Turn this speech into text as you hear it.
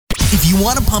If you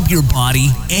want to pump your body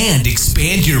and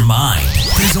expand your mind,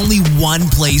 there's only one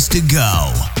place to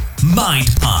go. Mind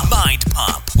Pump. Mind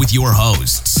Pump with your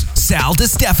hosts, Sal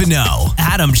DiStefano,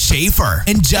 Adam Schafer,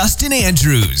 and Justin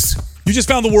Andrews. You just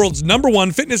found the world's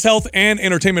 #1 fitness, health, and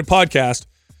entertainment podcast.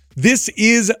 This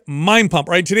is Mind Pump,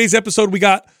 right? Today's episode, we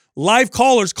got live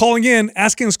callers calling in,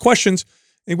 asking us questions,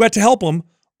 and we got to help them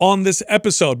on this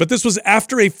episode. But this was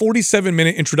after a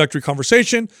 47-minute introductory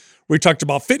conversation where we talked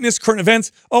about fitness, current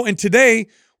events. Oh, and today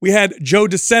we had Joe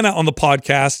DeSena on the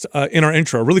podcast in our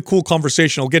intro. A really cool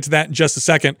conversation. I'll get to that in just a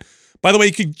second. By the way,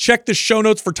 you can check the show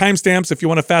notes for timestamps if you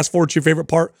want to fast forward to your favorite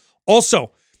part.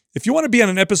 Also, if you want to be on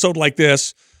an episode like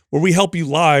this where we help you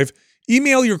live,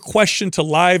 email your question to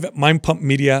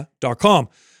live@mindpumpmedia.com.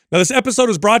 Now, this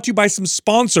episode is brought to you by some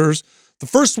sponsors. The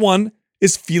first one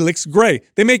is Felix Gray.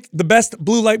 They make the best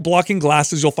blue light blocking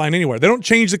glasses you'll find anywhere. They don't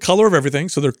change the color of everything,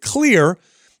 so they're clear,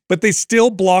 but they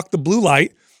still block the blue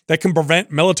light that can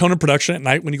prevent melatonin production at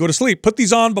night when you go to sleep. Put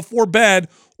these on before bed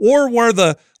or wear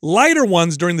the lighter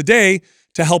ones during the day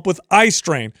to help with eye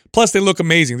strain. Plus, they look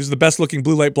amazing. These are the best looking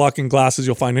blue light blocking glasses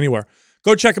you'll find anywhere.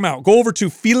 Go check them out. Go over to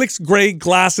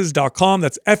felixgrayglasses.com.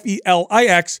 That's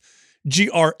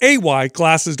FELIXGRAY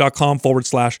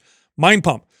glasses.com/mind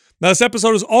pump. Now, this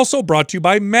episode is also brought to you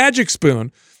by Magic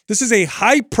Spoon. This is a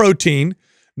high-protein,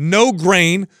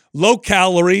 no-grain,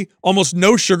 low-calorie, almost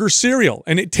no-sugar cereal.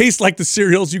 And it tastes like the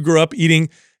cereals you grew up eating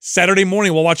Saturday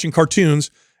morning while watching cartoons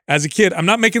as a kid. I'm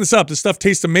not making this up. This stuff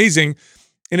tastes amazing,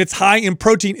 and it's high in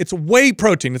protein. It's whey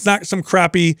protein. It's not some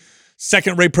crappy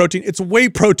second-rate protein. It's whey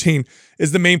protein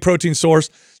is the main protein source.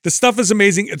 The stuff is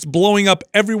amazing. It's blowing up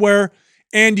everywhere.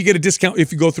 And you get a discount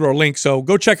if you go through our link. So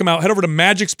go check them out. Head over to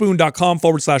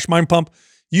magicspoon.com/mind pump.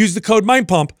 Use the code mind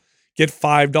pump. Get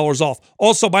 $5 off.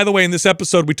 Also, by the way, in this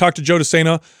episode, we talked to Joe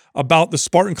DeSena about the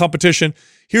Spartan competition.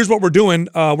 Here's what we're doing.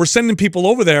 We're sending people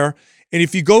over there. And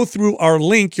if you go through our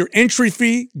link, your entry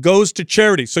fee goes to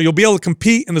charity. So you'll be able to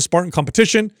compete in the Spartan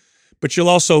competition, but you'll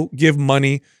also give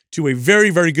money to a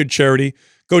very, very good charity.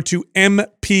 Go to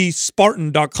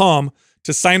mpspartan.com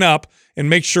to sign up and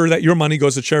make sure that your money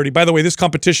goes to charity. By the way, this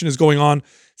competition is going on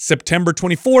September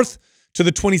 24th to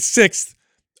the 26th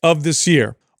of this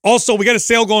year. Also, we got a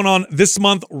sale going on this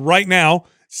month right now.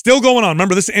 Still going on.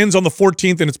 Remember, this ends on the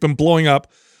 14th and it's been blowing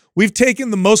up. We've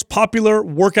taken the most popular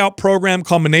workout program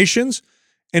combinations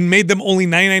and made them only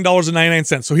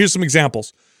 $99.99. So here's some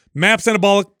examples. MAPS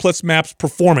Anabolic plus MAPS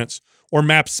Performance, or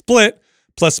MAPS Split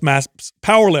plus MAPS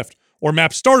Powerlift, or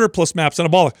MAPS Starter plus MAPS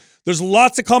Anabolic. There's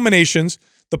lots of combinations.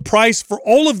 The price for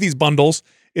all of these bundles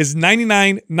is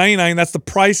 $99.99. That's the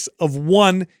price of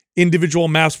one individual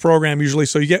MAPS program usually.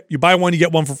 So you buy one, you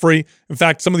get one for free. In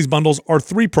fact, some of these bundles are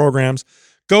 3 programs.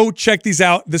 Go check these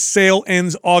out. The sale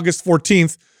ends August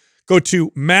 14th. Go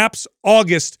to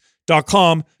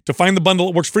mapsaugust.com to find the bundle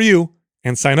that works for you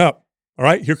and sign up. All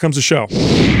right, here comes the show.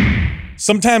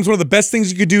 Sometimes one of the best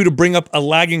things you could do to bring up a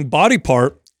lagging body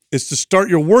part is to start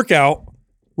your workout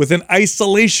with an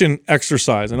isolation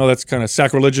exercise. I know that's kind of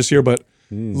sacrilegious here, but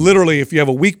literally, if you have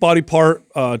a weak body part,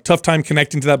 tough time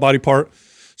connecting to that body part,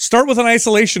 start with an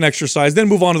isolation exercise, then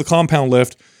move on to the compound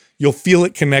lift. You'll feel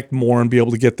it connect more and be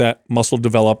able to get that muscle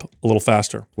develop a little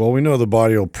faster. Well, we know the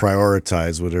body will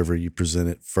prioritize whatever you present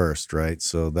it first, right?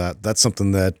 So that's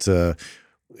something that,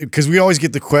 because we always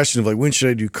get the question of like, when should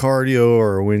I do cardio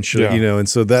or when should I, and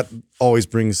so that always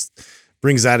brings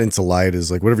that into light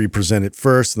is like whatever you present it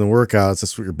first in the workouts,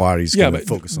 that's what your body's going to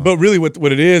focus on. But really what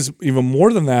it is, even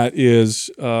more than that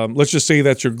is, let's just say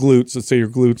that's your glutes. Let's say your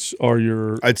glutes are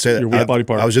your weak body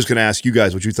part. I was just going to ask you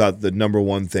guys what you thought the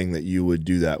 #1 thing that you would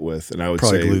do that with. And I would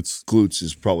probably say glutes. Glutes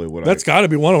is probably what That's got to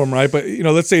be one of them, right? But,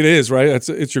 let's say it is, right?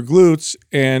 It's your glutes.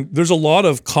 And there's a lot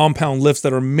of compound lifts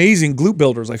that are amazing glute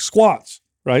builders, like squats,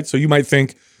 right? So you might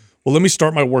think, well, let me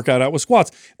start my workout out with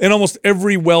squats. And almost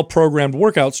every well-programmed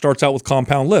workout starts out with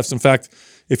compound lifts. In fact,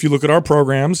 if you look at our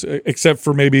programs, except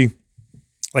for maybe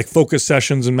like focus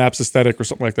sessions and MAPS Aesthetic or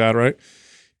something like that, right?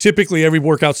 Typically, every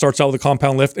workout starts out with a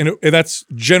compound lift, and that's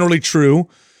generally true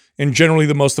and generally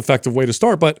the most effective way to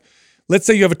start. But let's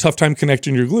say you have a tough time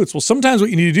connecting your glutes. Well, sometimes what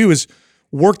you need to do is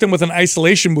work them with an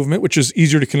isolation movement, which is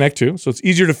easier to connect to. So it's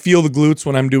easier to feel the glutes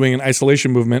when I'm doing an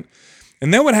isolation movement.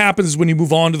 And then what happens is when you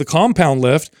move on to the compound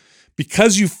lift,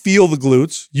 because you feel the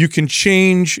glutes, you can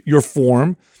change your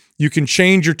form, you can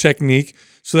change your technique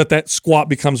so that squat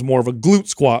becomes more of a glute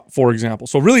squat, for example.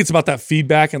 So really it's about that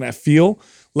feedback and that feel,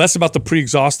 less about the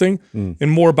pre-exhausting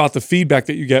and more about the feedback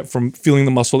that you get from feeling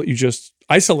the muscle that you just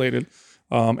isolated.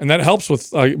 And that helps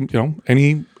with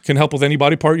any can help with any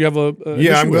body part you have a yeah, I'm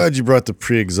issue with. glad you brought the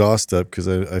pre-exhaust up because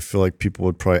I feel like people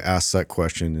would probably ask that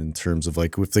question in terms of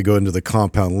like if they go into the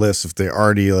compound lifts, if they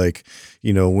already like,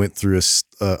 went through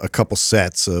a couple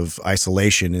sets of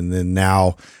isolation and then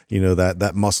now,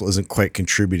 that muscle isn't quite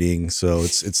contributing. So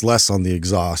it's less on the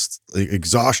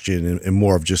exhaustion and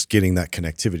more of just getting that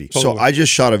connectivity. So I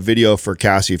just shot a video for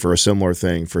Cassie for a similar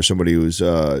thing for somebody who's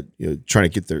trying to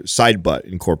get their side butt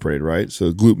incorporated, right?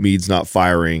 So glute med's not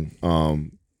firing, or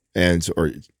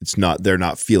it's not, they're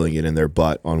not feeling it in their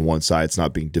butt on one side. It's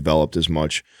not being developed as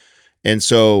much. And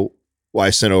so I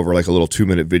sent over like a little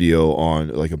 2-minute video on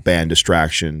like a band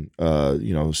distraction,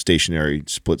 stationary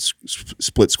split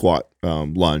squat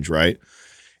lunge, right?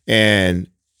 And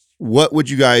what would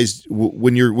you guys,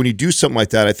 when you do something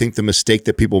like that, I think the mistake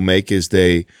that people make is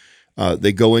they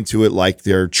go into it like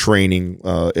they're training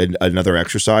another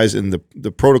exercise, and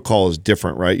the protocol is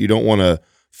different, right? You don't want to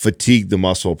fatigue the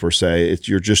muscle per se.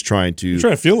 You're just trying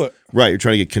to feel it. Right. You're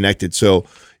trying to get connected. So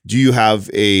do you have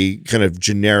a kind of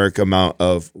generic amount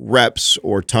of reps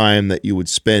or time that you would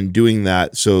spend doing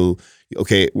that? So,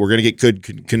 okay, we're going to get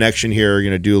good connection here. You're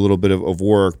going to do a little bit of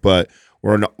work, but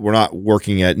we're not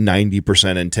working at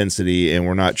 90% intensity, and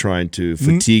we're not trying to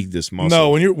fatigue this muscle.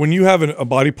 No, when you have a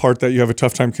body part that you have a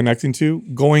tough time connecting to,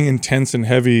 going intense and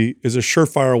heavy is a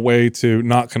surefire way to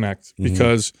not connect,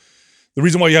 because the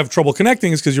reason why you have trouble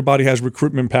connecting is because your body has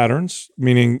recruitment patterns,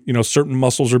 meaning certain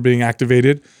muscles are being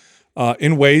activated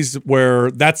in ways where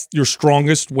that's your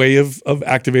strongest way of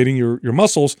activating your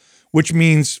muscles, which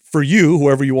means for you,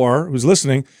 whoever you are who's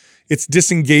listening, it's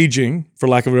disengaging, for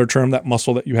lack of a better term, that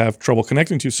muscle that you have trouble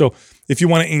connecting to. So if you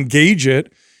want to engage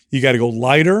it, you got to go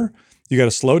lighter, you got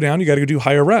to slow down, you got to do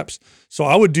higher reps. So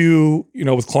I would do,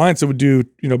 with clients, I would do,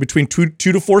 between two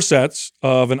to 4 sets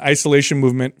of an isolation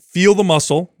movement, feel the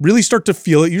muscle, really start to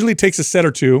feel it. Usually takes a set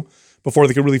or two before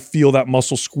they can really feel that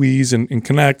muscle squeeze and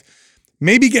connect.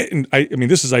 Maybe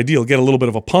this is ideal, get a little bit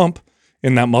of a pump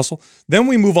in that muscle. Then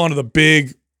we move on to the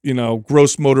big,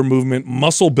 gross motor movement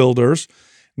muscle builders.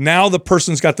 Now the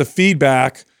person's got the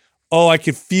feedback, oh, I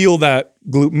could feel that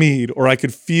glute med, or I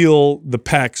could feel the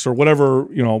pecs, or whatever,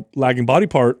 lagging body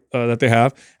part that they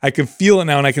have. I can feel it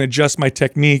now, and I can adjust my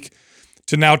technique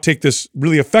to now take this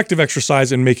really effective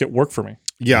exercise and make it work for me.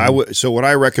 Yeah, so what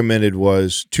I recommended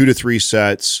was 2 to 3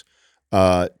 sets,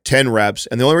 10 reps.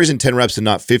 And the only reason 10 reps and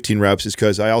not 15 reps is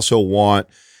because I also want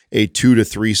a 2 to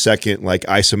 3 second like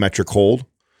isometric hold.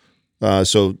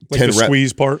 So like 10 the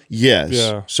squeeze part. Yes.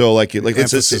 Yeah. So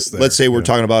let's say we're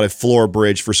talking about a floor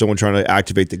bridge for someone trying to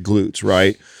activate the glutes,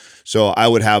 right? So I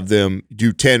would have them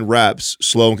do 10 reps,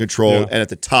 slow and controlled, and at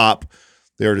the top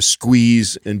they're to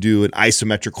squeeze and do an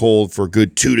isometric hold for a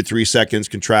good 2 to 3 seconds,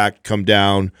 contract, come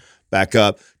down, back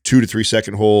up, 2 to 3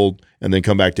 second hold, and then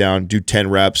come back down, do 10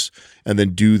 reps, and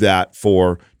then do that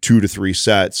for 2 to 3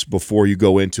 sets before you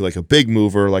go into like a big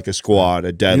mover, like a squat,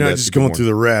 a deadlift. You're not just going through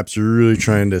the reps. You're really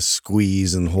trying to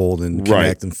squeeze and hold and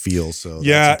connect and feel. So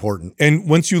that's important. And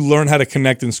once you learn how to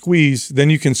connect and squeeze, then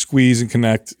you can squeeze and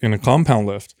connect in a compound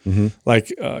lift.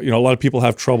 Like, a lot of people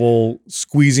have trouble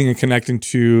squeezing and connecting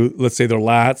to, let's say, their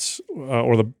lats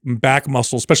or the back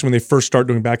muscle, especially when they first start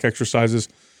doing back exercises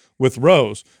with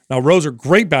rows. Now, rows are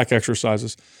great back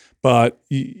exercises, but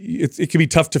it can be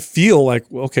tough to feel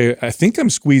like, okay, I think I'm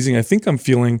squeezing, I think I'm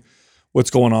feeling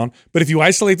what's going on. But if you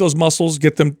isolate those muscles,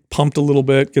 get them pumped a little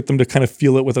bit, get them to kind of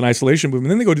feel it with an isolation movement,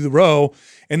 then they go do the row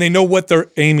and they know what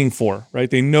they're aiming for, right?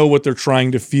 They know what they're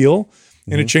trying to feel,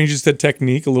 and it changes the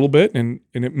technique a little bit, and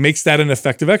it makes that an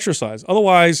effective exercise.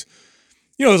 Otherwise,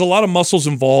 there's a lot of muscles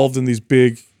involved in these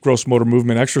big gross motor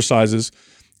movement exercises,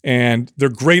 and they're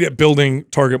great at building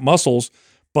target muscles,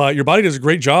 but your body does a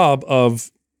great job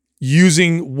of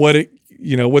using what's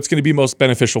going to be most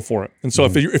beneficial for it. And so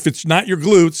if it's not your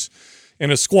glutes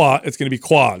in a squat, it's going to be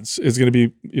quads. It's going to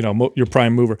be, your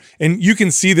prime mover. And you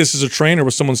can see this as a trainer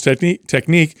with someone's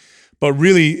technique, but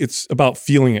really it's about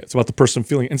feeling it. It's about the person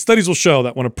feeling it. And studies will show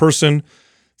that when a person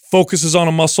focuses on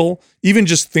a muscle, even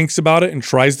just thinks about it and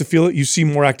tries to feel it, you see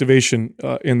more activation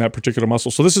in that particular muscle.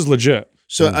 So this is legit.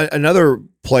 So another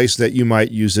place that you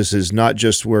might use this is not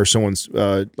just where someone's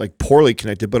like poorly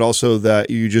connected, but also that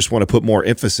you just want to put more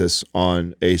emphasis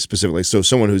on a specific, so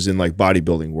someone who's in like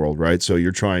bodybuilding world, right? So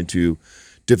you're trying to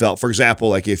develop, for example,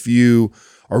 like if you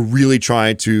are really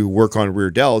trying to work on rear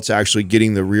delts, actually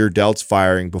getting the rear delts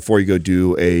firing before you go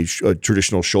do a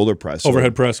traditional shoulder press.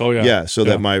 Overhead press, oh yeah. Yeah, so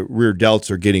that my rear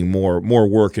delts are getting more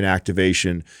work and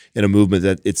activation in a movement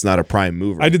that it's not a prime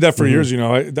mover. I did that for years,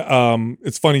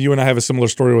 it's funny, you and I have a similar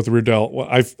story with the rear delt.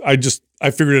 I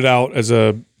figured it out as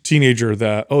a teenager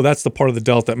that, that's the part of the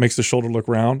delt that makes the shoulder look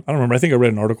round. I don't remember, I think I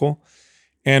read an article.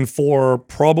 And for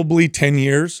probably 10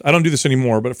 years, I don't do this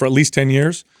anymore, but for at least 10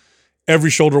 years, every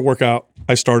shoulder workout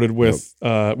I started with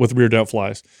rear delt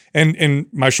flies. And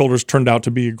my shoulders turned out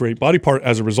to be a great body part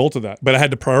as a result of that. But I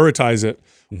had to prioritize it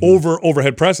over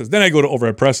overhead presses. Then I go to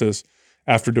overhead presses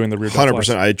after doing the rear delt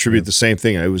 100%. I attribute the same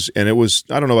thing. It was,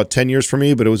 I don't know about 10 years for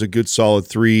me, but it was a good solid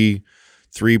three,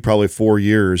 probably 4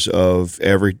 years of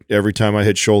every time I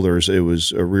hit shoulders, it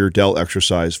was a rear delt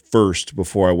exercise first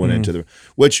before I went into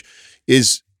which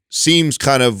seems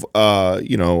kind of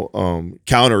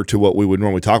counter to what we would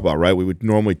normally talk about, right? We would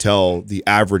normally tell the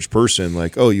average person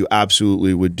like, oh, you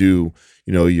absolutely would do,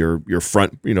 your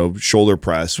front, shoulder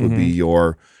press would be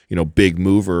your, big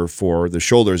mover for the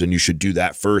shoulders, and you should do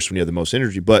that first when you have the most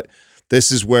energy. But this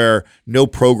is where no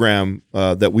program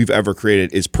that we've ever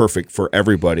created is perfect for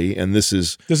everybody, and this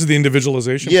is the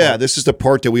individualization. Yeah, part. This is the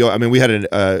part that we had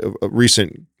a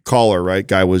recent caller, right?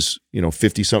 Guy was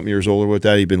 50-something years older with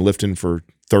that. He'd been lifting for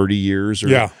 30 years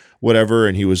or whatever,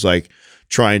 and he was like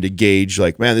trying to gauge,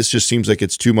 like, man, this just seems like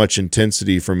it's too much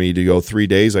intensity for me to go 3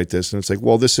 days like this. And it's like,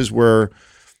 well, this is where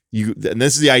and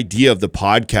this is the idea of the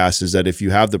podcast, is that if you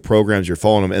have the programs, you're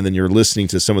following them, and then you're listening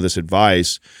to some of this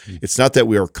advice, it's not that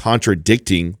we are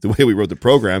contradicting the way we wrote the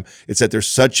program. It's that there's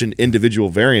such an individual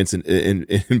variance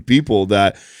in people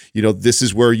that, this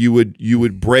is where you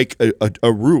would break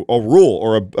a rule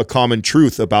or a common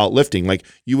truth about lifting. Like,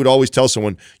 you would always tell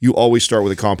someone, you always start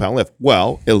with a compound lift.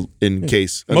 Well, in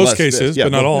case, most cases,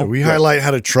 but not all. We highlight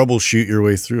how to troubleshoot your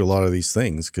way through a lot of these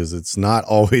things, because it's not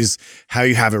always how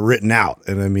you have it written out.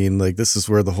 And I mean, like, this is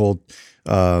where the whole,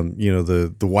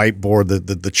 the whiteboard,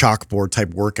 the chalkboard type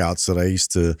workouts that I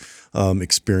used to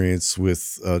experience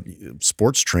with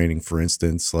sports training, for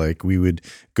instance, like, we would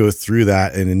go through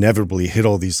that and inevitably hit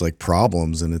all these like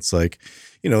problems. And it's like,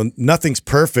 nothing's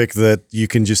perfect that you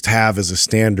can just have as a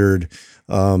standard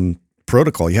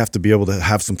protocol. You have to be able to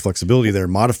have some flexibility there,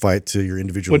 modify it to your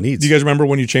individual needs. Do you guys remember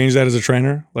when you changed that as a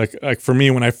trainer? Like for me,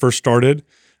 when I first started,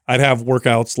 I'd have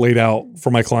workouts laid out for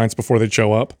my clients before they'd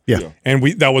show up. Yeah. And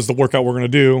that was the workout we're going to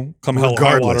do come hell or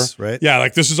high water. Right? Yeah.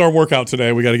 Like, this is our workout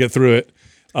today. We got to get through it.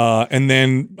 And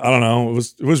then, I don't know,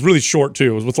 it was really short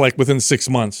too. It was within 6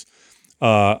 months.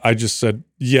 I just said,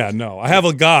 yeah, no, I have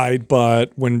a guide,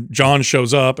 but when John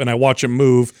shows up and I watch him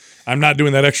move, I'm not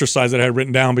doing that exercise that I had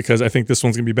written down because I think this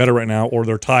one's going to be better right now, or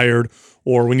they're tired,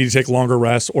 or we need to take longer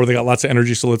rests, or they got lots of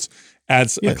energy. So let's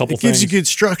add a couple things. It gives you good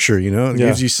structure, It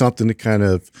gives you something to kind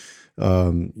of,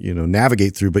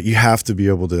 navigate through, but you have to be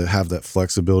able to have that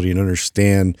flexibility and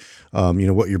understand,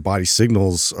 what your body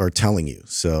signals are telling you.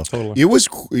 So totally. It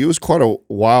was quite a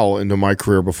while into my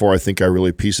career before I think I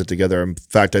really pieced it together. In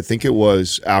fact, I think it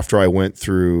was after I went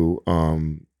through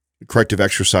corrective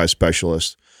exercise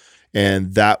specialist.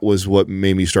 And that was what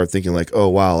made me start thinking like, oh,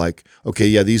 wow, like, okay,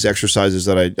 yeah, these exercises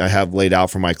that I have laid out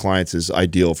for my clients is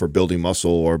ideal for building muscle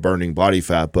or burning body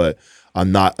fat, but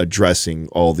I'm not addressing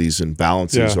all these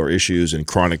imbalances or issues and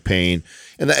chronic pain.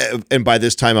 And by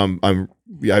this time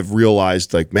I've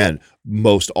realized, like, man,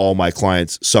 most all my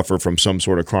clients suffer from some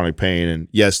sort of chronic pain. And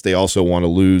yes, they also want to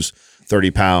lose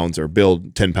 30 pounds or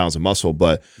build 10 pounds of muscle,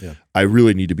 but I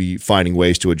really need to be finding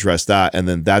ways to address that. And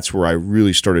then that's where I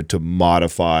really started to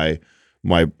modify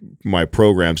my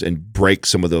programs and break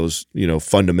some of those,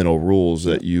 fundamental rules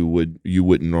that you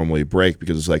wouldn't normally break,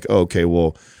 because it's like, oh, okay,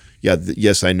 well,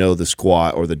 yes, I know the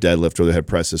squat or the deadlift or the head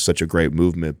press is such a great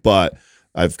movement, but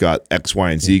I've got X, Y,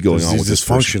 and Z going on with this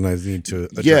dysfunction I need to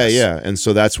address. Yeah. And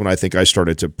so that's when I think I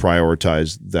started to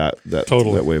prioritize that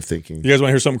way of thinking. You guys want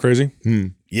to hear something crazy?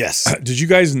 Yes. Did you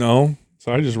guys know?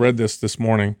 So I just read this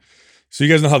morning. So you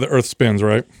guys know how the Earth spins,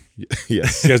 right?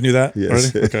 Yes. You guys knew that?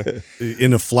 Yes. Already? Okay.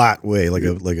 In a flat way, like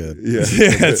a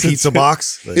pizza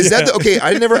box. Is that okay?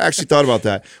 I never actually thought about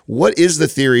that. What is the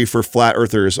theory for flat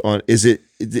earthers on? Is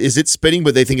it spinning,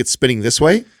 but they think it's spinning this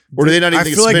way, or do they not even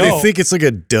think it's spinning? They think it's like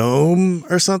a dome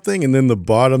or something, and then the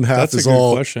bottom half is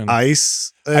all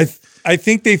ice. I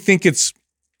think they think it's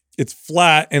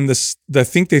flat, and I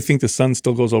think they think the sun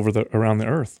still goes around the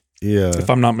Earth. Yeah, if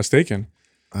I'm not mistaken.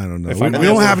 I don't know. We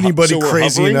don't have anybody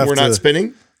crazy enough. We're not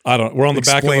spinning. I don't. We're on the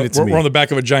back. We're on the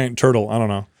back of a giant turtle. I don't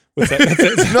know. No,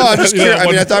 I'm just curious. I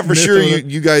mean, I thought for sure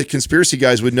you guys, conspircy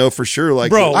guys, would know for sure. Like,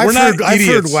 bro, I've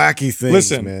heard wacky things.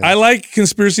 Listen, man. I like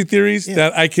conspiracy theories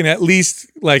that I can at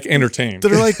least like entertain.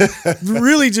 That are like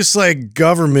really just like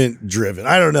government driven.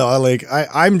 I don't know.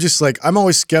 I'm just like, I'm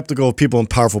always skeptical of people in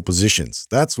powerful positions.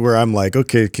 That's where I'm like,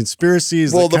 okay,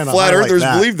 conspiracies. Well, the flat earthers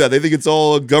believe that. They think it's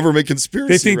all a government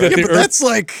conspiracy. They think that the Earth, that's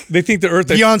like they think the Earth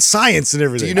beyond science and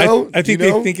everything. Do you know? I think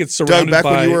they think it's surrounded Doug, back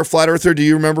by. when you were a flat earther, do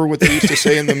you remember what they used to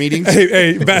say in the meetings.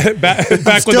 Hey, back when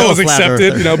that was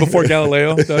accepted, before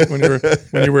Galileo, Doug, when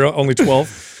you were only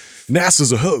 12.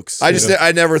 NASA's a hoax.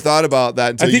 I never thought about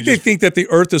that. Until I think they think that the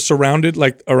Earth is surrounded,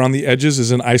 like around the edges,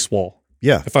 is an ice wall.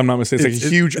 Yeah, if I'm not mistaken, it's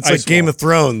like a huge. It's ice like Game wall. of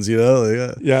Thrones,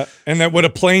 Yeah, and that what a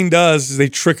plane does is they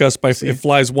trick us by it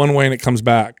flies one way and it comes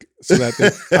back. So that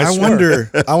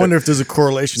I wonder if there's a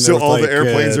correlation. So there with all the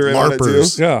airplanes are in on it too?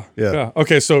 Yeah.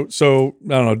 Okay, so I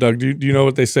don't know, Doug. Do you know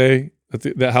what they say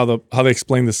that how they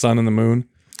explain the sun and the moon?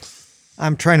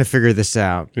 I'm trying to figure this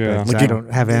out. Yeah, like I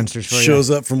don't have answers for you.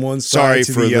 Shows up from one side Sorry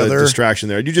to for the other. distraction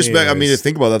there. You just to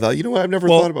think about that. I thought, you know what? I've never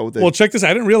thought about what. Well, check this.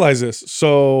 I didn't realize this.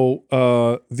 So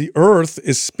the Earth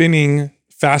is spinning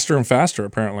faster and faster,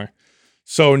 apparently.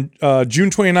 So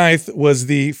June 29th was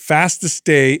the fastest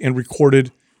day in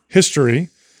recorded history,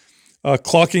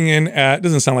 clocking in at,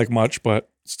 doesn't sound like much, but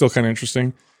still kind of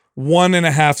interesting,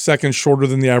 1.5 seconds shorter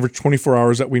than the average 24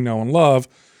 hours that we know and love.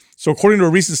 So according to a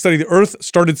recent study, the Earth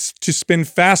started to spin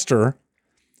faster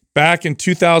back in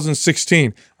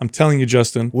 2016. I'm telling you,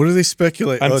 Justin. What do they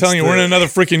speculate? I'm telling you, we're in another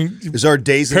freaking is our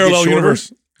days parallel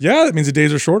universe. Yeah, that means the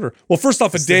days are shorter. Well, first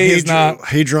off, a day is not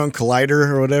Hadron Collider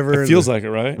or whatever. It feels like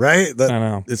it, right? Right? I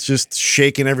know. It's just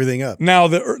shaking everything up. Now,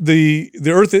 the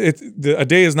Earth, a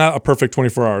day is not a perfect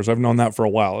 24 hours. I've known that for a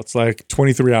while. It's like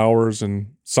 23 hours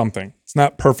and something. It's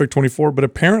not perfect 24, but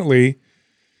apparently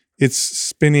it's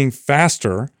spinning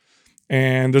faster.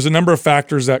 And there's a number of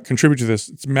factors that contribute to this.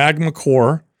 It's magma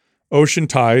core, ocean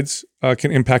tides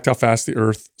can impact how fast the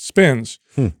Earth spins.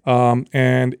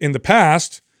 And in the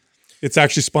past, it's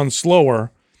actually spun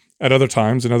slower at other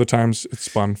times, and other times it's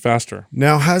spun faster.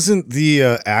 Now, hasn't the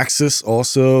axis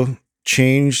also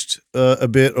changed a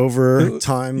bit over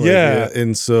time? Yeah.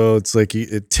 And so it's like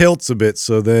it tilts a bit.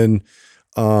 So then,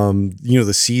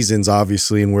 the seasons,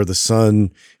 obviously, and where the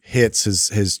sun hits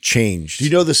has changed. Do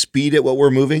you know the speed at what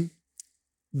we're moving?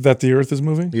 That the Earth is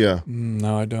moving? Yeah.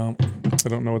 No, I don't. I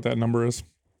don't know what that number is.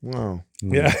 Wow.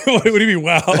 Yeah. What do you mean,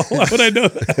 wow? Why would I know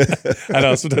that? I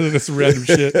know. Sometimes it's random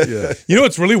shit. Yeah. You know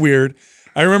what's really weird?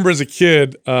 I remember as a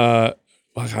kid, I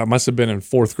must have been in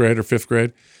 4th grade or 5th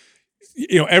grade.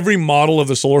 Every model of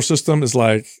the solar system is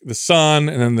like the sun,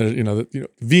 and then the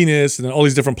Venus, and then all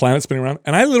these different planets spinning around.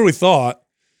 And I literally thought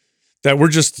that we're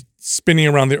just spinning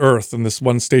around the Earth in this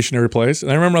one stationary place.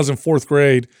 And I remember I was in 4th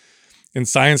grade in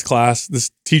science class.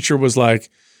 This teacher was like,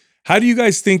 "How do you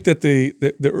guys think that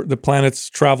the planets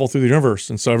travel through the universe?"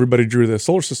 And so everybody drew the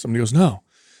solar system. And he goes, "No,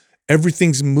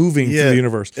 everything's moving through the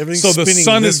universe. So the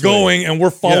sun is going, and we're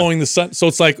following the sun. So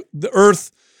it's like the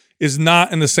Earth is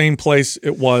not in the same place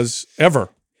it was ever.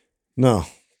 No,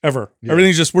 ever. Yeah.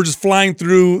 We're just flying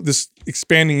through this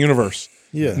expanding universe.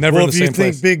 Yeah. Never in the same place. If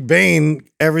you think Big Bang,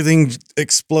 everything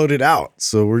exploded out.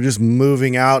 So we're just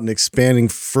moving out and expanding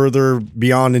further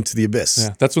beyond into the abyss.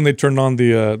 Yeah. That's when they turned on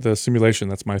the simulation.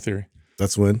 That's my theory.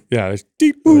 That's when? Yeah.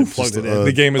 Deep boom. Plugged it in.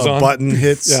 The game is on. Button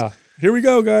hits. Yeah. Here we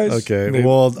go, guys. Okay.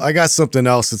 Well, I got something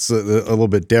else that's a little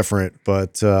bit different,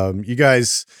 but you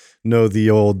guys know the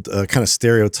old kind of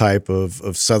stereotype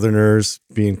of Southerners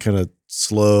being kind of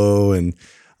slow and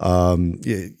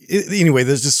anyway,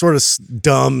 there's just sort of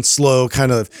dumb, slow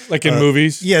kind of like in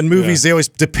movies. Yeah, in movies they always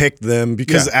depict them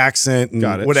because of accent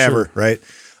and whatever, right?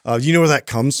 You know where that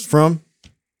comes from?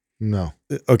 No.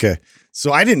 Okay,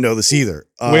 so I didn't know this either.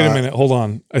 Wait a minute, hold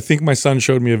on. I think my son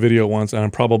showed me a video once, and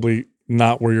I'm probably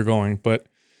not where you're going, but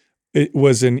it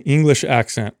was an English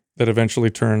accent that eventually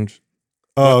turned.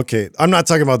 Oh, okay. I'm not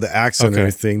talking about the accent or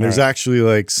anything. There's actually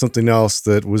like something else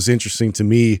that was interesting to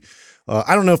me.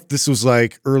 I don't know if this was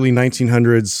like early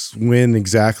 1900s when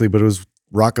exactly, but it was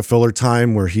Rockefeller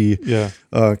time where he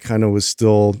kind of was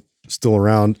still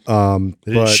around.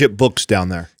 They didn't ship books down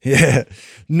there. Yeah.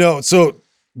 No. So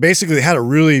basically they had a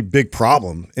really big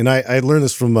problem. And I learned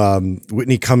this from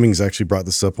Whitney Cummings actually brought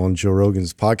this up on Joe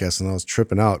Rogan's podcast, and I was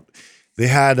tripping out. They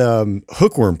had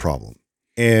hookworm problem.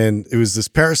 And it was this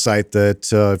parasite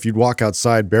that if you'd walk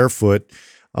outside barefoot,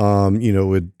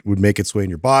 would make its way in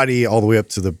your body all the way up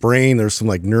to the brain. There's some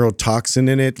like neurotoxin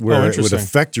in it where it would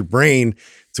affect your brain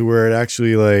to where it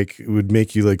actually like it would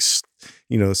make you like,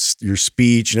 your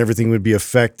speech and everything would be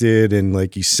affected, and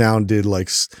like you sounded like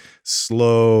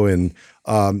slow. And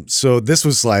so this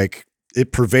was like,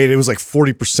 it pervaded. It was like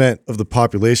 40% of the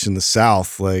population in the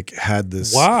South like had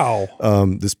this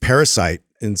this parasite.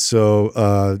 And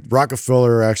so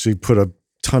Rockefeller actually put a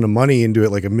ton of money into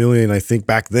it, like $1 million, I think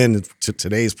back then to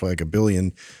today's probably like $1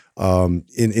 billion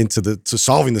into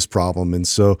solving this problem. And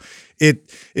so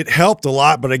it helped a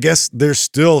lot, but I guess there's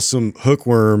still some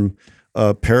hookworm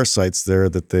parasites there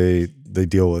that they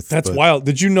deal with. That's wild.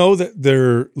 Did you know that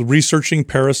they're researching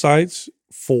parasites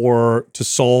to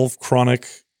solve chronic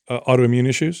autoimmune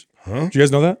issues. Do you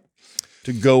guys know that?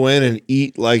 To go in and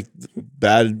eat like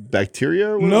bad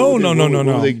bacteria? No. What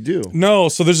do they do? No.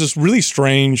 So there's this really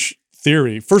strange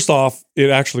theory. First off, it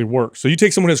actually works. So you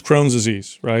take someone who has Crohn's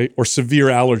disease, right, or severe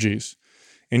allergies,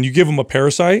 and you give them a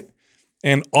parasite,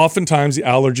 and oftentimes the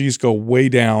allergies go way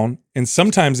down, and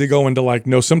sometimes they go into like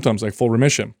no symptoms, like full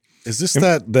remission. Is this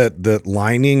that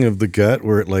lining of the gut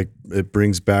where it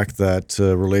brings back that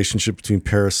relationship between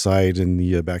parasite and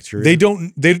the bacteria? They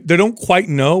don't quite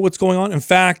know what's going on. In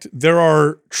fact, there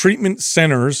are treatment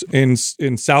centers in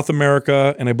South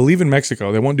America and I believe in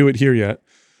Mexico. They won't do it here yet,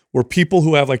 where people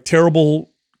who have like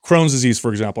terrible Crohn's disease, for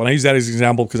example, and I use that as an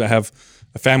example because I have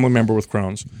a family member with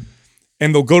Crohn's,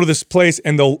 and they'll go to this place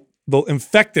and they'll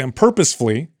infect them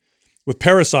purposefully with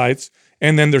parasites,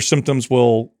 and then their symptoms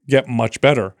will get much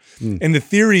better. And the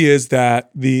theory is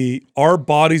that our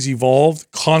bodies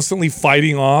evolved constantly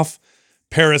fighting off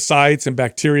parasites and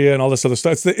bacteria and all this other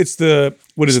stuff. It's the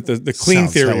what is it? The clean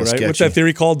Sounds theory, hella right? sketchy. What's that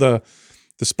theory called? The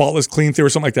spotless clean theory or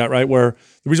something like that, right? Where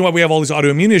the reason why we have all these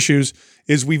autoimmune issues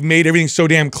is we've made everything so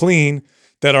damn clean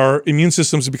that our immune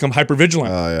systems have become hypervigilant.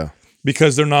 Oh, yeah.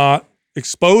 Because they're not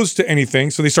exposed to anything,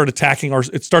 so they start attacking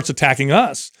it starts attacking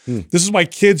us. This is why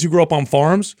kids who grow up on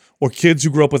farms or kids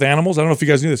who grow up with animals, I don't know if you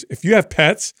guys knew this, if you have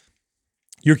pets,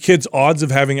 your kids' odds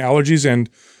of having allergies and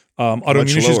autoimmune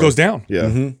issues lower. goes down Yeah.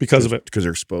 because of it. Because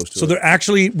they're exposed to So it. they're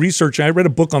actually researching, I read a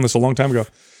book on this a long time ago,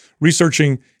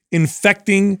 researching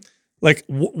infecting, like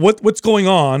what's going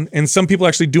on, and some people are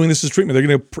actually doing this as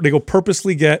treatment. They go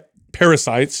purposely get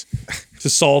parasites to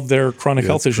solve their chronic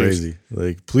health That's issues. crazy.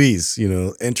 Like, please,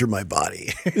 enter my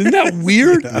body. Isn't that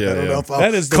weird? I don't know if how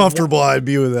That is the comfortable I'd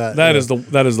be with that. That is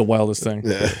the wildest thing.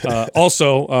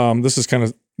 Also, this is kind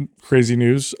of crazy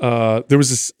news. There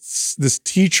was this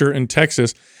teacher in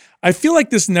Texas. I feel like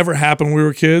this never happened when we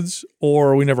were kids,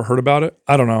 or we never heard about it.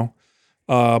 I don't know.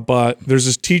 But there's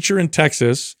this teacher in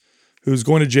Texas who's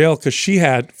going to jail because she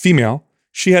had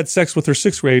sex with her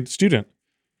 6th grade student.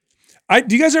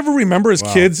 Do you guys ever remember as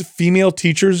kids, female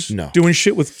teachers doing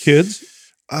shit with kids?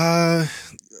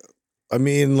 I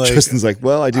mean, like, Tristan's like,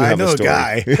 well, I do have know a story.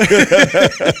 guy.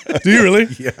 Do you really?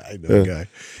 Yeah, I know a guy.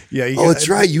 Yeah. Oh, that's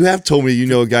right. You have told me you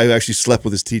know a guy who actually slept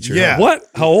with his teacher. Yeah. What?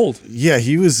 How old? Yeah,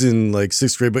 he was in like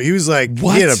 6th grade, but he was like,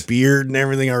 What? he had a beard and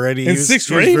everything already. In He was- 6th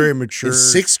he was grade? very mature. In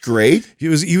 6th grade? He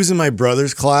was in my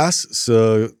brother's class,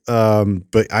 so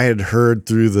but I had heard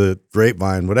through the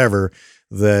grapevine, whatever,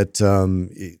 that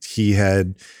he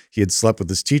had slept with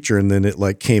this teacher, and then it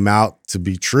like came out to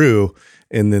be true,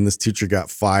 and then this teacher got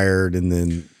fired, and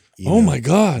then My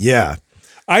God. yeah.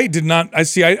 I did not. I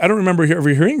don't remember ever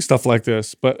hearing stuff like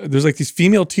this. But there's like these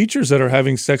female teachers that are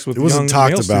having sex with. It wasn't young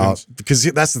talked male about students. because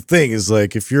that's the thing is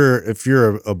like if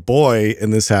you're a boy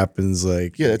and this happens,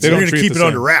 like Yeah, that's- They you're don't gonna treat keep the it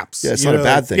under same. wraps. Yeah, it's you not a know?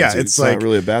 bad thing. Yeah, It's it's not like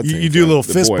really a bad thing You for do a little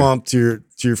the fist boy. bump to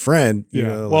your friend. You Yeah.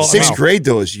 know, Well, like, 6th wow. grade,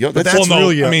 though, is young. That's that's Well, no,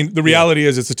 really young. I mean, the reality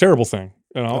is it's a terrible thing.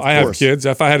 I have course. kids.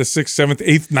 If I had a 6th, 7th,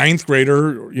 8th, 9th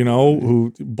grader,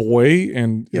 who boy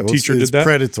and yeah, the well, teacher it's did that.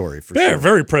 predatory for Yeah, sure.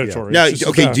 very predatory. Now, It's just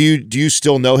okay, bad. do you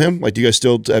still know him? Like, do you guys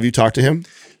still have you talked to him?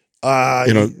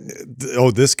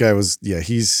 This guy was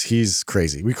he's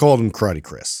crazy. We called him Karate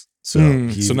Chris. So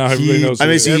so now everybody knows I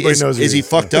mean, Everybody knows who is he he is.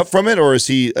 fucked up from it, or is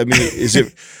he? I mean, is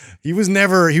it? He was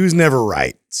never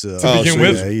right. So begin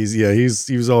with?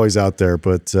 he was always out there,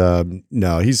 but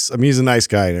no, he's a nice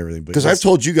guy and everything. Because I've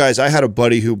told you guys, I had a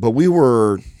buddy but we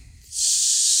were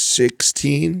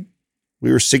 16.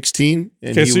 We were 16.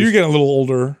 And Okay, so you're getting a little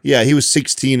older. yeah, he was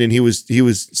 16, and he was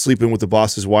sleeping with the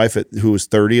boss's wife who was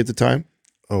 30 at the time.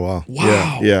 oh wow,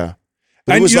 Wow. Yeah,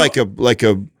 but it And was you know- like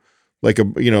a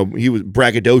he was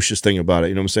braggadocious thing about it.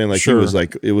 You know what I'm saying? Like Sure. he was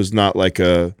like, it was not like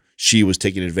she was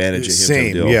taking advantage of him. type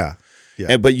same, deal. yeah.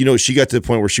 And, but she got to the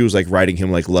point where she was like writing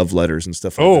him like love letters and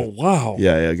stuff like Oh, that. wow.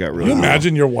 Yeah, it got Can really you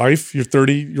imagine your wife, your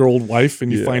 30-year-old wife,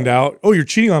 and you find out, oh, you're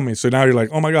cheating on me. So now you're like,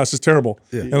 oh my gosh, this is terrible.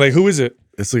 And like, who is it?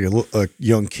 It's like a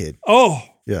young kid. Oh,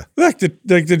 Yeah. like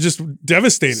they're just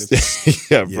devastated.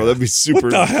 yeah, bro, that'd be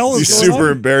super. the hell is be going super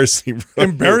on? embarrassing, bro.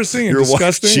 Embarrassing and Your wife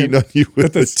disgusting cheating and- on you with a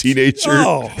that's- teenager.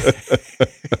 Oh,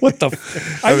 what the?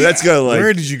 I mean, that's kind of like,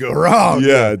 Where did you go wrong?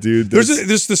 yeah, dude. There's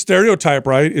that's- the stereotype,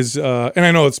 right? Is and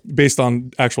I know it's based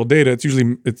on actual data.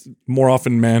 It's more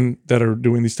often men that are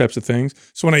doing these types of things.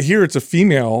 So when I hear it's a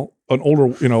female, an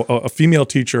older, a female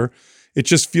teacher, it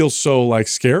just feels so like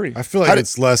scary. I feel like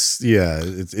it's less. Yeah,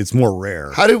 it's more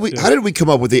rare. How did we come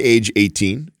up with the age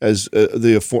 18 as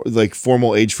the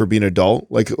formal age for being adult?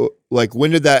 Like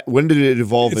when did it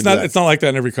evolve? It's into not. that? It's not like that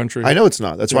in every country. I know it's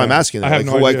not. That's why I'm asking. I have like,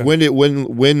 no like idea.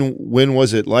 when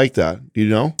was it like that? Do you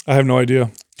know? I have no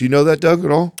idea. Do you know that, Doug,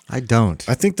 at all? I don't.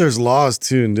 I think there's laws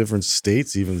too in different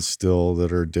states, even still,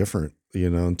 that are different.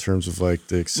 In terms of like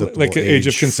the acceptable Like the age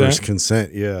of consent? First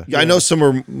consent, yeah. Yeah, I know some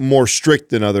are more strict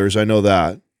than others. I know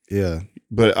that, Yeah.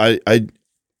 but I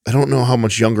don't know how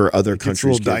much younger other gets a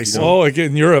countries little get. dicey. Oh, like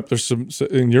in Europe,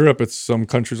 in Europe, it's some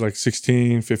countries like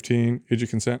 16, 15, age of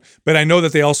consent. But I know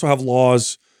that they also have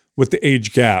laws with the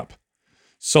age gap.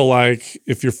 So like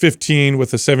if you're 15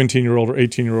 with a 17-year-old or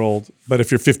 18-year-old, but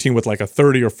if you're 15 with like a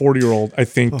 30 or 40-year-old, I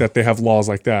think that they have laws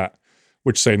like that,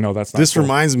 which say, no, that's not This cool.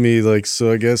 reminds me, like,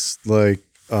 so I guess like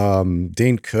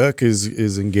Dane Cook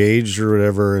is engaged or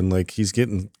whatever, and like he's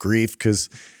getting grief because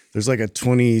there's like a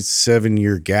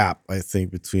 27-year gap, I think,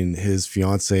 between his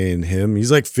fiance and him.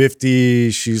 He's like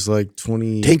 50, she's like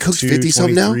 20. Dane Cook's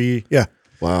 50-something now? Yeah.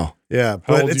 Wow. Yeah. How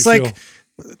But old do it's you like,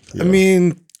 I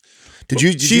mean, Did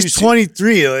she's you see-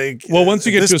 23. Like, Well, once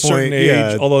you at get to a this certain point, age,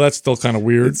 yeah, although that's still kind of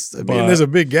weird. it's, I mean, there's a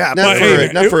big gap. Not, But for,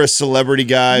 hey, not for a celebrity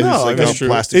guy No, who's like that's got true.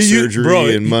 plastic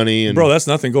surgery and money. And Bro, that's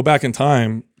nothing. Go back in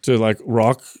time to like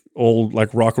old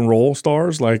rock and roll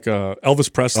stars like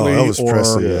Elvis Presley. Elvis or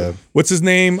Presley, yeah. What's his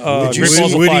name? Did you Great see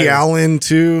Balls of Woody Fire. Allen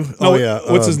too? No, Oh yeah.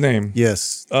 What's his name?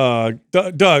 Yes.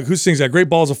 Doug, who sings that? Great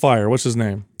Balls of Fire. What's his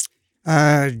name?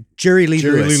 Jerry Lee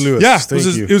Jerry Lewis. Lee Lewis. Yeah, Thank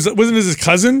you. wasn't his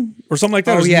cousin or something like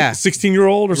that? Oh, Or yeah.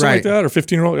 16-year-old or something like Right. that, or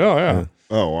 15-year-old. Oh yeah.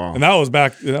 oh wow. And that was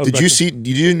back. Did you see? Do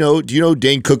you know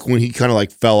Dane Cook when he kind of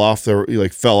like fell off?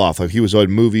 Like he was on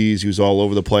movies, he was all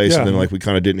over the place, Yeah. and then like we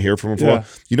kind of didn't hear from him for a Yeah. while.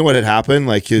 You know what had happened?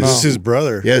 Like This is his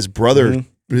brother. his brother.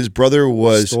 His brother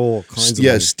was Stole all kinds of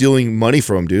money. stealing money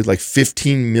from him, dude. Like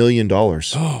 $15 million.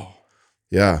 Oh,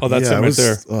 Yeah. that's Yeah, him it right there.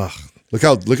 was- ugh.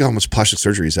 Look how much plastic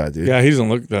surgery he's had, dude. Yeah, he doesn't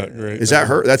look that great. Is that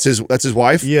her? That's his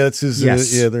wife? Yeah, it's his.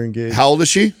 Yes. Yeah, they're engaged. How old is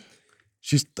she?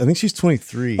 I think she's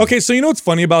 23. Okay, so you know what's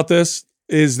funny about this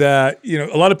is that,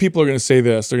 a lot of people are going to say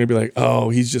this. They're going to be like, oh,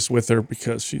 he's just with her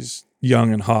because she's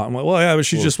young and hot. I'm like, well, yeah, but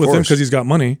she's Well, just of with him course. because he's got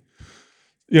money.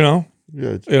 Yeah.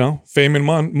 Fame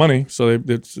and money. So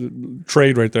it's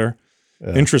trade right there.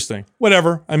 Interesting.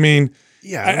 Whatever. I mean,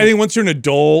 Yeah, I think once you're an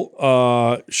adult,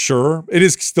 sure, it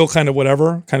is still kind of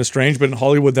whatever, kind of strange. But in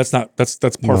Hollywood, that's par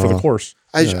for the course.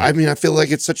 I mean, I feel like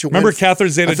it's such a Remember win. Catherine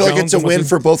Zeta-Jones? I feel like it's a win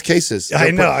for both cases.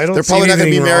 I know. I don't They're see probably not going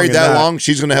to be anything wrong married in that that. long.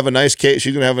 She's going to have a nice case.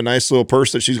 She's going to have a nice little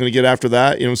purse that she's going to get after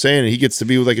that. You know what I'm saying? And he gets to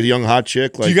be with like a young hot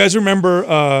chick. Like, Do you guys remember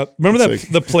that like-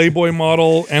 the Playboy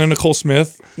model Anna Nicole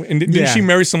Smith? And didn't Yeah. she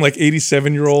marry some like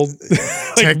 87-year-old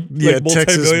Texas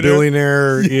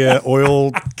multi-billionaire? billionaire,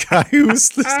 oil guy who's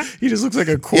this. He just looks like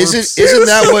a corpse. isn't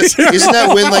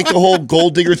that when like the whole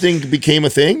gold digger thing became a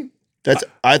thing?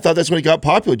 I thought that's when it got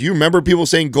popular. Do you remember people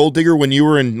saying gold digger when you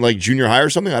were in like junior high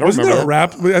or something? I don't Wasn't remember there a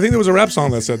that. rap? I think there was a rap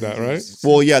song that said that, right?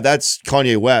 Well, yeah, that's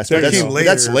Kanye West. But That came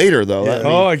that's later. later though. Yeah. I mean,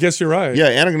 Oh, I guess you're right. yeah,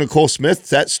 Anna Nicole Smith.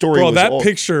 That story, Bro, was that old.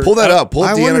 picture- Pull that up. Pull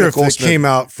up I the Anna wonder if Nicole that Smith. came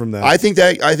out from that. I think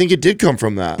it did come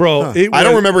from that. Bro, I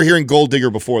don't remember hearing gold digger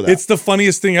before that. It's the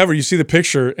funniest thing ever. You see the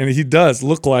picture, and he does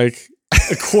look like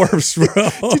a corpse, bro.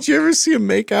 Did you ever see him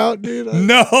make out, dude?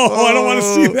 No, I don't want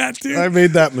to see that, dude. I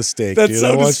made that mistake, That's dude.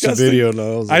 so I watched disgusting. the video and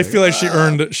I was I like, feel like she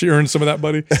earned some of that,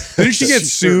 buddy. Didn't she get She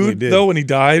certainly sued did. though when he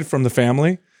died from the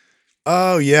family?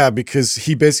 oh yeah, because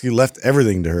he basically left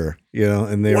everything to her,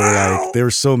 and they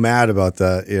were so mad about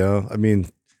that, I mean,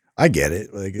 I get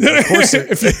it. Like, of course,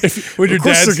 When your of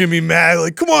course they're dad's gonna be mad.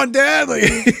 Like, come on, dad. Like,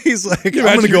 he's like, I'm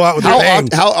imagine gonna go out with a bang.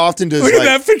 how often does look at like,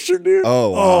 that picture, dude. Oh,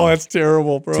 wow. Oh, that's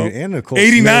terrible, bro. Dude, Anna Nicole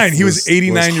 89. Smith He was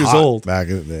 89 years hot old. back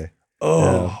in the day.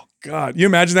 Oh God, you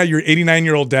imagine that your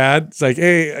 89-year-old dad? It's like,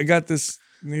 hey, I got this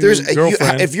new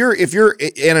girlfriend. if you're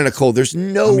Anna Nicole, there's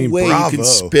no way you bravo. can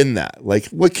spin that. Like,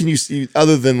 what can you see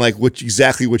other than like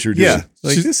exactly what you're doing? Yeah,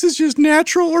 like this is just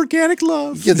natural, organic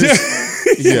love. Yeah,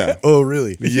 yeah. Oh,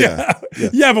 really? Yeah.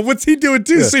 yeah, but what's he doing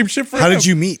too? Same shit for How him. did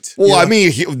you meet? Well, I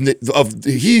mean,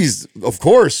 he's of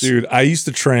course, Dude, I used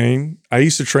to train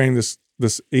this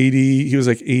 80, he was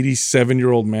like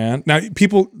 87-year-old man. Now,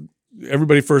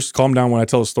 everybody first calm down when I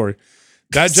tell a story.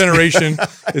 That generation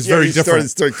is Yeah, very you different.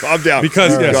 started- calm down.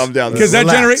 Because yes, calm down. because that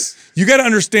Relax. generation, you got to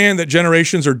understand that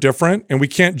generations are different, and we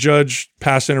can't judge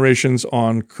past generations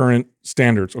on current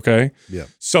standards. Okay, Yeah.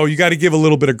 so you got to give a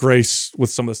little bit of grace with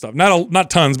some of the stuff. Not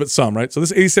tons, but some. Right. So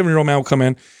this 87-year-old man will come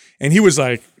in, and he was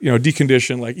like,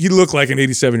 deconditioned. Like he looked like an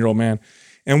 87-year-old man,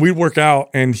 and we'd work out,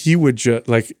 and he would just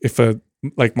if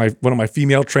one of my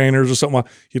female trainers or something,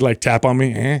 he'd like tap on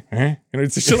me,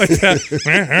 it's shit like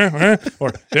that,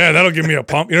 or yeah, that'll give me a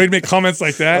pump. He'd make comments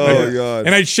like that. Oh, God.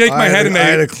 And I'd shake my head, and I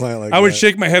had a client like I would that.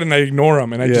 shake my head, and I ignore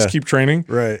him, and I just Yeah. keep training.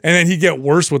 Right. And then he'd get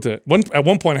worse with it. At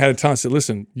one point, I had to tell him, I said,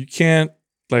 "Listen, you can't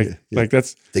like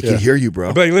that's." They can hear you,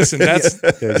 bro. But like, listen, that's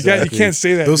you exactly. can't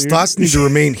say that. Those dude. thoughts need to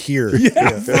remain here.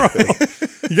 Yeah, bro.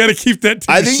 You got to keep that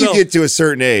to I think yourself. you get to a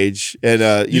certain age, and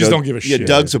you just know, don't give a shit.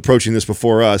 Doug's approaching this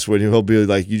before us when he'll be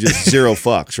like, "You just zero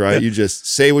fucks, right? You just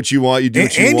say what you want, you do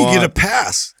what you and want, you get a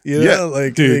pass. You know, Yeah.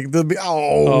 like, Dude. like they'll be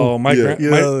my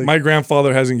Yeah. my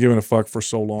grandfather hasn't given a fuck for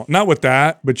so long. Not with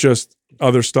that, but just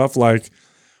other stuff like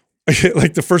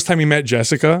the first time he met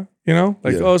Jessica, you know,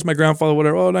 like, Yeah. oh, it's my grandfather,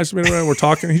 whatever. Oh, nice to meet you. We're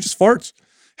talking. He just farts.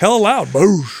 Hella loud.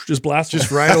 Boosh. Just blasts. just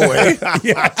right away.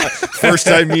 Yeah. first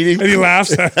time meeting." And he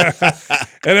laughs.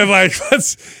 And I'm like,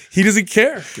 he doesn't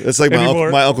care. That's like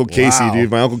my uncle Casey, Wow. dude.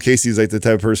 My uncle Casey's like the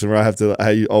type of person where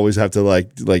I always have to like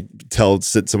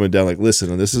sit someone down, like,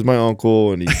 listen, this is my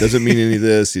uncle, and he doesn't mean any of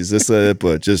this. He's this,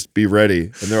 but just be ready.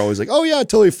 And they're always like, oh yeah,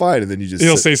 totally fine. And then you just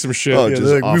He'll say some shit. oh, Yeah, just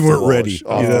they're like, off we the weren't wall ready. sh-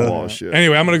 off You the know? wall shit.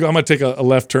 Anyway, I'm gonna take a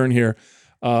left turn here.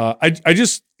 I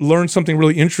just learned something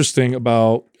really interesting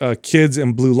about kids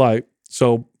and blue light.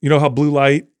 So you know how blue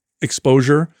light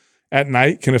exposure at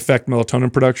night can affect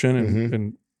melatonin production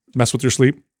and mess with your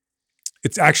sleep.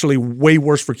 It's actually way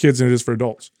worse for kids than it is for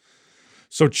adults.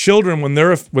 So children, when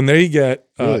they get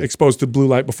Really? exposed to blue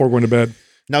light before going to bed,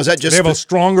 Now is that they just have a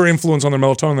stronger influence on their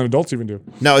melatonin than adults even do.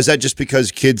 now is that just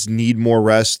because kids need more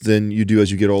rest than you do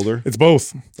as you get older? It's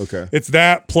both. Okay. It's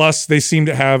that plus they seem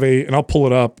to have and I'll pull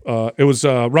it up. It was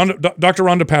Dr.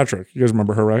 Rhonda Patrick. You guys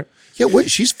remember her, right? Yeah,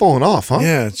 she's fallen off, huh?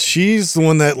 Yeah, she's the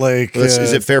one that like.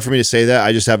 Is it fair for me to say that?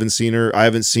 I just haven't seen her. I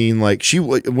haven't seen like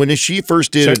when she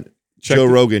first did Check Joe it.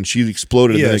 Rogan, she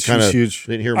exploded. Yeah, and then she's kind of huge.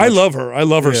 didn't hear I much. love her. I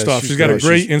love her Yeah, stuff. she's She's got a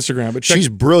great. great Instagram. But check, She's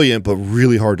brilliant, but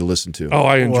really hard to listen to.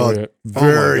 I enjoy it.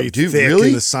 Very God, dude, thick really?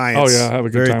 in the science. Oh yeah, I have a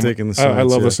good Very time. thick in the science. I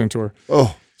love yeah. listening to her.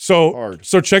 Oh, So hard.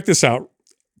 so check this out.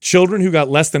 Children who got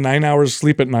less than 9 hours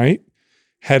sleep at night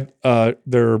had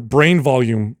their brain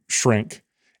volume shrink,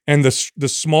 and the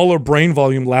smaller brain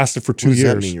volume lasted for 2 what does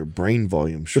years. that mean? Your brain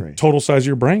volume The shrink. total size of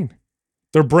your brain.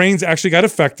 Their brains actually got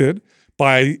affected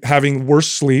by having worse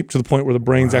sleep to the point where the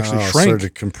brains actually Wow, shrank. started to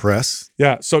compress.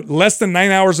 Yeah. So less than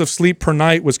 9 hours of sleep per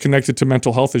night was connected to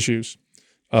mental health issues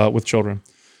with children.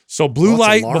 So blue Well,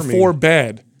 light that's alarming. before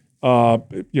bed,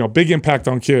 big impact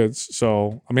on kids.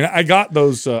 So, I mean, I got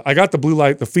those, I got the blue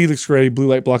light, the Felix Gray blue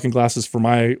light blocking glasses for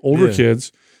my older Yeah.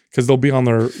 kids because they'll be on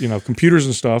their, computers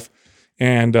and stuff.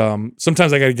 And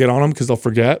sometimes I got to get on them because they'll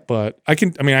forget, but I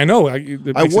know. I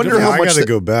wonder Yeah, how I much got to that-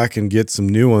 go back and get some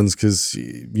new ones because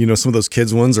some of those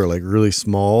kids ones are like really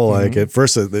small. Mm-hmm. Like at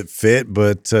first it fit,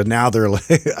 but now they're like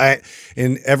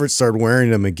and Everett started wearing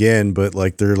them again, but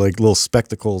like they're like little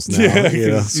spectacles now. Yeah, you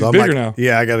know? he's So I'm bigger like, now.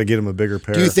 Yeah, I got to get him a bigger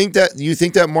pair. Do you think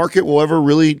that market will ever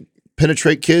really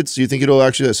penetrate kids? Do you think it'll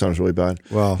actually? That sounds really bad.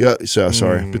 Well, Yeah. So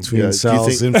sorry. between Yeah, do you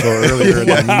Sal's think- info earlier in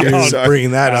the Yeah, news, sorry.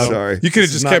 bringing that up. Sorry. You could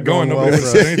have This just is not kept going. going Nobody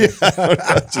well would for have said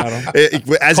anything. I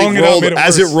don't- As Calling it it out rolled, made it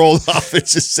as it worse. rolled off, it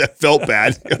just felt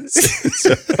bad.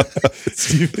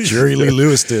 Jerry Lee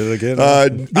Lewis did again.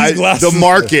 glasses.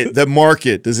 The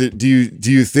market. Does it? Do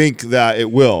you think that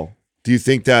it will? Do you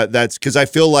think that that's because I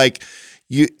feel like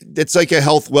it's like a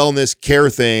health wellness care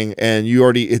thing, and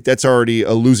that's already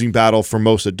a losing battle for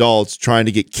most adults trying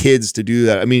to get kids to do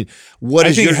that. I mean,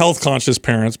 I think health conscious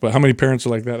parents, but how many parents are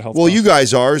like that? Well, you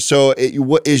guys are. So,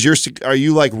 are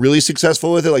you like really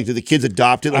successful with it? Like, do the kids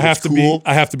adopt it? Like, I have it's to cool? be.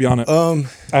 I have to be on it.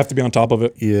 I have to be on top of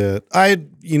it. Yeah, I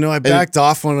backed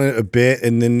off on it a bit,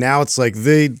 and then now it's like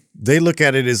they look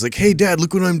at it as like, hey, Dad,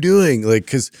 look what I'm doing, like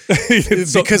because I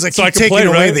So keep I can taking play,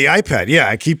 away right? the iPad. Yeah,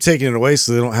 I keep taking it away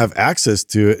so they don't have access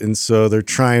to it, and so they're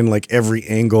trying like every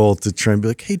angle to try and be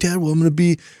like, hey, Dad, well, I'm gonna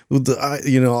be with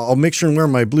I'll make sure and wear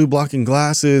my blue blocking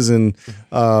glasses, and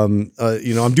I'm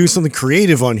doing something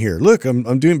creative on here. Look,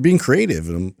 I'm being creative,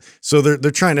 and so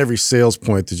they're trying every sales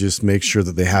point to just make sure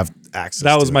that they have access.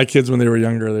 That was to my kids when they were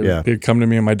younger. They'd come to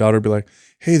me, and my daughter would be like,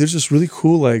 hey, there's this really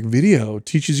cool like video,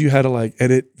 teaches you how to like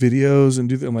edit videos and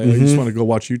do that. I'm like, I just want to go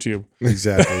watch YouTube. it.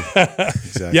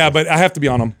 Exactly. Yeah, but I have to be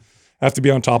on them. I have to be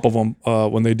on top of them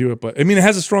when they do it. But I mean, it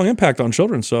has a strong impact on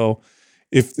children. So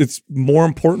if it's more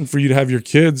important for you to have your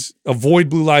kids avoid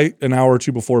blue light an hour or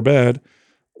two before bed,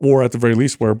 or at the very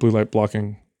least wear blue light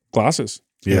blocking glasses.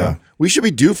 Yeah. We should be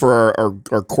due for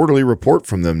our quarterly report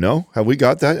from them. No, have we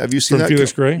got that? Have you seen From that?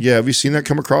 Felix Gray? Yeah, have you seen that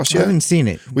come across I yet? haven't seen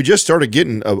it. We just started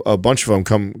getting a bunch of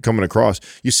them coming across.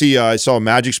 You see, I saw a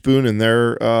Magic Spoon, and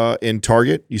they're in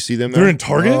Target. You see them there? They're in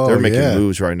Target? Oh, They're making yeah.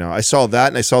 moves right now. I saw that,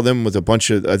 and I saw them with a bunch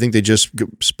of. I think they just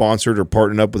sponsored or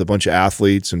partnered up with a bunch of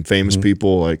athletes and famous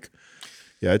people. Like,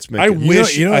 yeah, it's I making.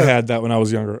 wish you know I what- had that when I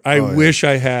was younger. I wish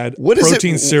I had What is it-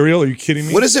 protein cereal. Are you kidding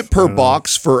me? What is it per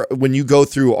box for when you go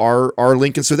through our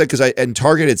link and so that? Because in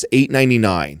Target it's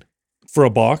 $8.99. for a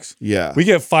box? Yeah, We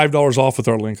get $5 off with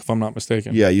our link, if I'm not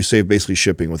mistaken. yeah. You save basically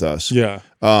shipping with us. Yeah.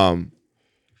 Um,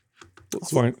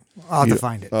 That's fine. I'll have to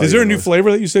find it. Is there a new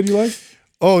flavor that you said you like?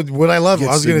 Oh, what I love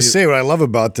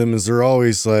about them is they're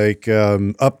always like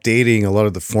updating a lot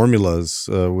of the formulas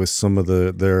with some of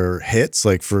their hits.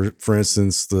 Like for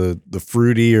instance, the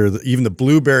fruity or even the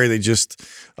blueberry, they just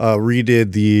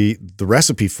redid the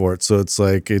recipe for it. So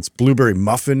it's blueberry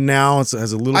muffin now. It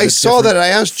has a little. I saw that. I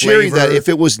asked Jerry flavor. that if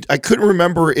it was. I couldn't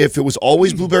remember if it was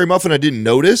always blueberry muffin. I didn't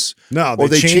notice. No, or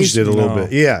they changed it a little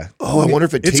bit. Yeah. Oh, I wonder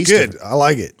if it tastes good. different. I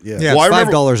like it. Yeah. Yeah, Well, I it's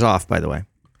remember- $5 off, by the way.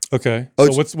 Okay. Oh,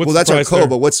 So what's well, the that's on price Co. there?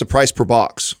 But what's the price per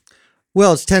box?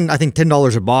 Well, it's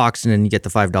 $10 a box, and then you get the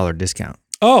 $5 discount.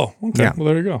 Oh, okay. Yeah. Well,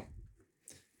 there you go.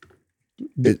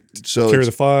 So Carry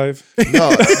it's, the 5.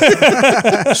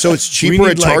 no. So it's We cheaper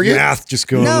need at Target. like math just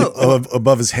going No.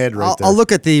 above his head right there. I'll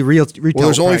look at the retail. Well,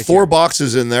 there's only price 4 here.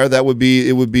 boxes in there. It would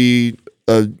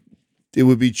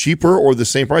be cheaper or the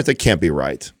same price. That can't be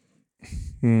right.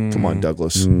 Come on,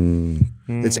 Douglas.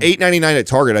 It's $8.99 at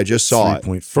Target. I just saw it.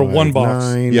 3.59. For one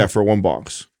box. Yeah, for 1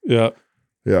 box. Yeah.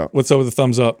 Yeah. What's up with the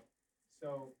thumbs up?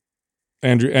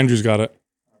 Andrew's got it.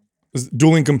 It's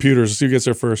Dueling Computers. Let's see who gets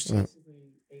there first.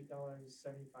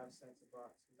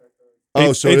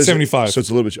 Oh, so it is- $8.75. So it's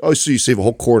a little bit. Oh, so you save a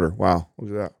whole quarter. Wow, look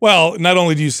at that. Well, not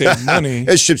only do you save money,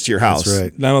 It ships to your house. That's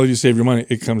right. not only do you save your money,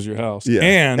 it comes to your house. Yeah,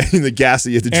 And the gas that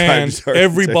you have to drive. and to Target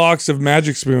every box of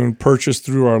Magic Spoon purchased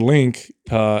through our link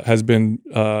has been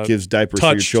gives diapers for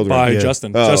your touched children. by Yeah.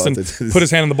 Justin. Oh, Justin that's- put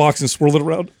his hand in the box and swirled it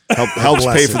around. helps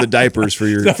pay for the diapers for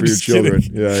your I'm for your just kidding.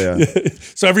 children. Yeah.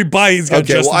 So every bite he's got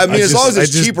Okay, Justin. well, I mean, as long as I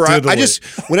it's just cheaper, I diddle just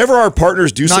whenever our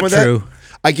partners do Not some of that, true.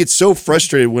 I get so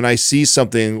frustrated when I see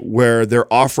something where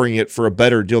they're offering it for a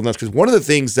better deal than us. Because one of the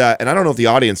things that, and I don't know if the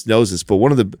audience knows this, but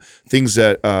one of the things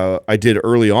that I did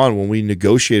early on when we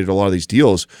negotiated a lot of these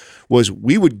deals was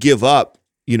we would give up,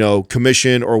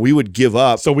 commission, or we would give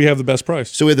up. So we have the best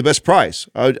price. So we had the best price.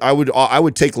 I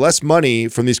would take less money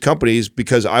from these companies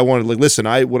because I wanted, like, listen,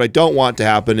 what I don't want to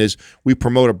happen is we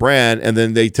promote a brand and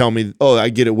then they tell me, oh, I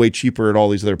get it way cheaper at all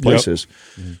these other places.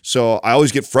 So I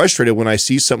always get frustrated when I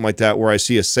see something like that where I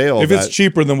see a sale. If it's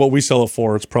cheaper than what we sell it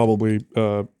for, it's probably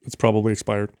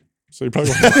expired. So you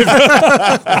probably won't.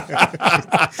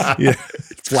 Yeah.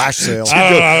 Flash sale. I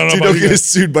don't know Dude, about don't you get guys. us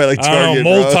sued by like I don't Target. know.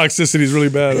 Mold bro. toxicity is really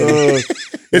bad.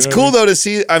 It's cool though to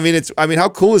see. I mean, how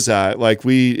cool is that? Like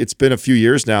it's been a few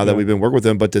years now that we've been working with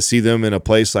them, but to see them in a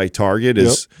place like Target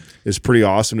is pretty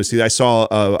awesome to see. I saw,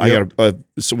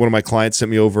 so one of my clients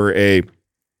sent me over a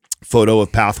photo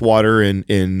of Pathwater in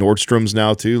Nordstrom's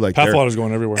now too. Like Pathwater's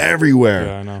going everywhere. everywhere.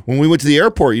 Yeah, I know. When we went to the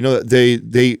airport,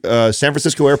 they San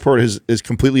Francisco airport is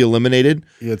completely eliminated.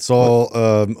 It's all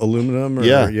aluminum. Or,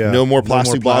 No more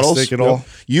plastic bottles at all.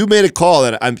 You made a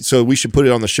call so we should put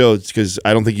it on the show because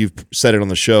I don't think you've said it on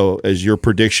the show as your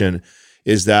prediction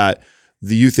is that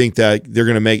you think that they're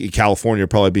going to make California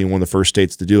probably being one of the first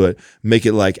states to do it, make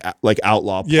it like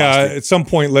outlaw plastic. Yeah, at some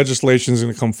point, legislation is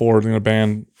going to come forward and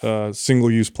ban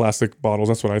single-use plastic bottles.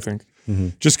 That's what I think.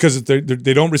 Just because they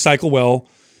don't recycle well,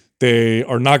 they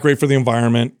are not great for the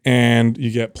environment, and you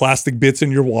get plastic bits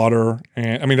in your water.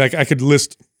 And I mean, I could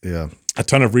list a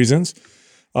ton of reasons.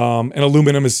 And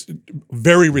aluminum is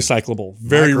very recyclable,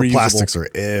 very reusable. Plastics are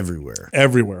everywhere.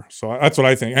 Everywhere. So that's what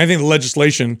I think. I think the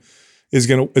legislation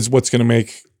is what's gonna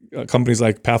make companies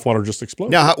like Pathwater just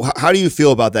explode. Now, how do you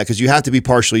feel about that? Because you have to be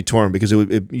partially torn because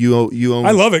you own.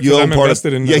 I love it You 'cause own I'm part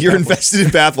invested in, Yeah, you're Pathwater. invested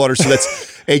in Pathwater, so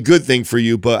that's a good thing for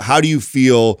you. But how do you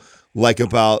feel like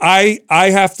about? I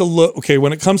have to look. Okay,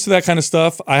 when it comes to that kind of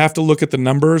stuff, I have to look at the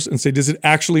numbers and say, does it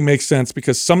actually make sense?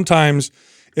 Because sometimes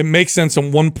it makes sense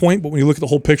on one point, but when you look at the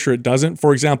whole picture, it doesn't.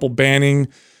 For example, banning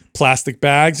plastic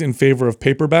bags in favor of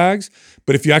paper bags.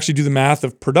 But if you actually do the math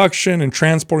of production and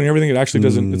transporting everything, it actually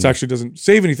doesn't. It actually doesn't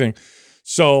save anything.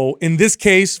 So in this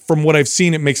case, from what I've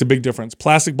seen, it makes a big difference.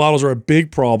 Plastic bottles are a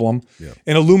big problem,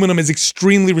 and aluminum is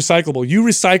extremely recyclable. You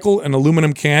recycle an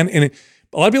aluminum can, and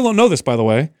a lot of people don't know this, by the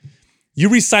way. You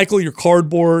recycle your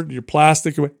cardboard, your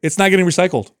plastic. It's not getting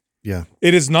recycled. Yeah.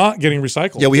 It is not getting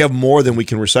recycled. Yeah, we have more than we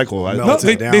can recycle. No, No, Melts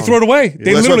they it down. throw it away.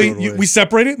 They that's literally, what- we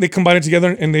separate it, they combine it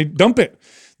together, and they dump it.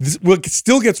 What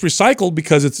still gets recycled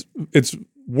because it's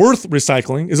worth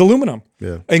recycling is aluminum.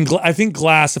 Yeah. And I think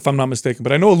glass, if I'm not mistaken,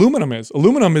 but I know aluminum is.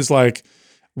 Aluminum is like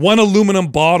one aluminum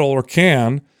bottle or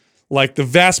can, like the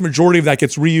vast majority of that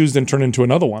gets reused and turned into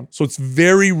another one. So it's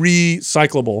very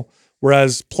recyclable.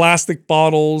 Whereas plastic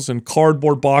bottles and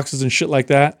cardboard boxes and shit like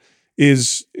that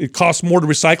it costs more to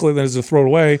recycle it than it is to throw it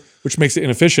away, which makes it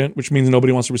inefficient, which means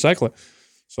nobody wants to recycle it.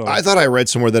 So I thought I read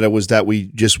somewhere that it was that we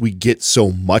get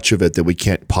so much of it that we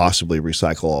can't possibly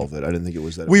recycle all of it. I didn't think it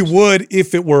was that. we would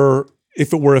if it were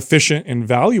efficient and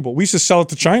valuable. We used to sell it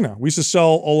to China. We used to sell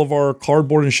all of our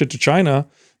cardboard and shit to China.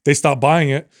 They stopped buying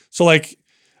it. So like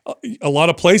a lot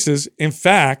of places. In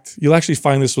fact, you'll actually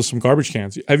find this with some garbage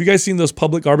cans. Have you guys seen those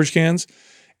public garbage cans?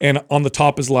 And on the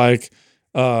top is like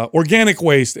organic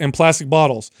waste and plastic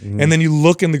bottles. And then you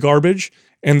look in the garbage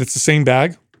and it's the same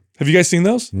bag. Have you guys seen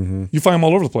those? You find them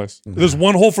all over the place. There's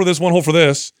one hole for this, one hole for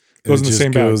this. Goes in the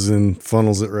same bag. Goes and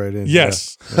funnels it right in.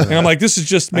 Yes. Yeah. And I'm like, this is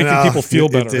just making people feel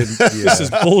better. This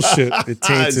is bullshit. It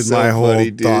tainted my whole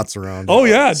thoughts around it. Oh,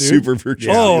 yeah, dude. Super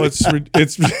virtual. Oh, it's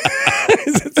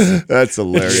That's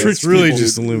hilarious. It's really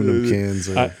just aluminum cans.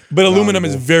 But aluminum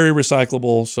is very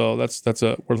recyclable, so that's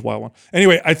a worthwhile one.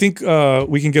 Anyway, I think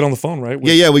we can get on the phone, right?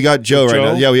 Yeah, we got Joe right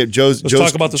now. Yeah, we have Joe's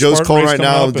talk about the Joe's Spartan calling race right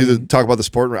now. coming up Talk about the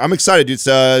sport. I'm excited, dude. It's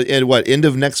end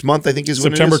of next month, I think is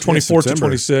when September it is. 24th to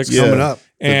 26th. Coming up.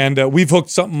 And we've hooked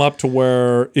something up to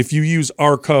where if you use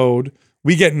our code,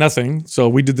 we get nothing. So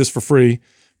we did this for free,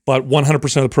 but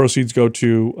 100% of the proceeds go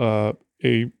to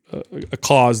a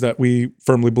cause that we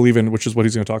firmly believe in, which is what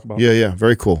he's going to talk about. Yeah,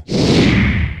 very cool.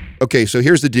 Okay, so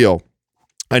here's the deal.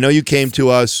 I know you came to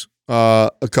us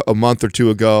a month or two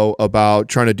ago about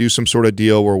trying to do some sort of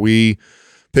deal where we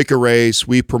pick a race,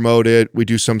 we promote it, we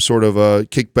do some sort of a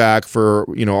kickback for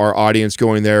our audience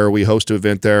going there, we host an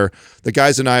event there. The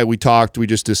guys and I, we talked, we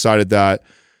just decided that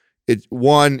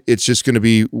it's just going to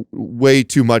be way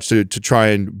too much to try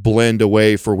and blend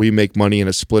away for we make money and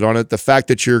a split on it. The fact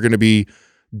that you're going to be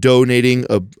donating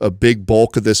a big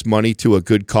bulk of this money to a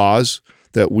good cause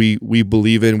that we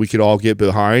believe in, we could all get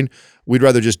behind, we'd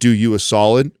rather just do you a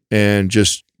solid and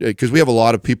just because we have a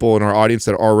lot of people in our audience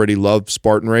that already love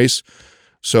Spartan Race.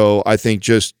 So I think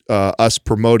just us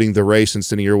promoting the race and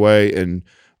sending your way, and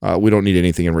we don't need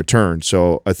anything in return.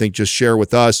 So I think just share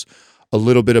with us a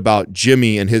little bit about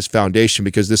Jimmy and his foundation,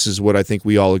 because this is what I think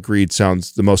we all agreed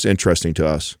sounds the most interesting to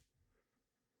us.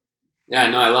 Yeah,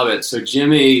 no, I love it. So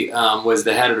Jimmy was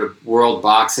the head of the World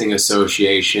Boxing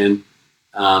Association.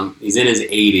 He's in his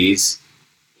 80s.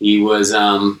 He was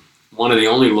one of the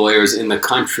only lawyers in the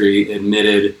country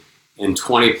admitted in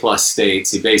 20 plus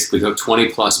states. He basically took 20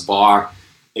 plus bar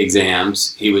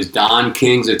exams. He was Don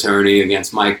King's attorney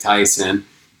against Mike Tyson.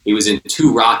 He was in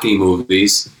 2 Rocky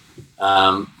movies.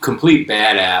 Complete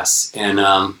badass.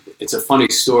 And it's a funny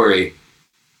story.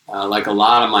 Like a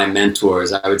lot of my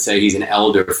mentors, I would say he's an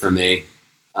elder for me.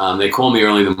 They call me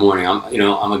early in the morning.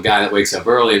 I'm a guy that wakes up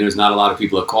early, and there's not a lot of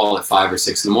people that call at 5 or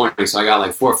 6 in the morning. So I got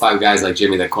like 4 or 5 guys like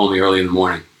Jimmy that call me early in the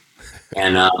morning,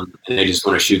 and they just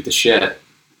want to shoot the shit.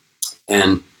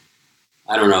 And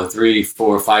I don't know, 3,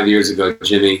 4, 5 years ago,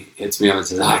 Jimmy hits me up and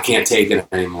says, I can't take it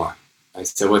anymore. I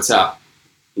said, what's up?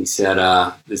 He said,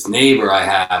 this neighbor I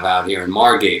have out here in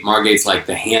Margate. Margate's like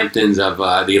the Hamptons of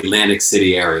the Atlantic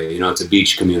City area. It's a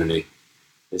beach community.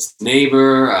 This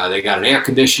neighbor, they got an air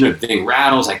conditioner, the thing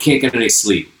rattles. I can't get any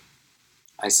sleep.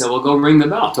 I said, well, go ring the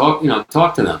bell. Talk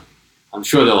to them. I'm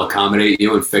sure they'll accommodate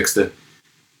you and fix the,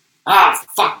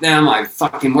 fuck them. I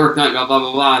fucking work night, blah, blah,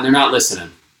 blah, blah. And they're not listening.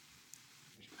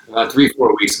 About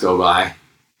 3-4 weeks go by.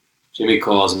 Jimmy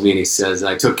calls me and he says,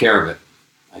 I took care of it.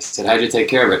 I said, how'd you take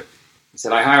care of it? He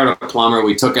said, I hired a plumber.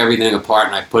 We took everything apart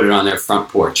and I put it on their front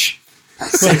porch. I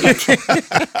said,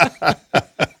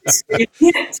 you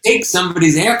can't take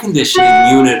somebody's air conditioning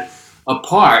unit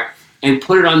apart and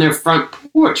put it on their front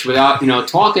porch without,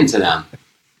 talking to them.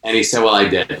 And he said, well, I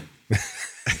did.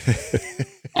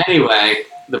 Anyway,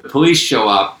 the police show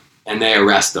up and they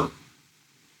arrest him.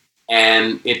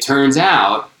 And it turns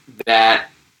out that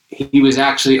he was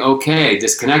actually okay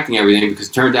disconnecting everything because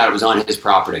it turned out it was on his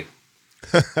property.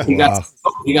 He got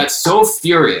so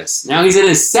furious. Now he's in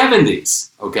his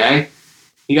 70s, okay?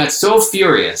 He got so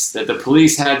furious that the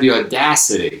police had the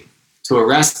audacity to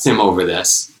arrest him over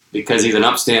this because he's an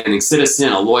upstanding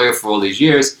citizen, a lawyer for all these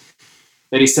years,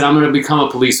 that he said, I'm going to become a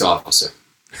police officer.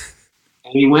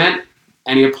 And he went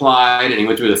and he applied and he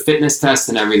went through the fitness test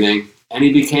and everything, and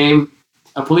he became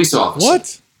a police officer.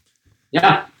 What?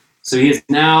 Yeah. So he is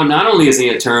now, not only is he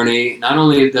an attorney, not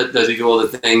only does he do all the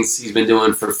things he's been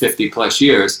doing for 50 plus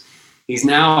years, he's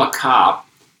now a cop,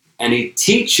 and he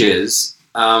teaches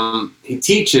how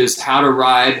to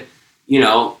ride,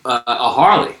 a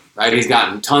Harley, right? He's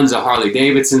gotten tons of Harley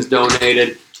Davidsons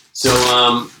donated. So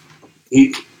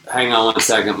hang on one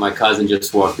second. My cousin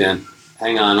just walked in.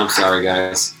 Hang on. I'm sorry,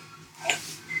 guys.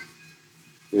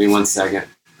 Give me 1 second.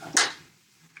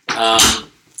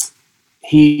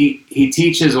 He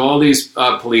teaches all these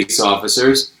police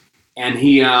officers, and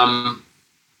he's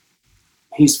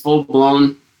full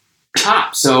blown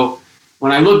cop. So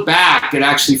when I look back, it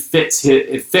actually fits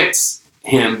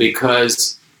him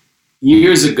because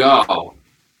years ago,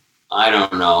 I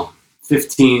don't know,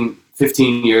 15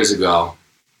 years ago,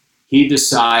 he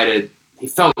decided he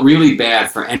felt really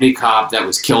bad for any cop that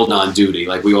was killed on duty.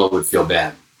 Like we all would feel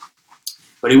bad.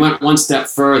 But he went one step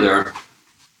further,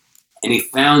 and he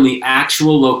found the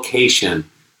actual location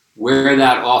where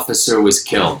that officer was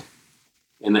killed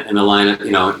in the line of,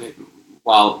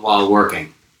 while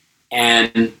working.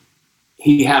 And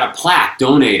he had a plaque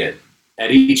donated at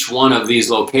each one of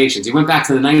these locations. He went back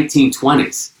to the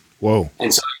 1920s. Whoa.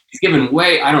 And so he's given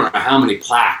away, I don't know how many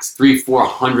plaques,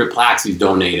 300-400 plaques he's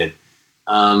donated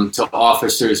to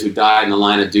officers who died in the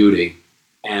line of duty,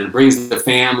 and brings the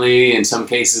family, in some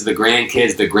cases the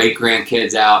grandkids, the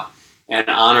great-grandkids out, and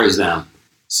honors them.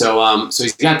 So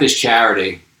he's got this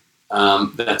charity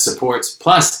that supports,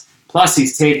 plus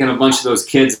he's taken a bunch of those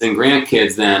kids and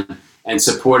grandkids then and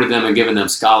supported them and given them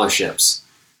scholarships.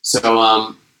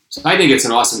 So I think it's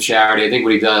an awesome charity. I think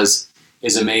what he does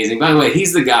is amazing. By the way,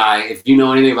 he's the guy, if you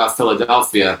know anything about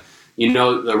Philadelphia, you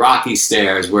know the Rocky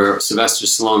Stairs where Sylvester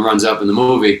Stallone runs up in the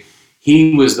movie.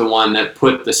 He was the one that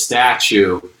put the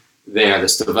statue there, the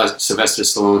Sylvester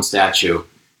Stallone statue,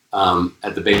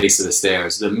 at the base of the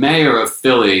stairs. The mayor of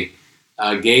Philly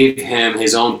gave him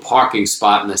his own parking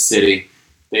spot in the city.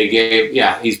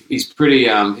 He's pretty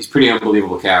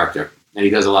unbelievable character, and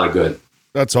he does a lot of good.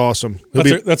 That's awesome.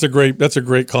 That's a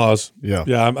great cause. Yeah.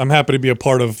 I'm happy to be a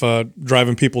part of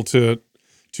driving people to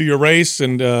your race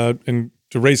and to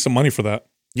raise some money for that.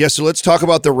 Yeah, so let's talk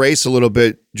about the race a little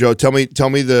bit, Joe. Tell me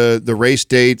the race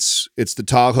dates. It's the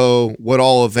Tahoe. What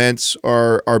all events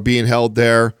are being held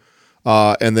there,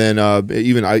 and then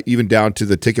even down to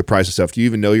the ticket price and stuff. Do you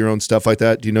even know your own stuff like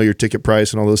that? Do you know your ticket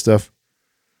price and all this stuff?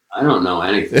 I don't know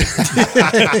anything.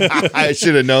 I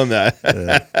should have known that.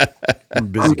 I'm a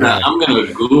busy guy. I'm going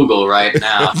to Google right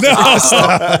now.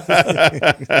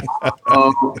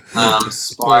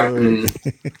 Spartan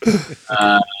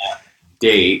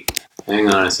date. Hang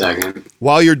on a second.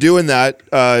 While you're doing that,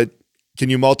 can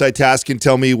you multitask and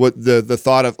tell me what the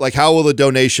thought of, like, how will the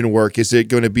donation work? Is it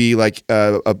going to be like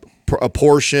a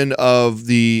portion of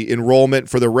the enrollment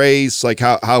for the race? Like,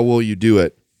 how will you do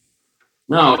it?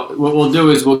 No, what we'll do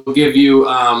is we'll give you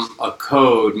a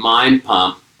code, Mind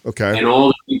Pump. Okay. And all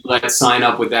the people that sign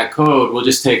up with that code, we'll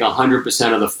just take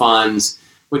 100% of the funds,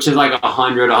 which is like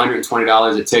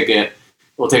 $120 a ticket.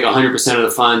 We'll take 100% of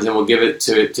the funds and we'll give it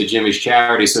to Jimmy's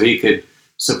charity so he could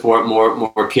support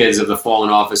more kids of the fallen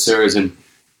officers and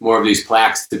more of these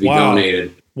plaques to be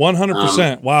donated.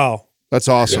 100%. Wow. That's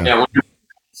awesome. Yeah.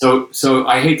 So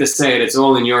I hate to say it, it's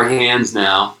all in your hands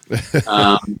now.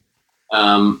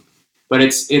 But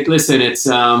it's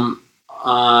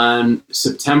on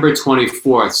September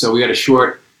 24th. So we got a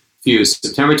short fuse.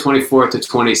 September 24th to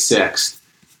 26th.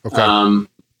 Okay.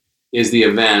 Is the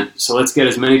event. So let's get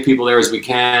as many people there as we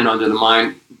can under the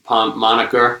Mind Pump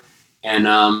moniker. And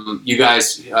you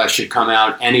guys should come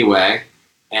out anyway.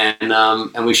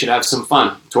 And we should have some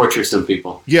fun, torture some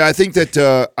people. Yeah, I think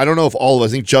that, I don't know if all of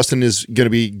us, I think Justin is going to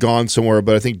be gone somewhere,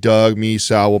 but I think Doug, me,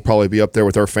 Sal will probably be up there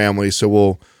with our family. So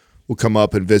we'll come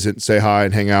up and visit and say hi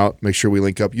and hang out, make sure we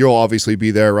link up. You'll obviously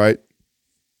be there, right?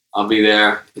 I'll be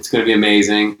there. It's going to be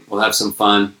amazing. We'll have some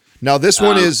fun. Now this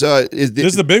one is this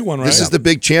is the big one, right? This is the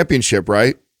big championship,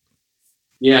 right?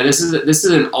 Yeah, this is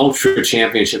an ultra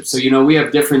championship. So we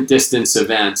have different distance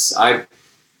events. I've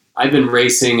been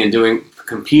racing and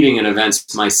competing in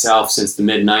events myself since the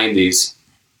mid '90s,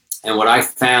 and what I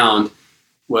found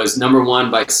was, number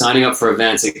one, by signing up for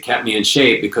events, it kept me in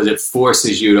shape because it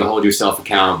forces you to hold yourself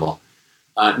accountable.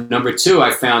 Number two,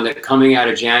 I found that coming out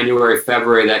of January,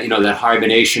 February, that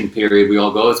hibernation period we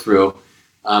all go through.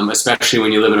 Especially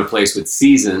when you live in a place with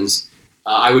seasons,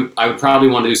 I would probably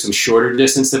want to do some shorter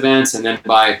distance events, and then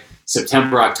by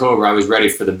September, October, I was ready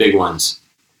for the big ones.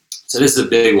 So this is a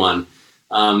big one,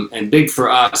 and big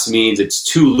for us means it's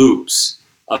 2 loops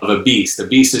of a beast. The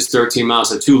beast is 13 miles,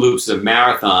 so 2 loops of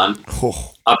marathon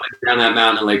up and down that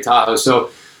mountain in Lake Tahoe.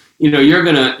 So you're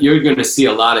gonna see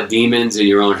a lot of demons in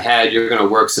your own head. You're gonna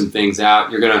work some things out.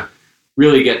 You're gonna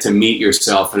really get to meet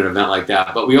yourself in an event like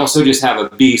that. But we also just have a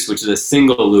beast, which is a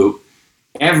single loop.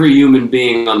 Every human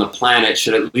being on the planet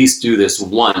should at least do this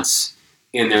once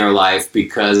in their life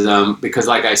because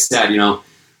like I said,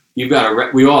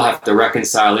 we all have to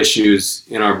reconcile issues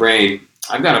in our brain.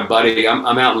 I've got a buddy, I'm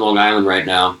out in Long Island right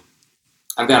now.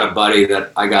 I've got a buddy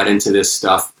that I got into this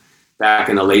stuff back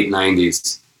in the late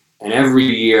 90s. And every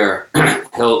year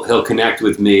he'll connect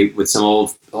with me with some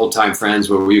old time friends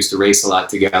where we used to race a lot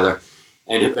together.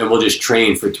 And we'll just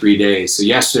train for 3 days. So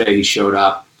yesterday he showed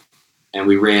up and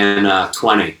we ran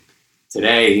 20.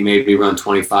 Today he made me run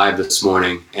 25 this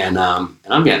morning, and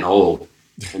I'm getting old.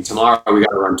 And tomorrow we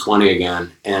got to run 20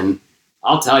 again. And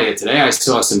I'll tell you, today I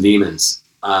saw some demons.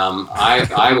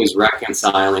 I was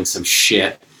reconciling some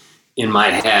shit in my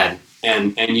head,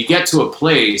 and you get to a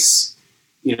place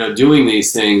doing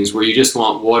these things where you just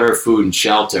want water, food, and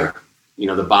shelter,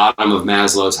 the bottom of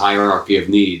Maslow's hierarchy of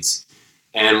needs.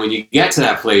 And when you get to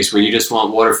that place where you just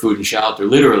want water, food, and shelter,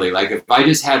 literally, like if I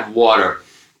just had water,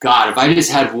 God, if I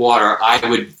just had water, I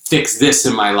would fix this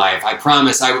in my life. I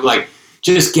promise I would,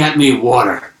 just get me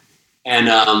water.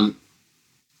 And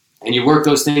you work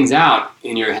those things out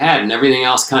in your head and everything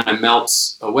else kind of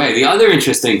melts away. The other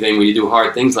interesting thing when you do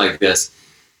hard things like this,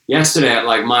 yesterday at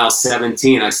mile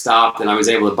 17, I stopped and I was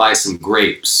able to buy some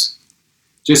grapes.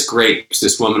 Just grapes.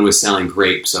 This woman was selling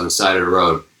grapes on the side of the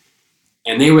road.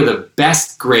 And they were the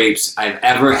best grapes I've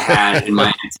ever had in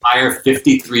my entire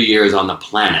 53 years on the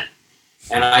planet.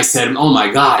 And I said, oh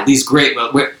my God, these grapes,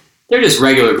 they're just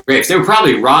regular grapes. They were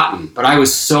probably rotten, but I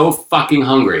was so fucking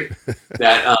hungry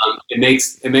that it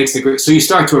makes the grape. So you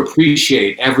start to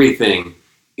appreciate everything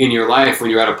in your life when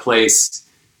you're at a place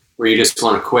where you just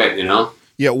want to quit,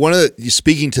 Yeah,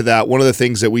 speaking to that, one of the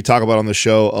things that we talk about on the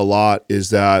show a lot is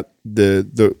that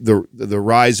the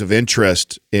rise of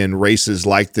interest in races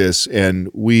like this, and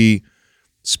we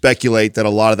speculate that a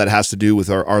lot of that has to do with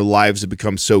our lives have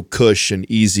become so cush and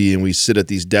easy, and we sit at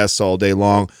these desks all day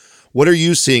long. What are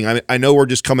you seeing? I know we're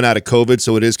just coming out of COVID,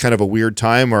 so it is kind of a weird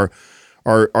time. Or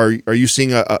are you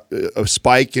seeing a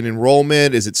spike in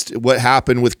enrollment? Is it what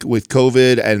happened with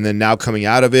COVID, and then now coming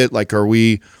out of it?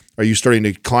 Are you starting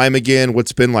to climb again?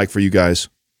 What's it been like for you guys?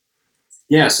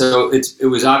 Yeah, so it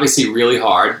was obviously really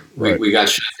hard. Right. We got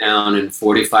shut down in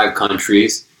 45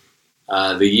 countries.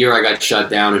 The year I got shut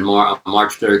down in March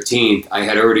 13th, I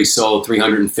had already sold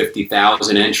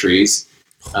 350,000 entries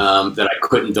that I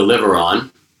couldn't deliver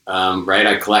on. Right,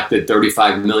 I collected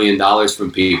 $35 million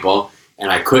from people,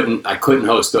 and I couldn't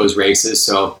host those races.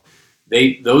 So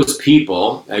those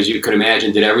people, as you can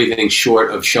imagine, did everything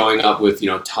short of showing up with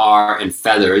tar and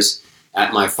feathers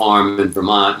at my farm in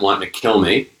Vermont, wanting to kill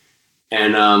me.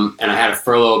 And I had to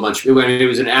furlough a bunch of people. It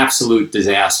was an absolute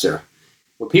disaster.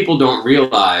 What people don't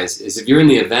realize is if you're in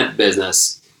the event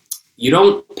business, you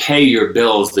don't pay your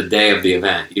bills the day of the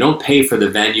event. You don't pay for the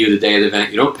venue the day of the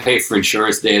event. You don't pay for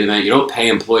insurance the day of the event. You don't pay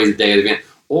employees the day of the event.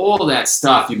 All that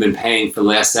stuff you've been paying for the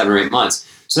last 7 or 8 months.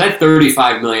 So that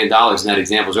 $35 million in that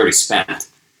example is already spent.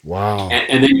 Wow.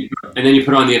 And then you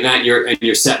put on the event,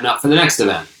 you're setting up for the next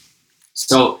event.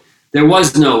 So there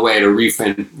was no way to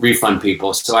refund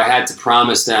people. So I had to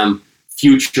promise them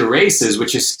future races,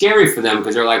 which is scary for them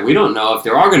because they're like, we don't know if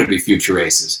there are going to be future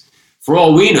races. For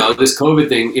all we know, this COVID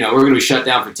thing, we're going to be shut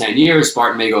down for 10 years.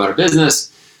 Spartan may go out of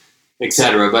business, et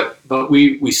cetera. But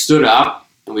we stood up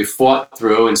and we fought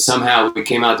through, and somehow we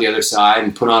came out the other side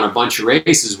and put on a bunch of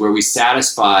races where we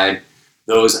satisfied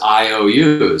those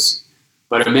IOUs.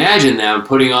 But imagine them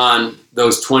putting on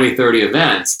those 20, 30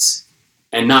 events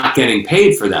and not getting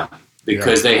paid for them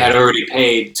because they had already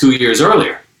paid 2 years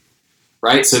earlier,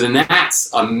 right? So then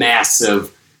that's a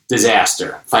massive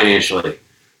disaster financially.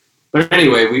 But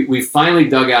anyway, we finally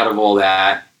dug out of all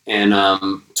that, and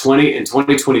in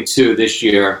 2022, this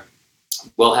year,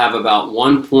 we'll have about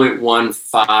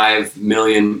 1.15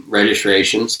 million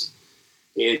registrations.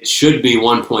 It should be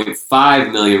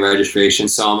 1.5 million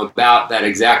registrations, so I'm about that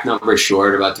exact number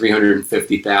short, about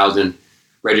 350,000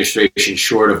 registrations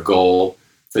short of goal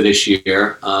for this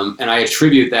year. And I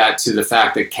attribute that to the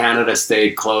fact that Canada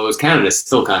stayed closed. Canada's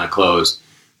still kind of closed.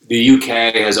 The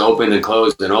UK has opened and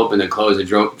closed and opened and closed and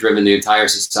driven the entire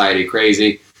society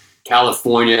crazy.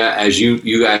 California, as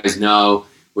you guys know,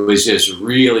 was just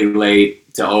really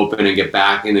late to open and get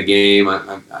back in the game.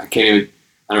 I can't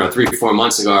even, 3 or 4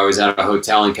 months ago, I was at a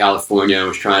hotel in California and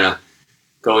was trying to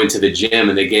go into the gym,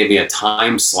 and they gave me a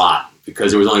time slot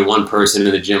because there was only one person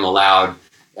in the gym allowed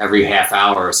every half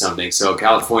hour or something. So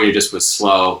California just was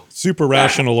slow. Super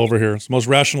rational over here. It's the most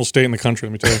rational state in the country,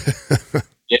 let me tell you.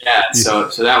 Yeah, so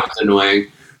that was annoying.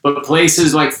 But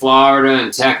places like Florida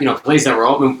and places that were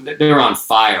open, they were on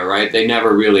fire, right? They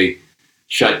never really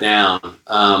shut down.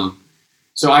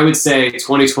 So I would say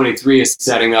 2023 is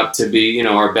setting up to be,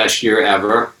 our best year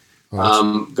ever.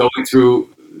 Going through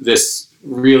this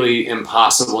really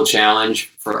impossible challenge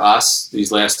for us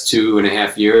these last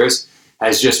 2.5 years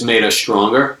has just made us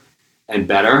stronger and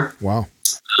better. Wow.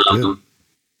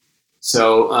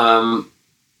 So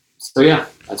yeah,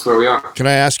 that's where we are. Can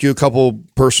I ask you a couple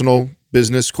personal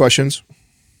business questions?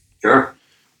 Sure.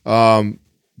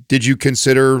 Did you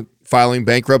consider filing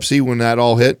bankruptcy when that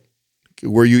all hit?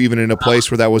 Were you even in a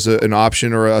place where that was an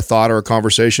option or a thought or a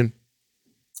conversation?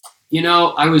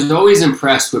 I was always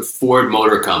impressed with Ford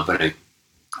Motor Company.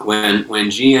 When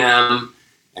GM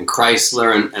and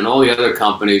Chrysler and all the other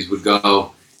companies would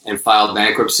go and file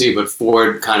bankruptcy, but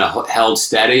Ford kind of held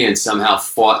steady and somehow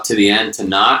fought to the end to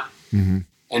not. Mm-hmm.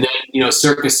 And then,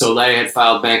 Cirque du Soleil had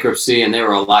filed bankruptcy, and they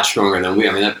were a lot stronger than we.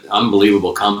 I mean, that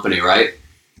unbelievable company, right?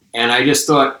 And I just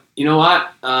thought, you know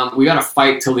what? We got to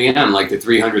fight till the end, like the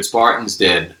 300 Spartans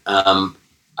did. I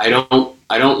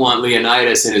don't want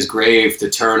Leonidas in his grave to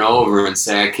turn over and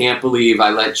say, I can't believe I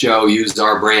let Joe use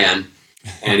our brand,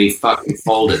 and he fucking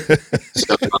folded.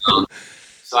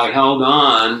 So I held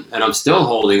on, and I'm still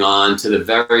holding on to the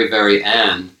very, very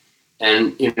end.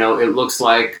 And it looks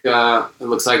like we're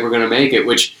going to make it,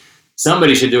 which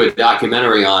somebody should do a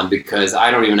documentary on, because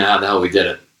I don't even know how the hell we did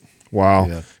it. Wow.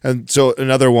 Yeah. And so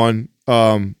another one,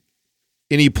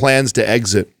 any plans to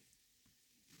exit?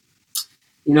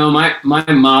 My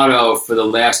motto for the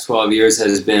last 12 years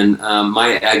has been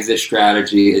my exit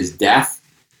strategy is death.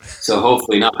 So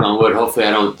hopefully, knock on wood, hopefully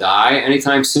I don't die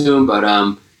anytime soon. But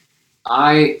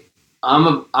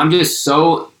I'm just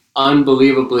so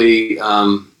unbelievably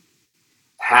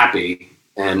happy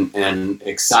and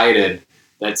excited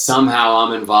that somehow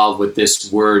I'm involved with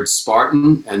this word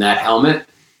Spartan and that helmet.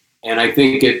 And I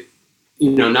think it,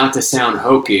 not to sound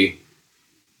hokey,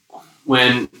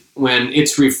 when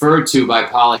it's referred to by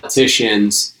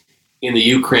politicians in the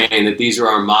Ukraine that these are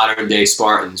our modern day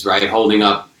Spartans, right, holding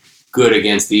up good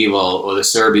against evil, or the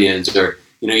Serbians, or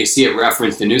you see it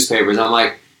referenced in newspapers. I'm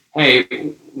like,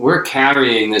 hey, we're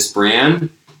carrying this brand,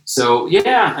 so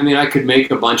yeah, I mean, I could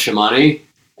make a bunch of money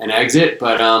and exit,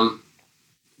 but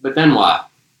then what?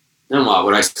 Then what?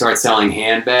 Would I start selling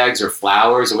handbags or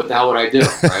flowers, or what the hell would I do?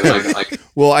 Right? Like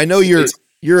well, I know you're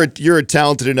a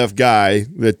talented enough guy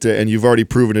that, and you've already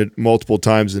proven it multiple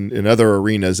times in other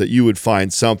arenas, that you would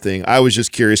find something. I was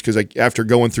just curious because after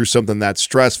going through something that's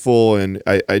stressful, and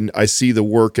I see the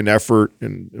work and effort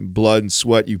and blood and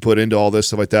sweat you put into all this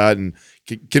stuff like that, and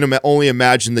can only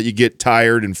imagine that you get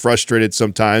tired and frustrated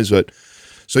sometimes. But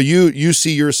so you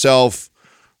see yourself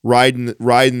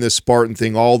riding this Spartan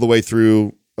thing all the way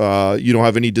through. You don't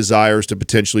have any desires to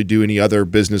potentially do any other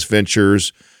business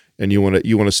ventures, and you want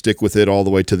to stick with it all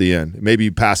the way to the end. Maybe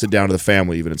you pass it down to the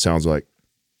family, even, it sounds like.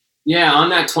 Yeah, on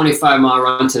that 25-mile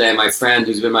run today, my friend,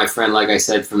 who's been my friend, like I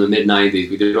said, from the mid-'90s,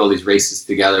 we did all these races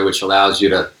together, which allows you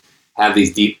to have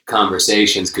these deep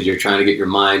conversations because you're trying to get your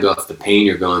mind off the pain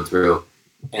you're going through.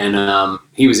 And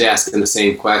he was asking the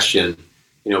same question,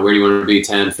 where do you want to be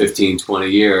 10, 15, 20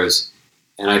 years?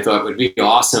 And I thought it would be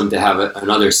awesome to have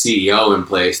another CEO in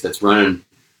place that's running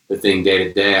the thing day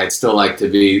to day. I'd still like to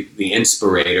be the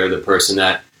inspirator, the person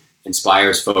that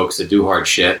inspires folks to do hard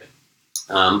shit.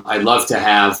 I'd love to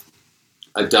have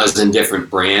a dozen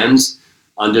different brands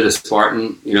under the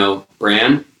Spartan,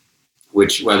 brand,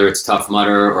 which, whether it's Tough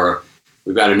Mudder or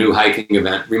we've got a new hiking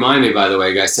event. Remind me, by the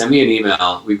way, guys, send me an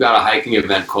email. We've got a hiking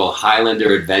event called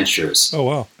Highlander Adventures. Oh,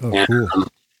 wow. Oh, and, cool.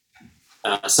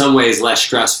 Some ways less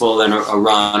stressful than a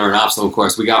run or an obstacle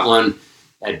course. We got one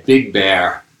at Big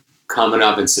Bear coming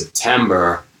up in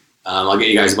September. I'll get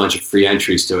you guys a bunch of free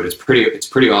entries to it. It's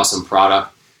pretty awesome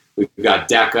product. We've got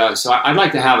DECA. So I'd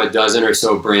like to have a dozen or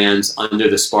so brands under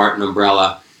the Spartan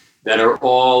umbrella that are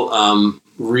all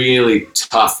really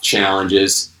tough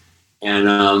challenges,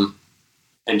 and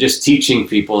just teaching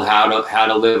people how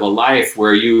to live a life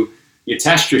where you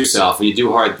test yourself and you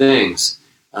do hard things.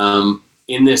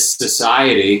 In this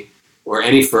society, or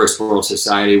any first world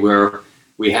society where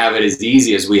we have it as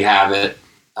easy as we have it,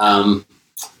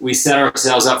 we set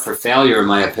ourselves up for failure, in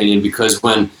my opinion, because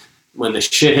when the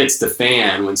shit hits the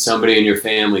fan, when somebody in your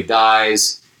family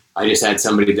dies, I just had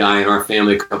somebody die in our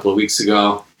family a couple of weeks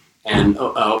ago, and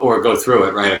or go through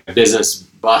it, right? A business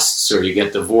busts, or you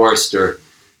get divorced, or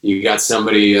you got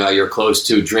somebody you're close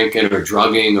to drinking or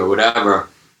drugging or whatever.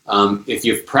 If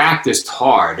you've practiced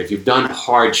hard, if you've done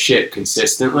hard shit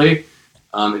consistently,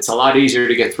 it's a lot easier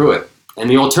to get through it. And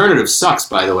the alternative sucks,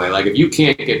 by the way. Like, if you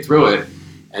can't get through it,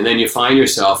 and then you find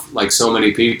yourself, like so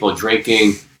many people,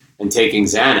 drinking and taking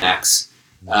Xanax,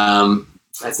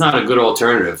 that's not a good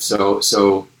alternative.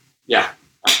 So yeah.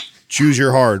 Choose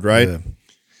your hard, right? Yeah.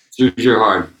 Choose your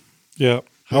hard. Yeah.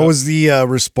 How was the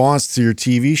response to your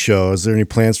TV show? Is there any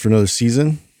plans for another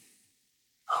season?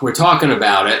 We're talking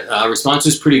about it. Response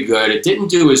was pretty good. It didn't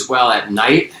do as well at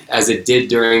night as it did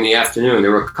during the afternoon.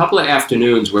 There were a couple of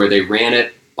afternoons where they ran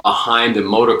it behind the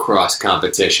motocross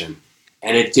competition,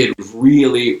 and it did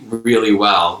really, really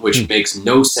well, which makes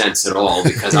no sense at all,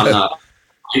 because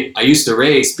I used to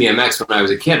race BMX when I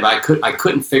was a kid, but I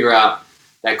couldn't figure out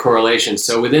that correlation.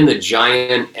 So within the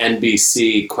giant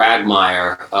NBC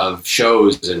quagmire of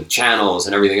shows and channels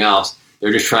and everything else,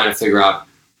 they're just trying to figure out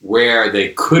where they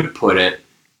could put it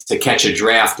to catch a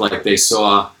draft like they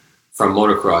saw from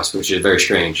motocross, which is very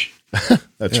strange.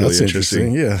 That's really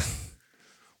interesting. Yeah.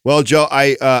 Well, Joe,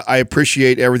 I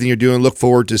appreciate everything you're doing. Look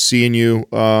forward to seeing you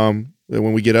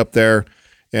when we get up there.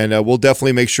 And we'll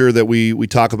definitely make sure that we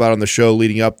talk about it on the show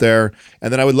leading up there.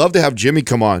 And then I would love to have Jimmy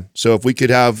come on. So if we could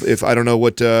have, if I don't know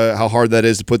how hard that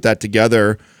is to put that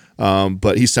together,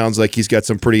 but he sounds like he's got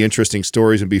some pretty interesting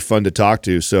stories and be fun to talk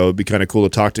to. So it'd be kind of cool to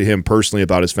talk to him personally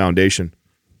about his foundation.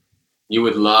 You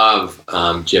would love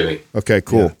Jimmy. Okay,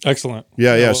 cool. Yeah. Excellent.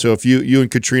 Yeah. So if you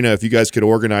and Katrina, if you guys could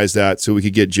organize that so we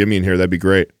could get Jimmy in here, that'd be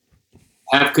great.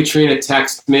 Have Katrina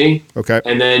text me. Okay.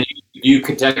 And then you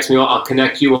can text me. I'll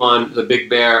connect you on the Big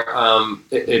Bear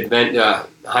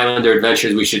Highlander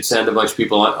Adventures. We should send a bunch of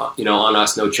people on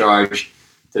us, no charge,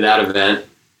 to that event.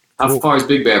 How far is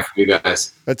Big Bear from you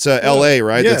guys? That's L.A.,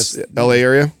 right? Yes. That's L.A.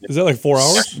 area? Is that like 4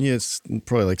 hours? Yeah, it's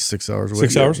probably like 6 hours away.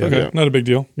 6 hours? Yeah. Okay, not a big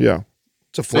deal. Yeah.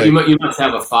 It's a So flight. you must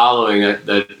have a following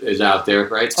that is out there,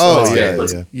 right? So Oh,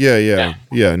 yeah.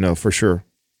 No, for sure.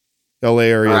 L.A.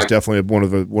 area All is right. definitely one of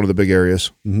the big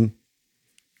areas.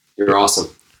 You're awesome.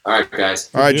 All right, guys.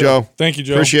 All right, Yeah. Joe. Thank you,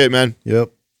 Joe. Appreciate it, man. Yep.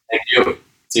 Thank you.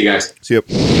 See you guys. See you.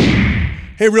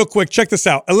 Hey, real quick, check this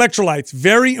out. Electrolytes,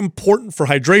 very important for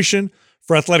hydration,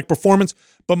 for athletic performance,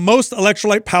 but most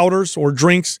electrolyte powders or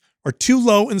drinks are too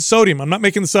low in sodium. I'm not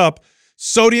making this up.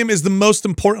 Sodium is the most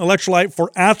important electrolyte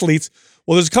for athletes.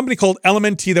 Well, there's a company called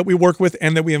LMNT that we work with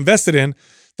and that we invested in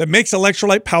that makes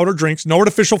electrolyte powder drinks, no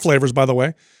artificial flavors, by the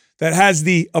way, that has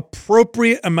the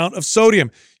appropriate amount of sodium.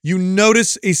 You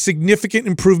notice a significant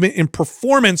improvement in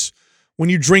performance when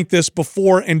you drink this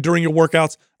before and during your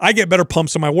workouts. I get better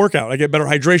pumps in my workout. I get better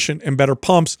hydration and better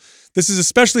pumps. This is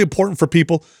especially important for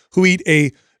people who eat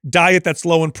a diet that's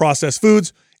low in processed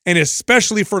foods, and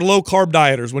especially for low-carb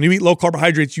dieters. When you eat low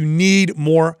carbohydrates, you need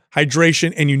more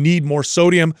hydration and you need more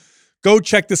sodium. Go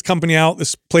check this company out.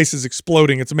 This place is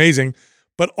exploding. It's amazing.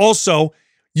 But also,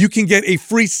 you can get a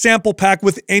free sample pack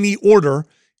with any order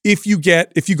if you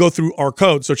go through our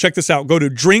code. So check this out. Go to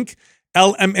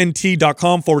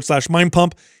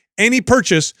drinklmnt.com/mindpump. Any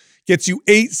purchase gets you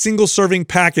 8 single-serving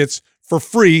packets for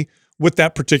free with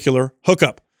that particular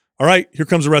hookup. All right, here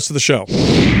comes the rest of the show.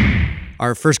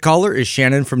 Our first caller is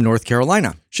Shannon from North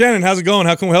Carolina. Shannon, how's it going?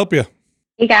 How can we help you?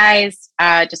 Hey guys,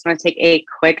 just want to take a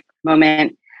quick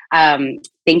moment.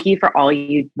 Thank you for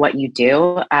what you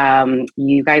do.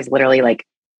 You guys literally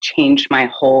changed my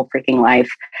whole freaking life.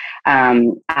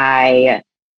 I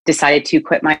decided to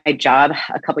quit my job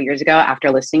a couple years ago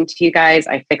after listening to you guys.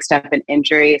 I fixed up an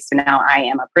injury, so now I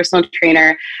am a personal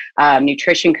trainer,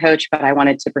 nutrition coach, but I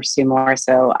wanted to pursue more,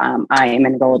 so I am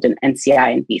enrolled in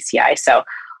NCI and BCI. So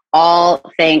all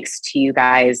thanks to you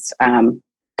guys.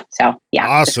 So yeah,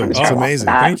 Awesome. That's amazing.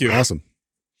 Thank you. Awesome.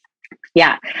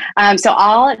 Yeah. So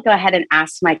I'll go ahead and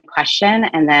ask my question,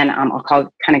 and then I'll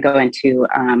kind of go into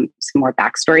some more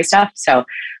backstory stuff. So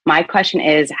my question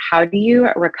is, how do you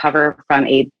recover from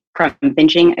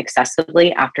binging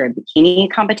excessively after a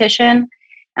bikini competition?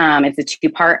 It's a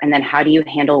 2-part. And then how do you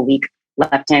handle weak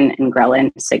leptin and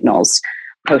ghrelin signals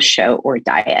post-show or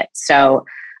diet? So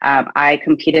I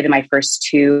competed in my first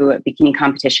 2 bikini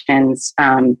competitions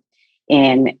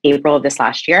in April of this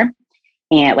last year,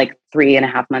 and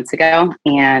 3.5 months ago.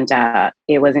 And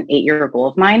it was an 8-year goal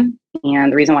of mine.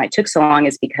 And the reason why it took so long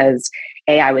is because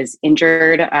I was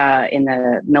injured so I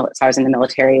was in the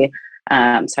military.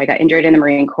 So I got injured in the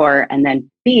Marine Corps. And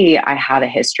then B, I had a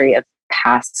history of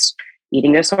past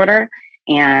eating disorder.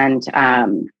 And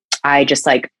I just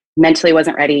mentally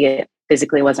wasn't ready,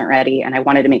 physically wasn't ready. And I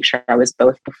wanted to make sure I was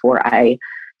both before I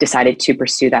decided to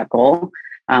pursue that goal.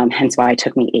 Hence why it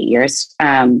took me 8 years.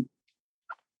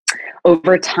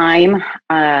 Over time,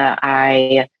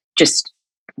 I just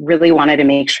really wanted to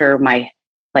make sure my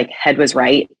head was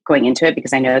right going into it,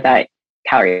 because I know that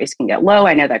calories can get low.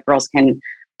 I know that girls can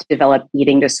develop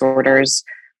eating disorders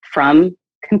from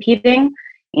competing.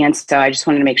 And so I just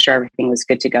wanted to make sure everything was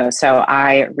good to go. So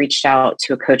I reached out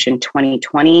to a coach in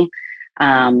 2020.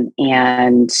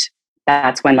 And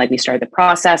that's when we started the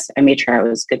process. I made sure I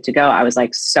was good to go. I was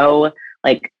so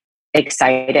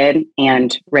excited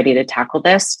and ready to tackle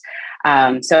this.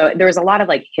 So there was a lot of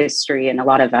history and a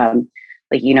lot of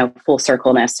full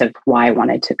circleness of why I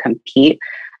wanted to compete.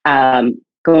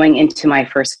 Going into my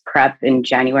first prep in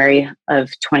January of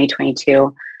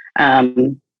 2022,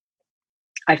 I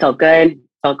felt good,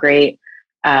 felt great.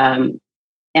 And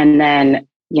then,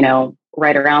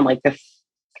 right around the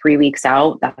 3 weeks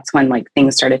out, that's when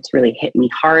things started to really hit me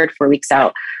hard. 4 weeks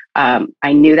out,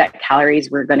 I knew that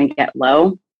calories were going to get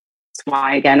low. That's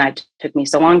why, again, it took me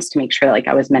so long to make sure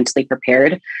I was mentally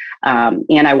prepared.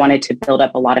 And I wanted to build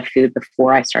up a lot of food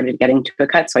before I started getting to a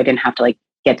cut, so I didn't have to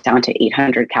get down to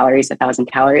 800 calories,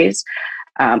 1,000 calories.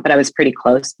 But I was pretty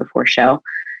close before show.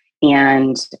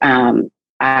 And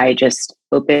I just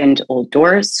opened old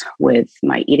doors with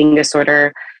my eating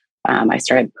disorder. I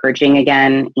started purging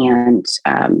again, and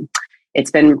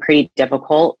it's been pretty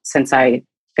difficult since I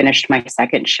finished my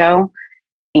second show.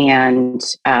 And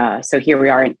so here we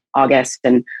are in August,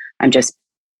 and I'm just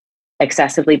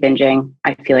excessively binging.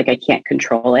 I feel like I can't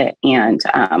control it. And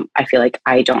I feel like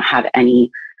I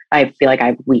feel like I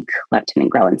have weak leptin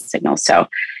and ghrelin signals. So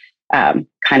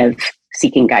kind of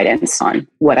seeking guidance on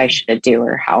what I should do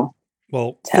or how.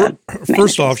 Well,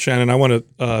 first off, Shannon, I want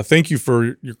to thank you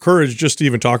for your courage just to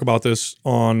even talk about this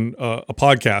on a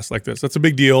podcast like this. That's a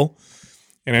big deal.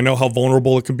 And I know how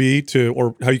vulnerable it can be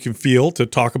or how you can feel to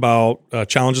talk about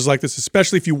challenges like this,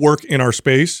 especially if you work in our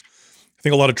space. I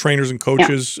think a lot of trainers and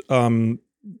coaches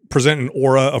present an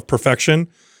aura of perfection,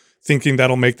 thinking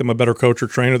that'll make them a better coach or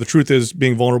trainer. The truth is,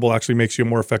 being vulnerable actually makes you a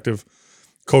more effective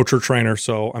coach or trainer.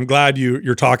 So I'm glad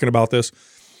you're talking about this.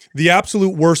 The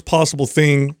absolute worst possible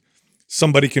thing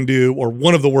somebody can do, or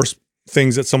one of the worst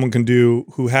things that someone can do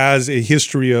who has a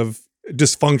history of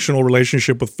dysfunctional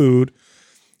relationship with food,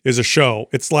 is a show.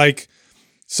 It's like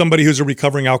somebody who's a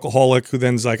recovering alcoholic who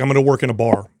then's like, I'm going to work in a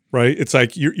bar, right? It's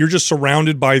like you're just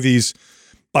surrounded by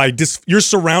you're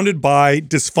surrounded by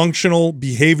dysfunctional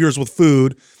behaviors with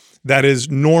food that is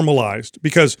normalized,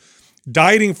 because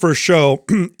dieting for a show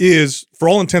is, for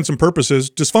all intents and purposes,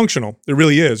 dysfunctional. It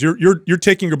really is. You're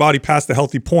taking your body past the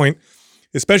healthy point,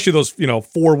 especially those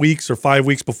 4 weeks or 5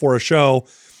 weeks before a show.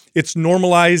 It's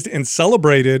normalized and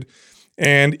celebrated.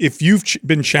 And if you've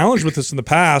been challenged with this in the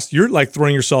past, you're like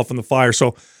throwing yourself in the fire.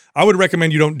 So I would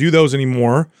recommend you don't do those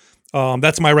anymore.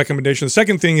 That's my recommendation. The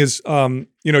second thing is,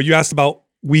 you asked about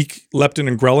weak leptin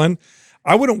and ghrelin.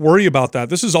 I wouldn't worry about that.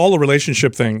 This is all a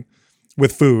relationship thing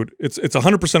with food. It's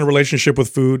 100% a relationship with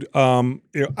food.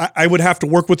 I would have to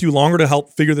work with you longer to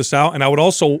help figure this out. And I would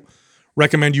also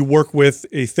recommend you work with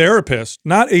a therapist,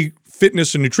 not a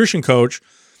fitness and nutrition coach,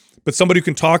 but somebody who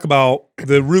can talk about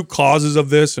the root causes of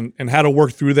this and how to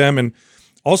work through them, and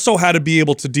also how to be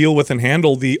able to deal with and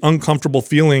handle the uncomfortable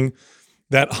feeling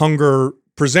that hunger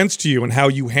presents to you and how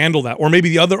you handle that, or maybe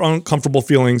the other uncomfortable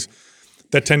feelings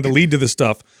that tend to lead to this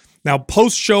stuff. Now,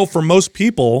 post-show, for most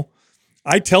people,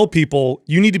 I tell people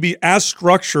you need to be as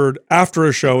structured after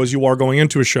a show as you are going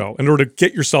into a show in order to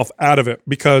get yourself out of it,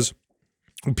 because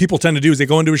what people tend to do is they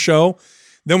go into a show,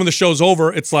 then when the show's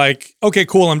over, it's like, okay,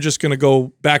 cool, I'm just going to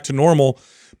go back to normal.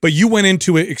 But you went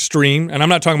into it extreme, and I'm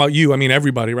not talking about you, I mean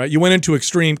everybody, right? You went into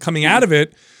extreme. Coming out of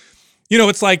it,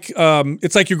 it's like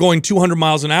you're going 200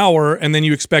 miles an hour, and then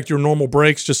you expect your normal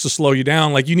brakes just to slow you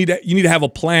down. Like you need to have a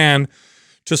plan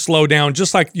to slow down,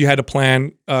 just like you had a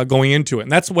plan going into it.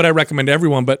 And that's what I recommend to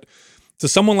everyone. But to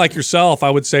someone like yourself, I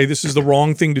would say this is the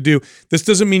wrong thing to do. This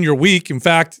doesn't mean you're weak. In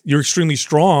fact, you're extremely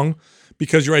strong,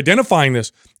 because you're identifying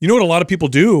this. You know what a lot of people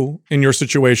do in your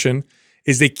situation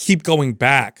is they keep going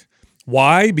back.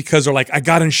 Why? Because they're like, I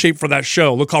got in shape for that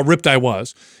show. Look how ripped I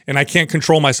was. And I can't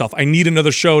control myself. I need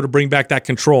another show to bring back that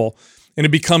control. And it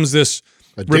becomes this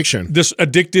addiction, this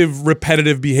addictive,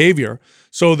 repetitive behavior.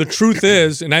 So the truth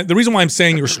is, and the reason why I'm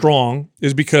saying you're strong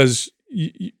is because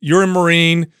you're a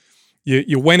Marine.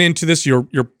 You went into this, you're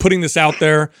putting this out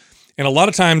there. And a lot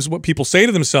of times what people say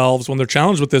to themselves when they're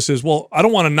challenged with this is, well, I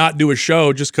don't want to not do a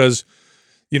show just because,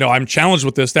 I'm challenged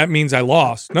with this. That means I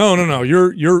lost. No.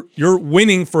 You're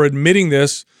winning for admitting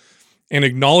this and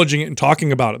acknowledging it and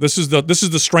talking about it. This is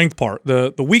the strength part.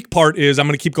 The weak part is I'm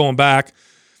going to keep going back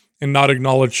and not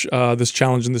acknowledge this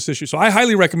challenge and this issue. So I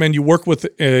highly recommend you work with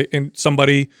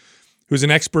somebody who's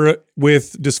an expert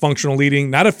with dysfunctional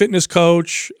eating, not a fitness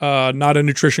coach, not a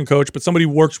nutrition coach, but somebody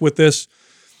who works with this,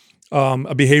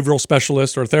 a behavioral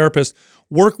specialist or a therapist.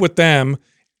 Work with them.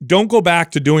 Don't go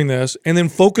back to doing this, and then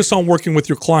focus on working with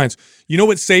your clients. You know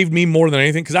what saved me more than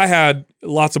anything? Because I had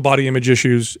lots of body image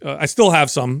issues. I still have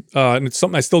some, and it's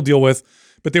something I still deal with,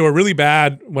 but they were really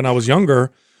bad when I was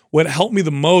younger. What helped me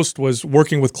the most was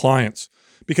working with clients,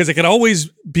 because I could always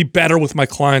be better with my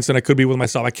clients than I could be with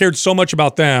myself. I cared so much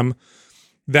about them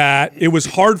that it was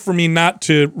hard for me not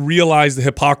to realize the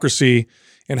hypocrisy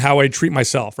in how I treat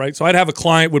myself, right? So I'd have a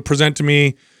client would present to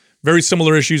me very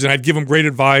similar issues, and I'd give them great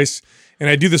advice. And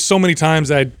I do this so many times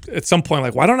that at some point,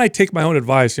 like, why don't I take my own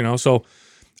advice, So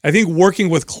I think working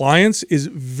with clients is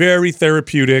very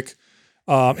therapeutic.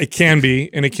 It can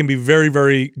be, and it can be very,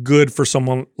 very good for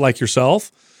someone like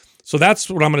yourself. So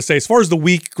that's what I'm going to say. As far as the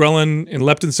weak ghrelin and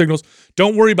leptin signals,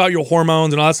 don't worry about your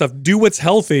hormones and all that stuff. Do what's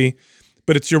healthy,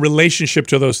 but it's your relationship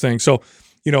to those things. So,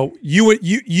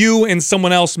 you and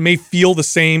someone else may feel the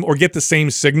same or get the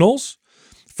same signals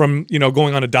from,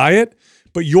 going on a diet,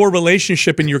 but your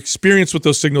relationship and your experience with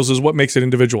those signals is what makes it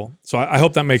individual. So I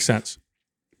hope that makes sense.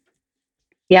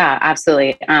 Yeah,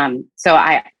 absolutely. So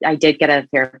I did get a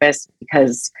therapist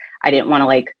because I didn't want to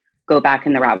go back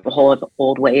in the rabbit hole of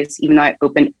old ways. Even though I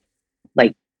opened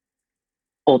like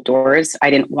old doors, I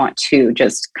didn't want to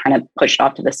just kind of push it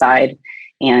off to the side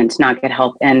and not get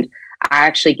help. And I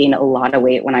actually gained a lot of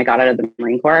weight when I got out of the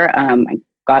Marine Corps. I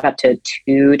got up to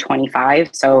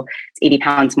 225. So it's 80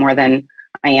 pounds more than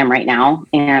I am right now.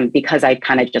 And because I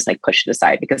kind of just like pushed it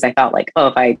aside, because I felt like, oh,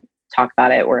 if I talk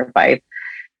about it or if I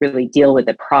really deal with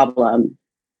the problem,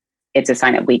 it's a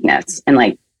sign of weakness. And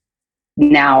like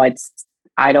now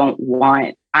I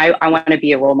want to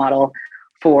be a role model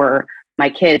for my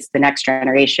kids, the next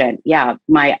generation. Yeah.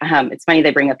 It's funny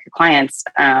they bring up your clients.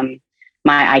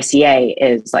 My ICA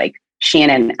is like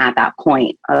Shannon at that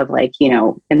point of like, you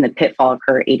know, in the pitfall of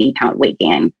her 80-pound weight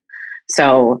gain.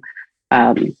 So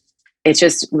it's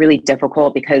just really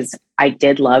difficult because I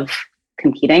did love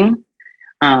competing.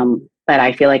 But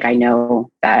I feel like I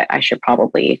know that I should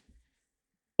probably,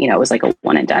 you know, it was like a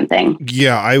one and done thing.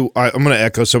 Yeah. I'm going to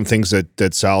echo some things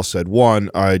that Sal said. One,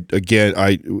 I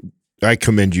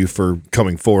commend you for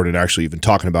coming forward and actually even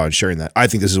talking about and sharing that. I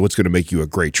think this is what's going to make you a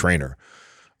great trainer.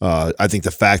 I think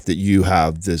the fact that you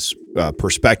have this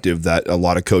perspective that a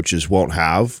lot of coaches won't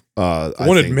have.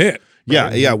 Won't admit.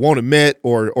 Yeah, won't admit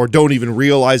or don't even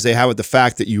realize they have it. The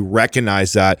fact that you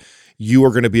recognize that you are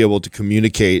going to be able to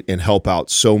communicate and help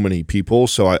out so many people.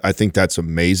 So I think that's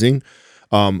amazing.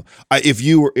 If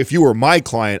you were my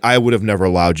client, I would have never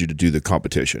allowed you to do the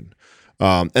competition.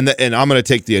 And I'm going to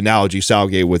take the analogy Sal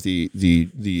gave with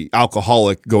the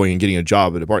alcoholic going and getting a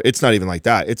job at a bar. It's not even like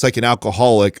that. It's like an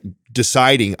alcoholic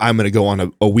deciding I'm going to go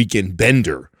on a weekend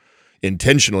bender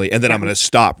intentionally, and then I'm going to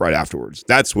stop right afterwards.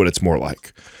 That's what it's more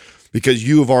like, because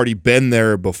you have already been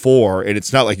there before, and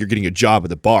it's not like you're getting a job at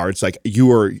the bar. It's like you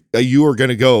are going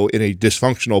to go in a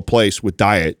dysfunctional place with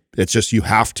diet. It's just you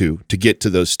have to get to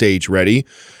the stage ready.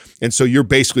 And so you're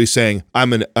basically saying,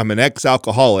 I'm an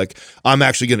ex-alcoholic. I'm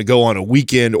actually going to go on a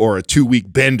weekend or a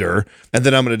 2-week bender, and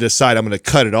then I'm going to decide I'm going to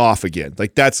cut it off again.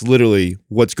 Like that's literally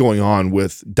what's going on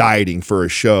with dieting for a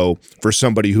show for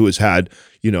somebody who has had,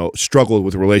 you know, struggled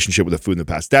with a relationship with the food in the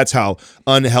past. That's how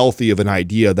unhealthy of an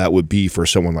idea that would be for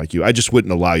someone like you. I just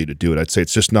wouldn't allow you to do it. I'd say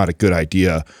it's just not a good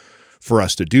idea for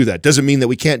us to do that. Doesn't mean that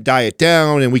we can't diet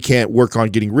down and we can't work on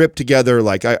getting ripped together.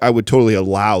 Like I would totally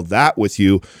allow that with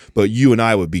you, but you and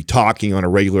I would be talking on a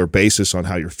regular basis on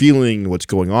how you're feeling, what's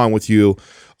going on with you.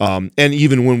 And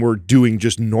even when we're doing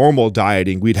just normal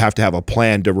dieting, we'd have to have a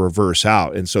plan to reverse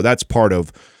out. And so that's part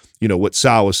of, you know, what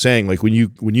Sal was saying. Like when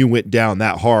you went down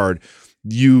that hard,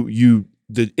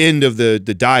 the end of the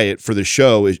diet for the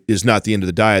show is not the end of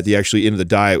the diet. The actually end of the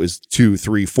diet was 2,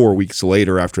 3, 4 weeks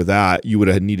later. After that, you would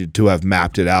have needed to have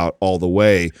mapped it out all the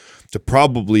way to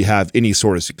probably have any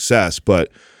sort of success.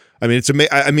 But I mean,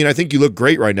 I think you look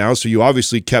great right now. So you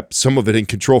obviously kept some of it in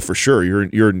control for sure. You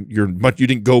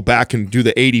didn't go back and do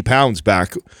the 80 pounds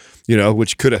back, you know,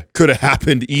 which could have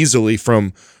happened easily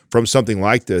from something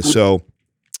like this. So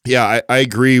yeah, I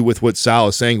agree with what Sal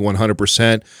is saying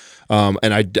 100%.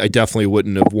 And I definitely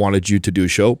wouldn't have wanted you to do a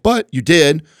show, but you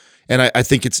did. And I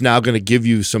think it's now going to give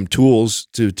you some tools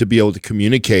to be able to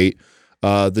communicate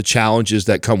the challenges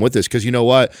that come with this. Because you know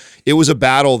what? It was a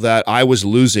battle that I was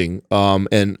losing.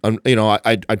 And you know,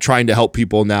 I'm trying to help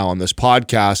people now on this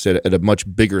podcast at a much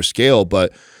bigger scale.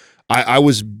 But I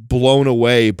was blown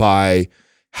away by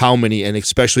how many, and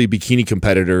especially bikini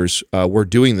competitors, were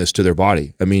doing this to their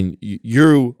body. I mean,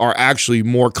 you are actually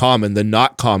more common than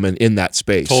not common in that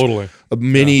space. Totally.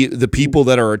 The people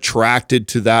that are attracted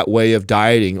to that way of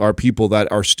dieting are people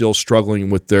that are still struggling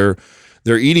with their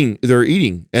eating.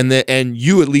 And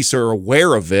you at least are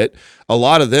aware of it. A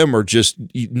lot of them are just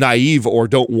naive or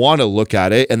don't want to look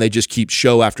at it, and they just keep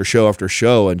show after show after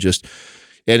show and just.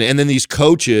 And then these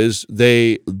coaches,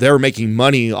 they're making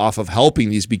money off of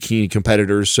helping these bikini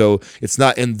competitors, so it's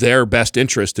not in their best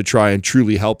interest to try and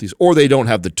truly help these, or they don't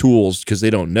have the tools because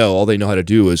they don't know. All they know how to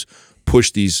do is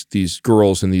push these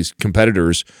girls and these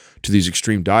competitors to these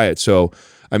extreme diets. So,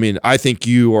 I mean, I think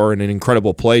you are in an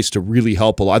incredible place to really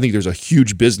help a lot. I think there's a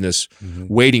huge business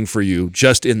waiting for you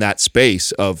just in that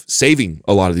space of saving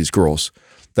a lot of these girls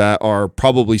that are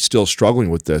probably still struggling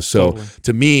with this. So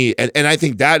to me, and I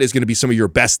think that is going to be some of your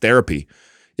best therapy,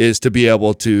 is to be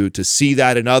able to see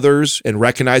that in others and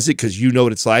recognize it, because you know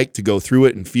what it's like to go through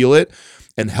it and feel it,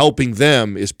 and helping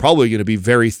them is probably going to be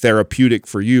very therapeutic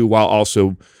for you, while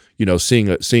also, you know, seeing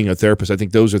a therapist. I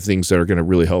think those are things that are going to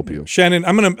really help you. Shannon,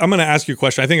 I'm gonna ask you a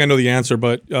question. I think I know the answer,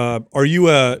 but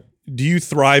do you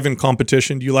thrive in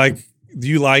competition? Do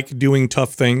you like doing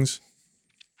tough things?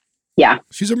 Yeah.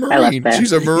 She's a Marine.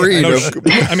 She's a Marine.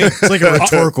 I mean, it's like a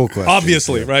rhetorical question.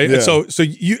 Obviously, right? Yeah. So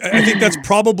I think that's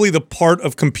probably the part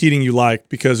of competing you like,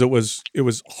 because it was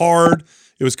hard.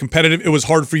 It was competitive. It was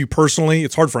hard for you personally.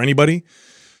 It's hard for anybody.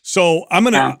 So I'm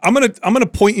gonna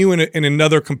point you in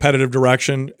another competitive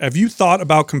direction. Have you thought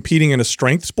about competing in a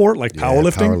strength sport like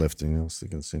powerlifting? Powerlifting. I was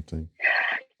thinking the same thing.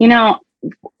 You know,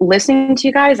 listening to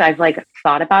you guys, I've like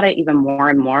thought about it even more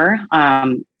and more.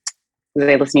 I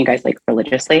listen to you guys like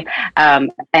religiously,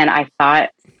 and I thought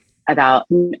about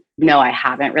no, I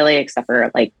haven't really, except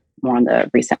for like more in the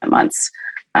recent months.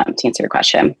 To answer your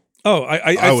question. Oh,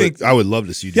 I think I would love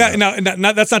to see you do that.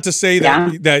 Now, that's not to say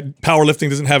that powerlifting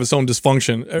doesn't have its own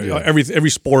dysfunction. Yeah. Every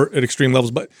sport at extreme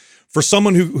levels, but for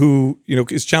someone who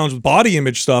is challenged with body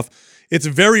image stuff, it's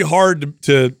very hard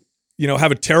to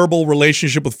have a terrible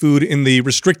relationship with food in the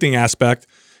restricting aspect,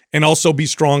 and also be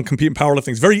strong, compete in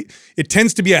powerlifting. It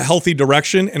tends to be a healthy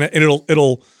direction, and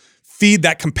it'll feed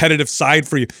that competitive side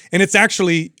for you. And it's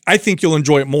actually, I think you'll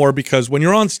enjoy it more because when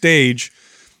you're on stage,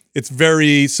 it's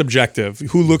very subjective.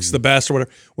 Who looks the best or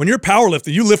whatever. When you're a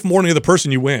powerlifter, you lift more than the other person,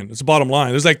 you win. It's the bottom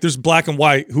line. There's black and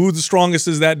white. Who the strongest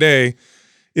is that day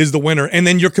is the winner. And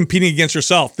then you're competing against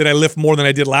yourself. Did I lift more than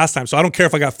I did last time? So I don't care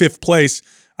if I got 5th place,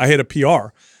 I hit a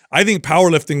PR. I think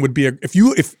powerlifting would be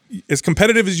if as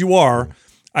competitive as you are,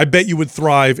 I bet you would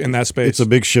thrive in that space. It's a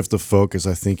big shift of focus.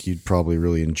 I think you'd probably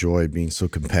really enjoy being so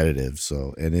competitive.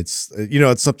 So, and it's,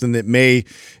 it's something that may,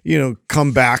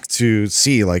 come back to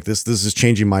see like this is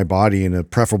changing my body in a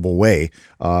preferable way.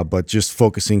 But just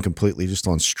focusing completely just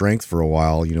on strength for a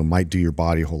while, might do your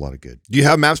body a whole lot of good. Do you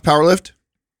have MAPS Powerlift?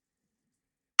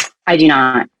 I do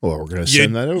not. Well, we're going to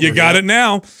send that over. You got it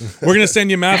now. We're going to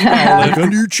send you MAPS Powerlift.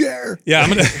 Under your chair. Yeah,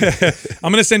 I'm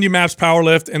gonna send you MAPS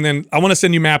Powerlift, and then I want to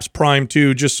send you MAPS Prime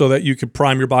too, just so that you could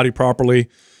prime your body properly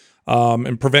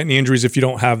and prevent any injuries if you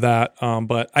don't have that.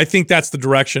 But I think that's the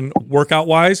direction workout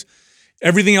wise.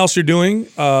 Everything else you're doing,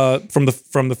 from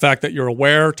the fact that you're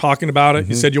aware, talking about it.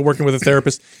 You said you're working with a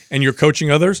therapist and you're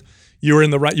coaching others. You're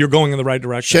going in the right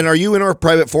direction. Shen, are you in our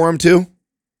private forum too?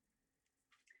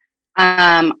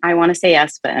 I want to say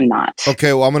yes, but I'm not.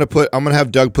 Okay, well, I'm gonna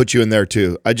have Doug put you in there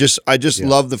too. I just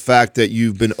love the fact that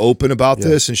you've been open about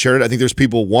this and shared it. I think there's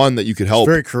people that you could help.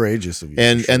 It's very courageous of you.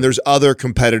 And there's other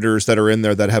competitors that are in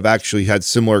there that have actually had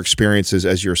similar experiences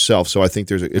as yourself. So I think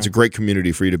it's a great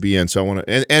community for you to be in. So I want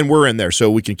to, and we're in there,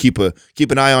 so we can keep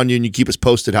an eye on you and you keep us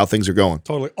posted how things are going.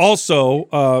 Totally.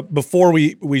 Also, before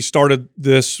we started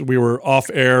this, we were off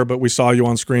air, but we saw you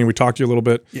on screen. We talked to you a little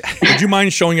bit. Yeah. Would you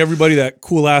mind showing everybody that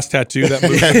cool ass tattoo? That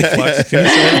movie flex. Can you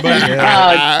show everybody?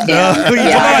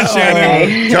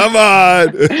 Come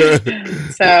on.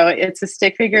 So it's a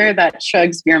stick figure that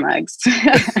chugs beer mugs.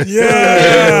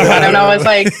 Yeah. I don't know.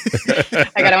 I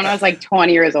got it when I was like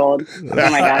 20 years old.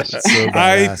 Oh my gosh.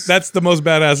 That's the most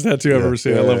badass tattoo I've ever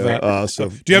seen. I love that. Awesome.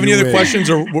 Do you have any other questions,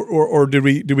 or did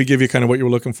we give you kind of what you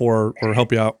were looking for, or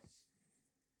help you out?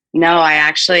 No, I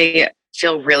actually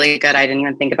feel really good. I didn't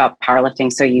even think about powerlifting.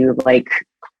 So you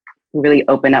really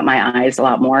opened up my eyes a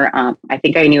lot more. I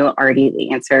think I knew already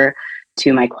the answer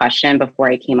to my question before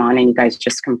I came on, and you guys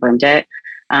just confirmed it.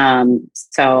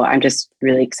 So I'm just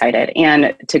really excited.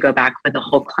 And to go back with the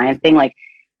whole client thing,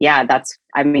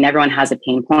 everyone has a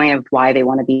pain point of why they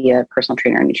want to be a personal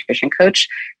trainer and nutrition coach.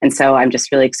 And so I'm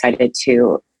just really excited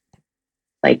to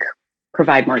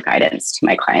provide more guidance to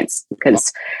my clients,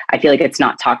 because I feel like it's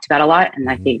not talked about a lot. And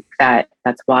I think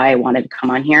that's why I wanted to come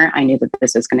on here. I knew that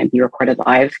this was going to be recorded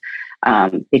live,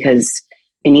 because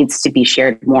it needs to be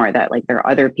shared more, that there are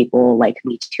other people like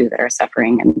me too that are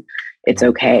suffering, and it's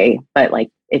okay, but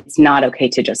it's not okay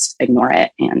to just ignore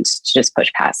it and to just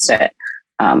push past it.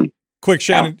 Quick,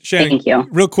 Shannon, thank you.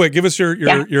 Real quick, give us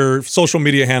your social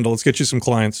media handle. Let's get you some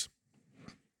clients.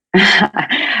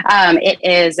 It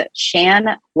is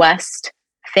Shan West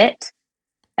Fit,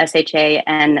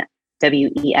 ShanWestFit.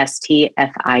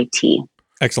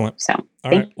 Excellent. So,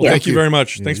 all right. Well, thank you very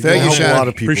much. Yeah, Thanks for thank you, a lot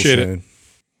of people. Appreciate it.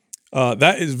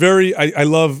 That is very. I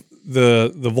love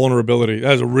the vulnerability.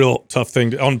 That is a real tough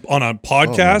thing on a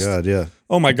podcast. Oh my God, yeah.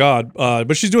 Oh my God.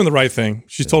 But she's doing the right thing.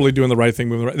 She's totally doing the right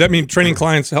thing. That means training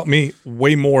clients help me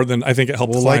way more than I think it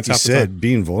helps clients. Like you said,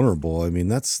 being vulnerable. I mean,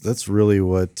 that's really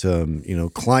what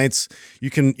clients. You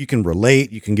can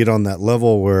relate. You can get on that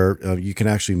level where you can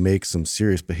actually make some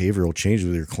serious behavioral changes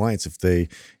with your clients if they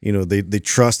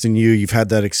trust in you. You've had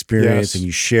that experience and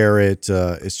you share it.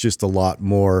 It's just a lot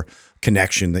more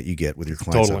connection that you get with your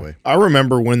clients that way. I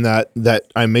remember when that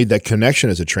I made that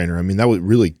connection as a trainer. I mean, that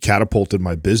really catapulted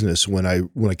my business when I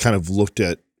kind of looked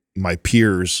at my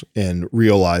peers and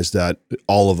realized that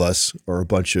all of us are a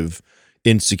bunch of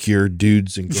insecure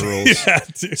dudes and girls. Yeah,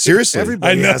 seriously,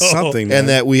 everybody has something, and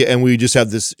that we just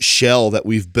have this shell that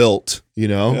we've built, you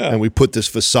know, Yeah. and we put this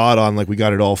facade on like we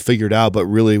got it all figured out, but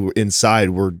really inside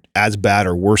we're as bad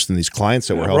or worse than these clients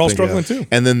that we're helping. We're all struggling too.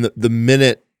 And then the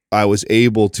minute I was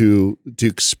able to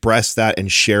express that and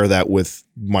share that with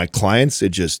my clients,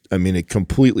 it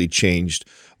completely changed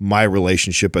my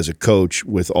relationship as a coach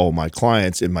with all my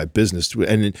clients in my business.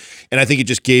 And I think it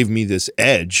just gave me this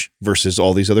edge versus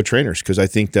all these other trainers, because I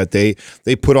think that they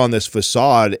put on this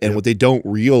facade, and what they don't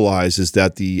realize is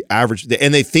that the average,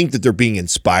 and they think that they're being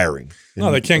inspiring.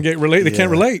 No, they can't relate. They can't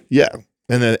relate. Yeah.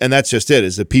 And that's just it,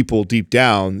 is that people deep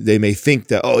down, they may think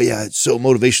that, oh yeah, it's so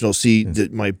motivational. See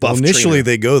that my buff initially trainer.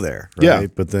 they go there, right? Yeah.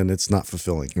 But then it's not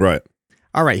fulfilling. Right.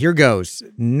 All right, here goes.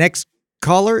 Next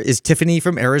caller is Tiffany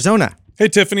from Arizona. Hey,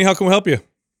 Tiffany, how can we help you?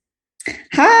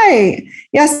 Hi.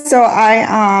 Yes. So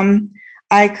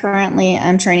I currently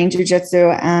am training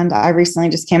jujitsu, and I recently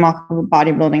just came off of a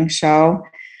bodybuilding show.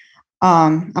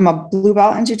 I'm a blue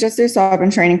belt in jujitsu, so I've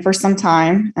been training for some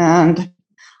time, and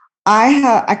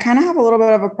I kind of have a little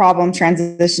bit of a problem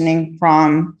transitioning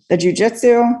from the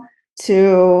jujitsu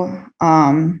to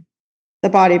the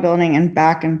bodybuilding and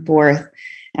back and forth.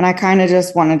 And I kind of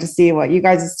just wanted to see what you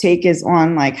guys' take is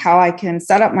on like how I can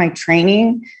set up my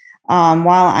training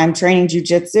while I'm training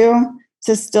jujitsu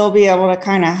to still be able to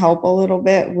kind of help a little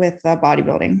bit with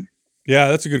bodybuilding. Yeah,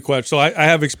 that's a good question. So I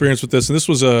have experience with this, and this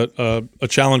was a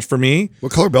challenge for me.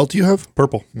 What color belt do you have?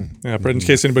 Purple. Yeah, in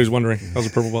case anybody's wondering, I was a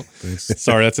purple belt.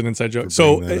 Sorry, that's an inside joke.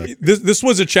 So this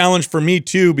was a challenge for me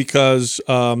too, because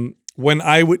when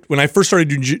I first started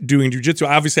doing jujitsu,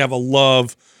 I obviously have a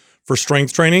love for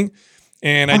strength training,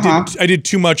 and I did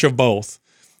too much of both,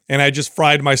 and I just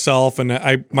fried myself.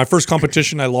 And my first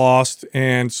competition I lost,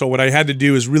 and so what I had to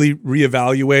do is really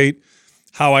reevaluate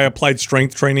how I applied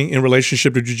strength training in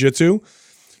relationship to jiu-jitsu.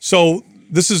 So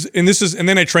and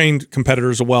then I trained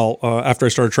competitors as well after I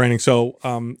started training. So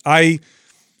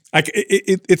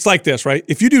it's like this, right?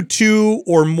 If you do 2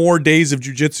 or more days of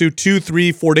jiu-jitsu, 2,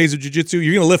 3, 4 days of jiu-jitsu,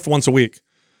 you're going to lift once a week.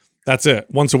 That's it,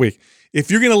 once a week.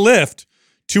 If you're going to lift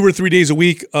 2 or 3 days a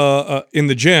week in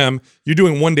the gym, you're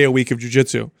doing 1 day a week of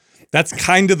jiu-jitsu. That's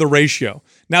kind of the ratio.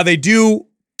 Now they do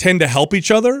tend to help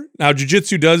each other. Now,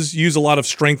 jiu-jitsu does use a lot of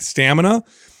strength stamina,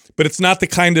 but it's not the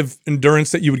kind of endurance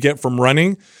that you would get from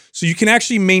running. So you can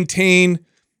actually maintain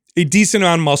a decent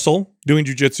amount of muscle doing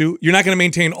jiu-jitsu. You're not going to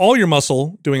maintain all your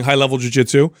muscle doing high-level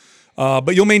jiu-jitsu,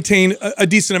 but you'll maintain a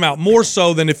decent amount, more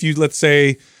so than if you, let's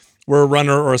say, were a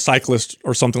runner or a cyclist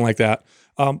or something like that.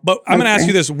 But I'm going to ask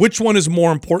you this: which one is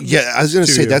more important? Yeah, I was going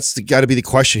to say that's got to be the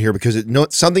question here, because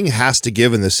something has to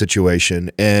give in this situation,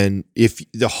 and if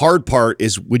the hard part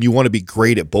is when you want to be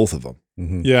great at both of them.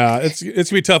 Mm-hmm. Yeah, it's going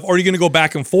to be tough. Or are you going to go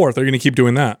back and forth? Are you going to keep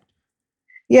doing that?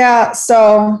 Yeah.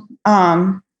 So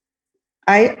I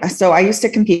used to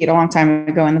compete a long time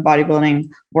ago in the bodybuilding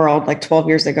world, like 12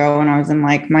 years ago, when I was in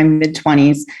like my mid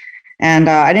 20s, and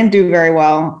I didn't do very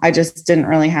well. I just didn't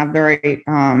really have the right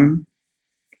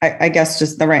I guess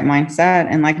just the right mindset,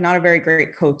 and like not a very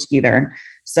great coach either.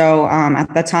 So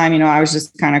at the time, I was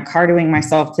just kind of cardioing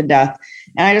myself to death,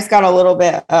 and I just got a little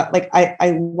bit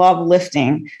I love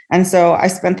lifting. And so I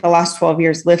spent the last 12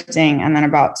 years lifting. And then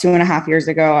about 2.5 years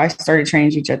ago, I started training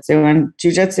jujitsu. And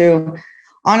jujitsu,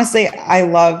 honestly, I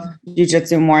love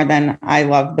jujitsu more than I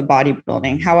love the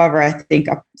bodybuilding. However, I think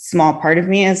a small part of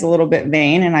me is a little bit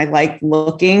vain, and I like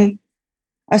looking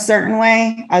a certain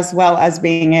way, as well as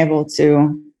being able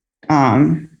to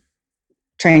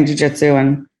train jiu-jitsu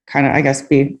and kind of, I guess,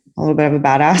 be a little bit of a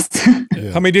badass.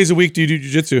 Yeah. How many days a week do you do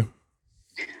jiu-jitsu?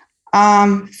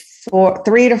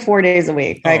 3 to 4 days a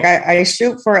week. Like I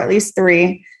shoot for at least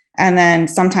 3. And then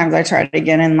sometimes I try to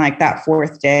get in like that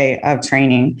 4th day of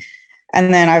training.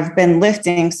 And then I've been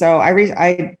lifting. So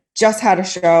I just had a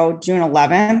show June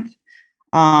 11th,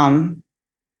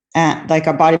 at like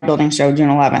a bodybuilding show June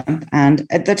 11th. And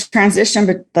the transition,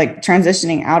 but like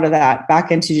transitioning out of that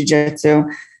back into jiu-jitsu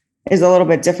is a little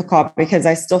bit difficult, because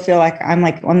I still feel like I'm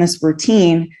like on this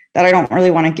routine that I don't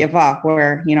really want to give up,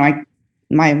 where,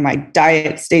 my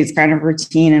diet stays kind of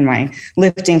routine and my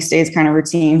lifting stays kind of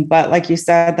routine. But like you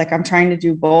said, like I'm trying to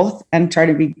do both and try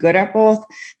to be good at both.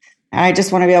 And I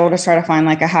just want to be able to try to find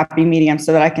like a happy medium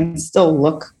so that I can still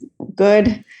look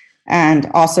good and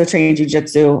also train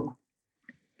jiu-jitsu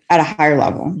at a higher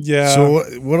level. Yeah. So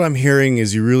what I'm hearing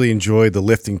is you really enjoy the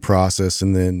lifting process,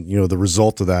 and then, the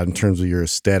result of that in terms of your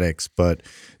aesthetics. But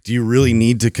do you really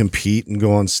need to compete and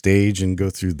go on stage and go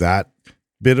through that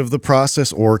bit of the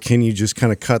process, or can you just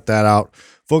kind of cut that out,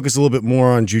 focus a little bit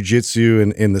more on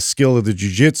jujitsu and the skill of the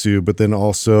jujitsu, but then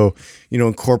also,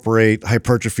 incorporate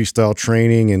hypertrophy style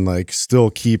training and like still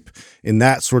keep in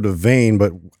that sort of vein.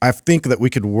 But I think that we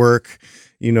could work,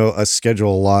 a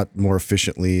schedule a lot more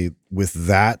efficiently with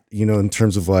that, in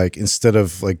terms of like, instead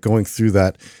of like going through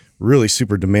that really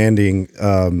super demanding,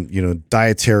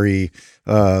 dietary,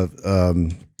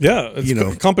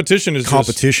 competition is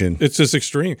competition. It's just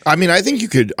extreme. I mean, I think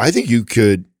you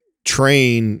could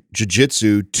train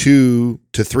jiu-jitsu 2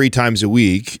 to 3 times a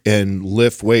week and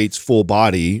lift weights full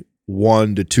body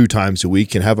 1 to 2 times a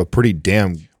week and have a pretty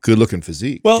damn good looking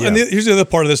physique. Well, and here's the other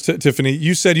part of this, Tiffany.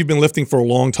 You said you've been lifting for a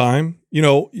long time.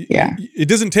 It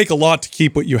doesn't take a lot to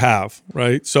keep what you have,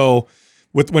 right? So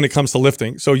when it comes to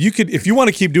lifting, so you could, if you want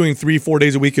to keep doing 3-4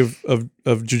 days a week of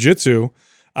jiu-jitsu,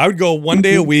 I would go 1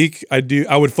 day a week.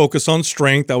 I would focus on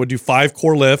strength. I would do 5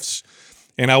 core lifts,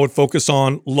 and I would focus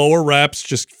on lower reps.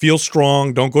 Just feel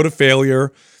strong. Don't go to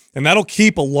failure. And that'll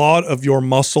keep a lot of your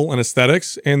muscle and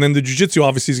aesthetics. And then the jiu-jitsu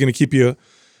obviously is going to keep you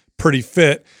pretty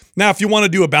fit. Now, if you want to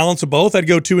do a balance of both, I'd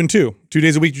go 2 and 2. 2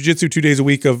 days a week jiu-jitsu, 2 days a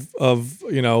week of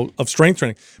strength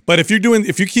training. But if you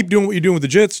keep doing what you're doing with the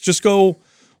jits, just go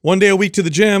 1 day a week to the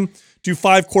gym, do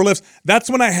 5 core lifts. That's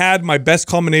when I had my best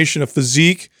combination of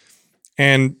physique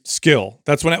and skill.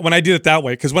 That's when I did it that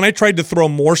way. Because when I tried to throw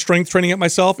more strength training at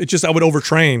myself, I would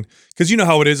overtrain. Because you know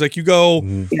how it is. Like you go,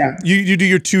 you do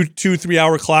your 2-3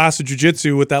 hour class of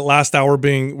jiu-jitsu with that last hour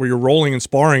being where you're rolling and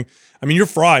sparring. I mean, you're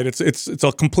fried. It's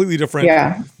a completely different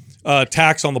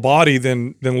tax on the body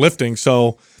than lifting.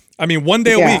 So, I mean, 1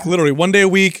 day a week, literally 1 day a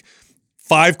week,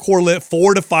 4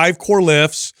 to 5 core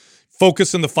lifts,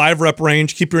 focus in the 5 rep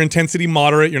range, keep your intensity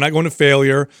moderate. You're not going to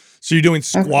failure. So you're doing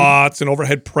squats and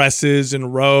overhead presses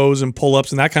and rows and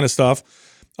pull-ups and that kind of stuff.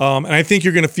 And I think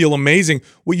you're going to feel amazing.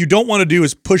 What you don't want to do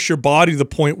is push your body to the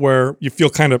point where you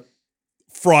feel kind of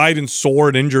fried and sore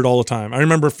and injured all the time. I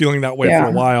remember feeling that way for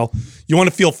a while. You want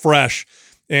to feel fresh.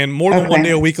 And more than 1 day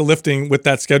a week of lifting with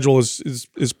that schedule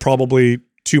is probably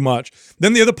too much.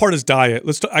 Then the other part is diet.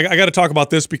 I got to talk about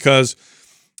this because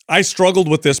I struggled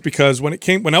with this because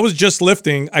when I was just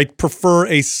lifting, I prefer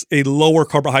a lower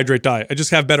carbohydrate diet. I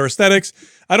just have better aesthetics.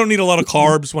 I don't need a lot of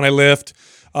carbs when I lift,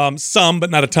 some, but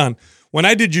not a ton. When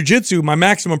I did jiu-jitsu, my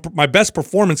best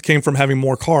performance came from having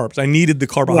more carbs. I needed the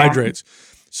carbohydrates.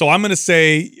 So I'm going to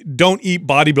say, don't eat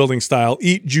bodybuilding style,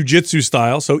 eat jiu-jitsu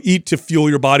style. So eat to fuel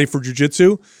your body for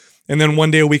jiu-jitsu, and then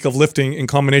 1 day a week of lifting in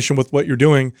combination with what you're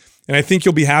doing. And I think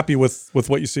you'll be happy with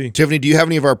what you see. Tiffany, do you have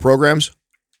any of our programs?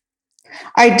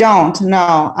 I don't.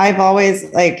 No, I've always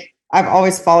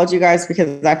followed you guys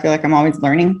because I feel like I'm always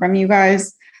learning from you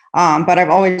guys. But I've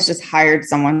always just hired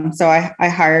someone. So I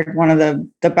hired one of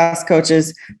the best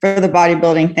coaches for the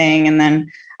bodybuilding thing. And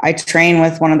then I train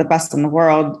with one of the best in the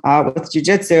world with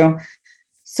jiu-jitsu.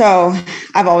 So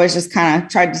I've always just kind of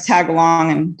tried to tag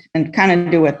along and kind of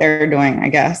do what they're doing, I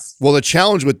guess. Well, the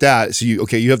challenge with that, so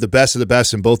you have the best of the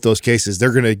best in both those cases.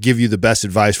 They're going to give you the best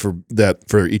advice for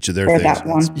each of their things. That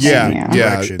one.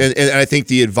 Yeah. And I think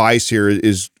the advice here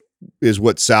is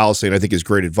what Sal's saying. I think is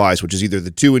great advice, which is either the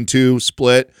 2 and 2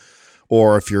 split,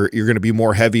 or if you're going to be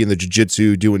more heavy in the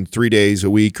jiu-jitsu, doing 3 days a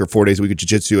week or 4 days a week of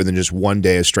jiu-jitsu, and then just 1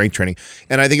 day of strength training.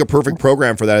 And I think a perfect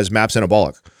program for that is MAPS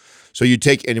Anabolic. So you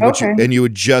take and you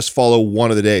would just follow one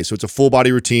of the days. So it's a full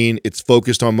body routine. It's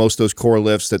focused on most of those core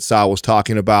lifts that Sal was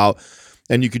talking about,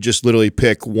 and you could just literally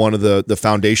pick one of the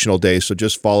foundational days. So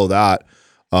just follow that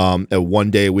at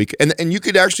 1 day a week, and you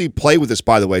could actually play with this,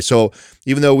 by the way. So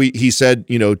even though he said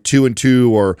 2 and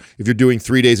 2, or if you're doing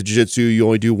 3 days of jiu-jitsu, you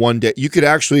only do 1 day. You could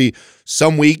actually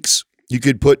some weeks. You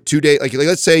could put 2 days, like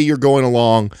let's say you're going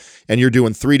along and you're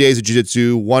doing 3 days of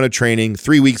jiu-jitsu, 1 of training,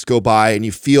 3 weeks go by and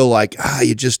you feel like,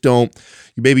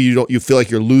 you feel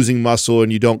like you're losing muscle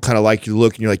and you don't kind of like your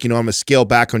look, and you're like, I'm going to scale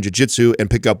back on jiu-jitsu and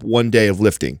pick up 1 day of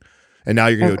lifting. And now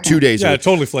you're going to go 2 days. Yeah,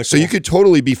 totally flexible. So you could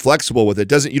totally be flexible with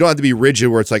it. You don't have to be rigid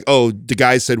where it's like, the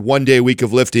guy said 1 day a week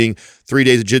of lifting, 3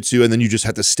 days of jiu-jitsu, and then you just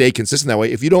have to stay consistent that way.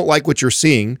 If you don't like what you're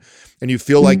seeing and you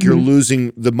feel like you're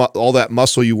losing all that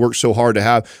muscle you worked so hard to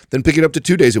have, then pick it up to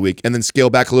 2 days a week and then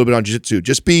scale back a little bit on jiu-jitsu.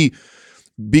 Just be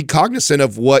cognizant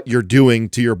of what you're doing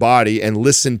to your body and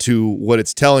listen to what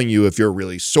it's telling you. If you're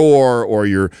really sore or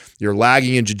you're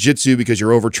lagging in jiu-jitsu because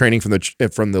you're overtraining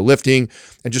from the lifting,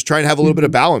 and just try and have a little bit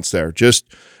of balance there.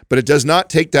 But it does not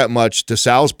take that much. To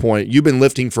Sal's point, you've been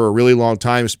lifting for a really long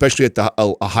time, especially at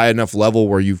a high enough level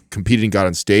where you've competed and got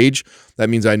on stage. That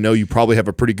means I know you probably have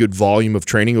a pretty good volume of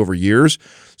training over years.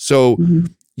 So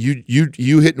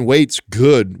you hitting weights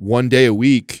good 1 day a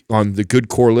week on the good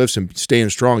core lifts and staying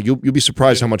strong, you'll be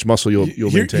surprised how much muscle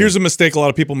you'll maintain. Here's a mistake a lot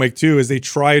of people make too, is they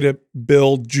try to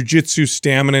build jiu-jitsu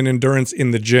stamina and endurance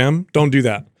in the gym. Don't do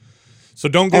that. So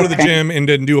don't go to the gym and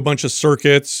then do a bunch of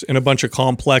circuits and a bunch of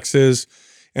complexes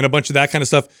and a bunch of that kind of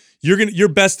stuff. Your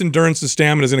best endurance and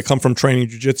stamina is going to come from training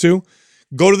jiu-jitsu.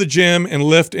 Go to the gym and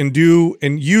lift and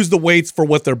use the weights for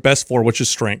what they're best for, which is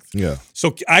strength. Yeah.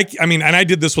 So I mean, and I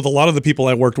did this with a lot of the people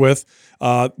I worked with.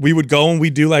 We would go and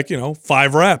we'd do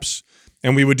 5 reps,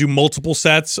 and we would do multiple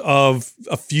sets of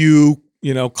a few,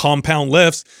 compound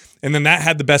lifts. And then that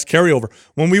had the best carryover.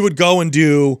 When we would go and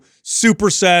do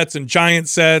supersets and giant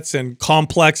sets and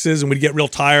complexes, and we'd get real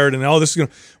tired and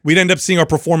we'd end up seeing our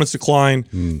performance decline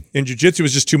in jiu-jitsu. It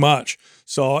was just too much.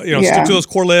 So, stick to those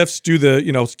core lifts, do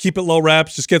keep it low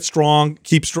reps, just get strong,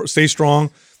 stay strong,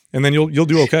 and then you'll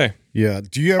do okay. Yeah.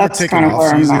 Do you ever take an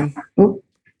off season?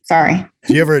 Sorry.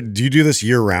 Do you do this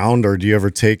year round, or do you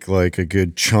ever take like a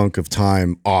good chunk of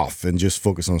time off and just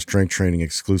focus on strength training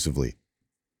exclusively?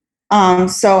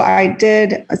 So I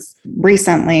did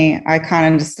recently, I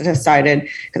kind of just decided,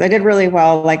 because I did really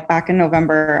well, like back in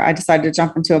November, I decided to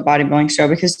jump into a bodybuilding show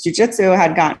because jiu-jitsu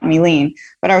had gotten me lean,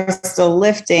 but I was still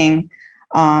lifting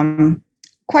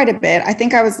quite a bit. I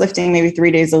think I was lifting maybe 3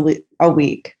 days a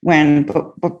week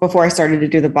before I started to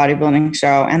do the bodybuilding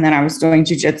show. And then I was doing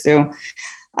jiu-jitsu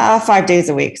 5 days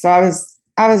a week. So I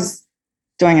was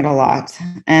doing it a lot.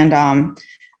 And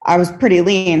I was pretty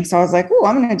lean. So I was like, oh,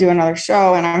 I'm going to do another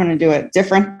show and I'm going to do it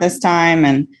different this time.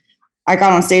 And I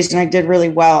got on stage and I did really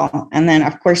well. And then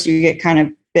of course you get kind of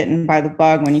bitten by the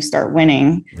bug when you start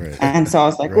winning. Right. And so I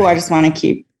was like, oh, I just want to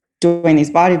keep doing these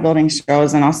bodybuilding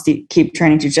shows and I'll keep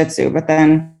training jiu-jitsu. But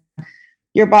then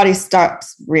your body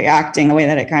stops reacting the way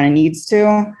that it kind of needs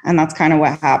to. And that's kind of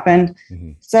what happened.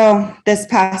 Mm-hmm. So this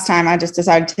past time, I just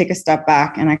decided to take a step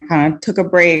back and I kind of took a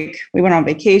break. We went on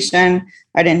vacation.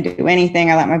 I didn't do anything.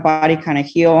 I let my body kind of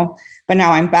heal. But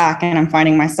now I'm back and I'm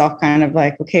finding myself kind of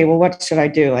like, okay, well, what should I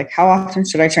do? Like, how often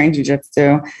should I train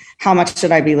jiu-jitsu? How much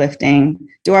should I be lifting?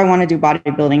 Do I want to do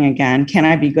bodybuilding again? Can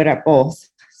I be good at both?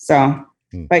 So,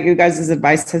 but you guys'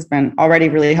 advice has been already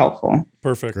really helpful.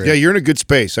 Perfect. Great. Yeah, you're in a good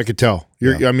space. I could tell.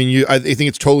 I think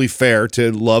it's totally fair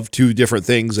to love two different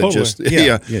things and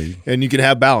and you can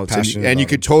have balance and you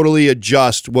could totally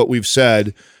adjust what we've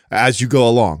said as you go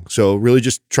along. So really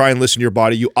just try and listen to your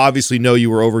body. You obviously know you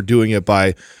were overdoing it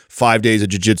by 5 days of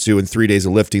jiu-jitsu and 3 days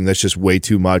of lifting. That's just way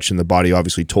too much. And the body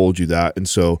obviously told you that. And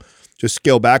so just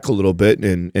scale back a little bit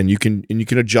and you can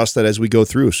adjust that as we go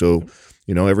through. So,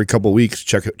 every couple of weeks,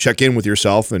 check in with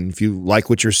yourself. And if you like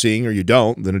what you're seeing or you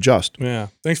don't, then adjust. Yeah.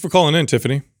 Thanks for calling in,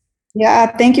 Tiffany.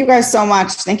 Yeah. Thank you guys so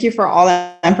much. Thank you for all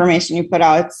that information you put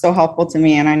out. It's so helpful to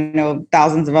me. And I know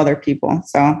thousands of other people.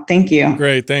 So thank you.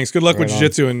 Great. Thanks. Good luck with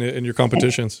jiu-jitsu and your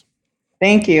competitions.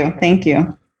 Thank you. Thank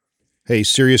you. Hey,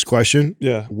 serious question.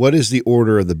 Yeah. What is the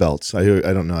order of the belts? I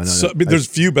don't know. There's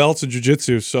few belts in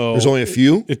jiu-jitsu. So there's only a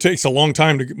few? It takes a long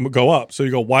time to go up. So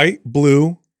you go white,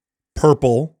 blue,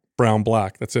 purple, brown,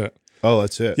 black. That's it. Oh,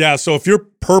 that's it. Yeah. So if you're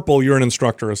purple, you're an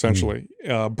instructor essentially.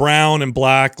 Brown and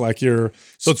black, so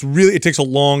it takes a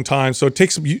long time. So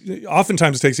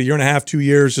oftentimes it takes 1.5 years, 2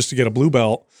 years just to get a blue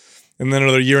belt. And then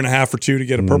another 1.5 years or 2 to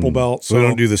get a purple belt. So they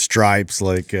don't do the stripes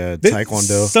like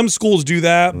Taekwondo. Some schools do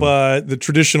that, but the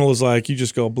traditional is like you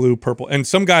just go blue, purple. And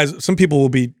some people will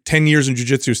be 10 years in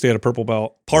jiu-jitsu, stay at a purple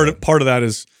belt. Part of that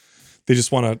is they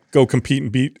just want to go compete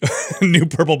and beat new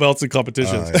purple belts in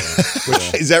competitions.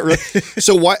 Is that really?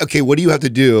 So why? Okay, what do you have to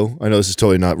do? I know this is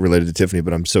totally not related to Tiffany,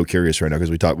 but I'm so curious right now because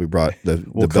we brought the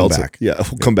belts back. Yeah,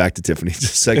 we'll come back to Tiffany in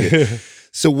just a second.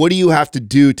 So what do you have to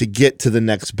do to get to the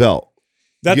next belt?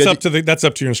 That's up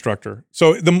to your instructor.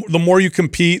 So the more you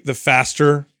compete, the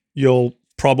faster you'll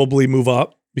probably move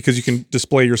up because you can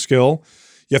display your skill.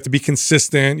 You have to be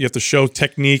consistent. You have to show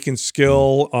technique and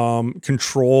skill,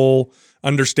 control,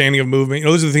 understanding of movement.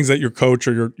 Those are the things that your coach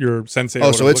or your sensei.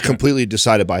 Oh, so it's completely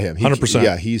decided by him. 100%.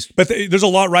 Yeah, But there's a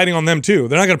lot riding on them too.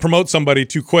 They're not going to promote somebody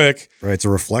too quick. Right, it's a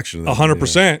reflection of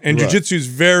 100%. And jiu-jitsu is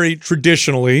very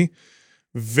traditionally,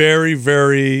 very,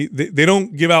 very. They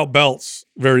don't give out belts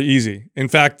very easy. In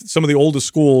fact, some of the oldest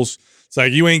schools, it's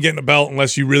like you ain't getting a belt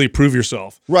unless you really prove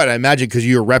yourself. Right, I imagine because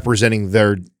you're representing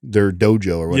their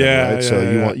dojo or whatever. Yeah, right?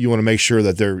 So you want to make sure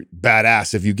that they're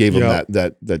badass if you gave them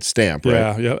that stamp.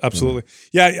 Right? Yeah, absolutely.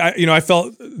 Yeah, I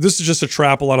felt this is just a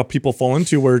trap a lot of people fall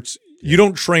into where it's you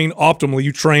don't train optimally.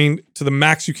 You train to the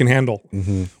max you can handle,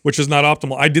 which is not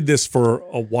optimal. I did this for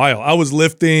a while. I was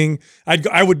lifting.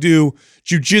 I would do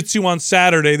jiu-jitsu on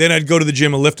Saturday. Then I'd go to the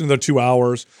gym and lift another 2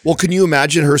 hours. Well, can you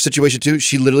imagine her situation too?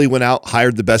 She literally went out,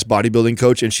 hired the best bodybuilding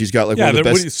coach, and she's got like one of the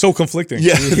best. It's so conflicting.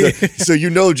 Yeah. So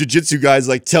jiu-jitsu guys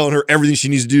like telling her everything she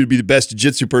needs to do to be the best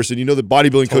jiu-jitsu person. The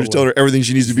bodybuilding coach is telling her everything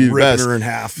she needs to be the best. Her in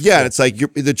half. Yeah, and it's like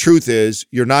the truth is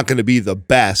you're not going to be the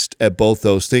best at both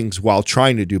those things while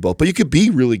trying to do both. But you could be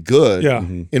really good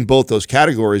in both those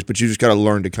categories, but you just got to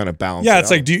learn to kind of balance. Yeah, it's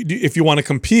like if you want to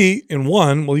compete in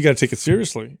one, well, you got to take it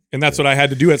seriously, and that's what I had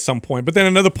to do at some point. But then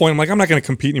another point, I'm like, I'm not going to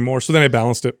compete anymore. So then I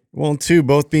balanced it. Well, and two,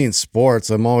 both being sports,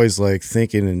 I'm always like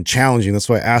thinking and challenging. That's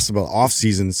why I asked about off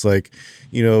season. It's like,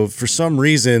 for some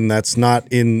reason that's not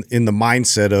in the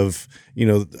mindset of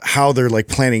how they're like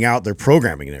planning out their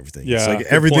programming and everything. Yeah, it's like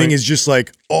everything is just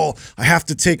like, oh, I have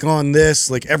to take on this.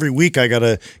 Like every week I got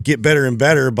to get better and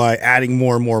better by adding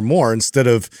more and more and more instead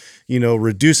of,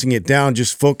 reducing it down,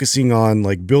 just focusing on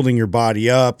like building your body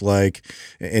up, like,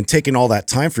 and taking all that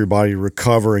time for your body to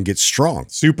recover and get strong.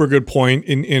 Super good point.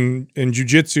 In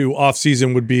jiu-jitsu, off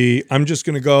season would be, I'm just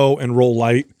going to go and roll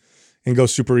light and go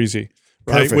super easy.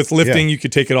 Right. Perfect. With lifting, you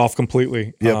could take it off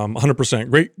completely. Yep. 100%.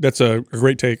 Great. That's a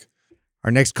great take.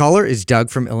 Our next caller is Doug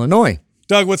from Illinois.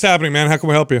 Doug, what's happening, man? How can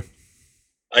we help you?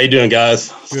 How you doing,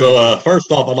 guys? Good. So first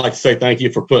off, I'd like to say thank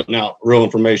you for putting out real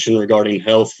information regarding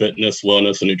health, fitness,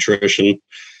 wellness, and nutrition.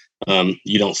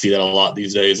 You don't see that a lot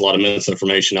these days, a lot of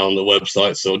misinformation on the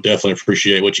website. So definitely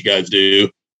appreciate what you guys do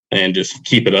and just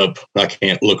keep it up. I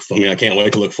can't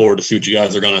wait to look forward to see what you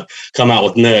guys are going to come out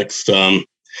with next.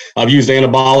 I've used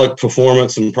Anabolic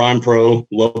Performance and Prime Pro.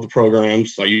 Love the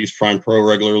programs. I use Prime Pro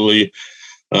regularly.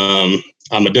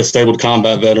 I'm a disabled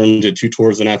combat veteran, did 2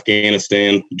 tours in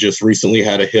Afghanistan, just recently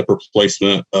had a hip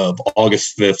replacement of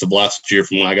August 5th of last year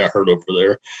from when I got hurt over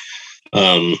there.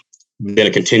 Been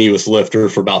a continuous lifter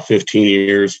for about 15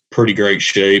 years, pretty great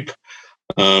shape.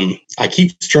 I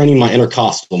keep straining my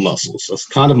intercostal muscles. That's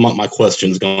kind of what my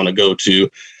question is going to go to.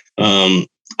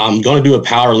 I'm going to do a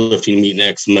powerlifting meet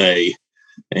next May.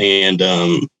 And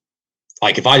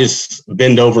like if I just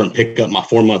bend over and pick up my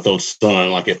 4-month-old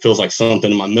son, like it feels like something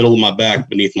in my middle of my back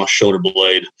beneath my shoulder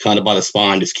blade, kind of by the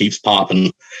spine, just keeps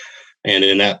popping. And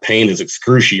then that pain is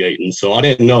excruciating. So I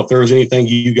didn't know if there was anything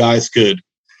you guys could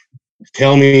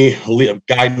tell me,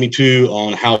 guide me to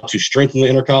on how to strengthen the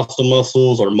intercostal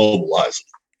muscles or mobilize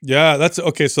them. Yeah, that's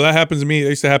okay. So that happens to me. It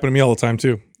used to happen to me all the time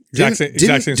too. Exact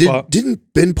same spot. Didn't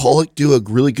Ben Pollock do a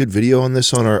really good video on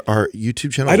this on our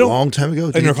YouTube channel a long time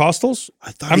ago? Intercostals?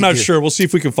 I'm not sure. We'll see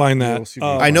if we can find that.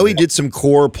 I know he did some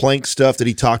core plank stuff that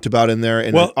he talked about in there,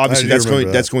 and obviously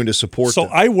that's going to support. So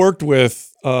I worked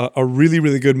with a really,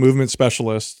 really good movement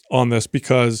specialist on this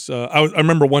because I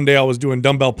remember one day I was doing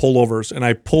dumbbell pullovers and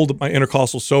I pulled my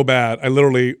intercostal so bad I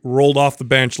literally rolled off the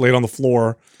bench, laid on the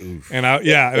floor, and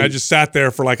I just sat there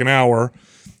for like an hour.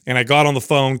 And I got on the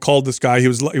phone, called this guy. He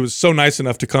was so nice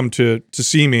enough to come to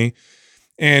see me,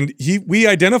 and we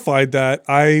identified that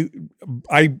I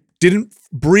didn't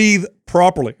breathe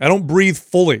properly. I don't breathe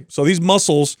fully. So these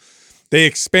muscles, they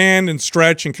expand and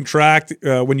stretch and contract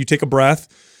when you take a breath.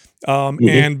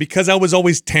 And because I was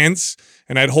always tense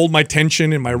and I'd hold my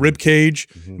tension in my rib cage,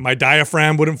 my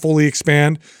diaphragm wouldn't fully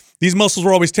expand. These muscles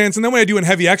were always tense. And then when I do a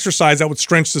heavy exercise, I would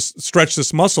stretch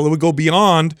this muscle. It would go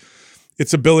beyond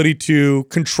its ability to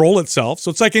control itself. So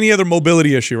it's like any other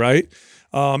mobility issue, right?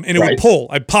 And it would pull.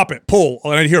 I'd pop it, pull,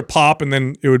 and I'd hear it pop, and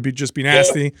then it would just be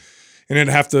nasty. And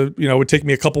it'd have to, it would take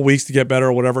me a couple weeks to get better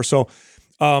or whatever. So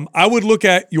I would look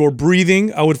at your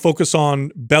breathing. I would focus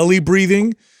on belly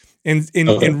breathing and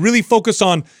really focus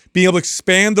on being able to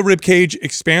expand the rib cage,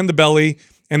 expand the belly,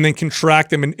 and then contract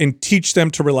them and teach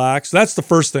them to relax. So that's the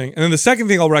first thing. And then the second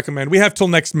thing I'll recommend, we have till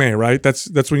next May, right? That's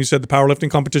when you said the powerlifting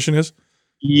competition is?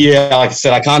 Yeah, like I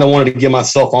said, I kind of wanted to give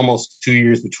myself almost 2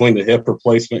 years between the hip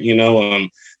replacement,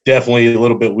 definitely a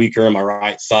little bit weaker on my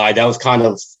right side. That was kind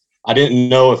of, I didn't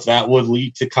know if that would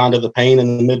lead to kind of the pain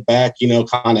in the mid-back,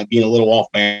 kind of being a little off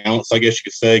balance, I guess you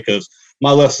could say, because my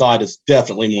left side is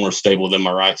definitely more stable than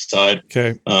my right side.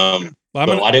 Okay.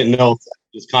 I didn't know.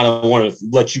 Just kind of wanted to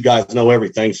let you guys know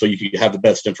everything so you could have the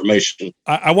best information.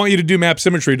 I want you to do map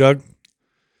symmetry, Doug.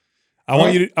 I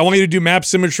want you to do map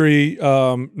symmetry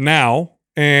now.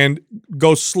 And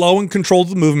go slow and control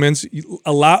the movements.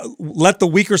 Let the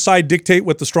weaker side dictate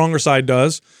what the stronger side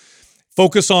does.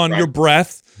 Focus on your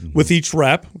breath with each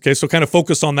rep. Okay, so kind of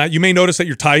focus on that. You may notice that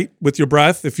you're tight with your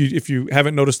breath if you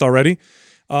haven't noticed already.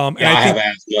 I have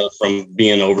asthma from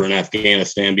being over in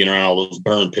Afghanistan, being around all those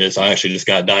burn pits. I actually just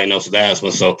got diagnosed with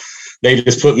asthma, so they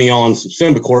just put me on some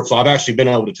Symbicort. So I've actually been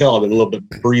able to tell I've been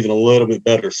breathing a little bit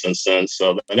better since then.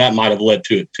 So that might have led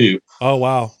to it too. Oh,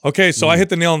 wow. Okay. So I hit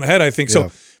the nail on the head, I think. Yeah.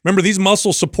 So remember, these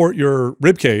muscles support your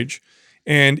rib cage,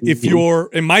 And if you're,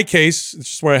 in my case, it's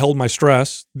just where I held my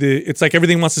stress. It's like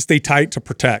everything wants to stay tight to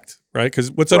protect, right?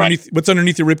 Because what's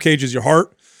underneath your rib cage is your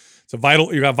heart. It's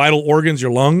you got vital organs,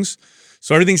 your lungs.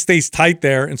 So everything stays tight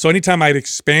there. And so anytime I'd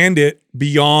expand it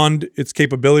beyond its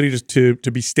capability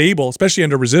to be stable, especially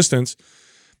under resistance,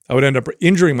 I would end up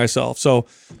injuring myself. So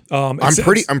I'm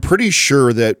pretty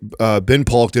sure that Ben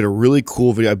Pollock did a really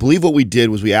cool video. I believe what we did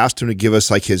was we asked him to give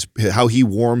us like how he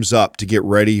warms up to get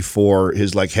ready for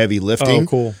his like heavy lifting. Oh,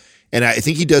 cool. And I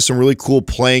think he does some really cool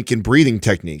plank and breathing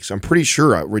techniques. I'm pretty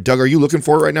sure. Doug, are you looking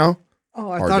for it right now? Oh,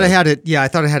 I thought I had it. Yeah, I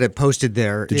thought I had it posted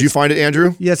there. Did you find it,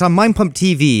 Andrew? Yeah, it's on Mind Pump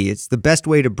TV. It's the best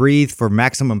way to breathe for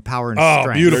maximum power and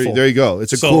strength. Beautiful. There you go.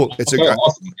 It's cool. It's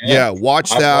awesome.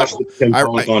 Watch that.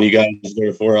 On you guys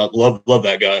before. I love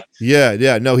that guy.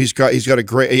 Yeah. No, he's got a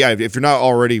great. Yeah, if you're not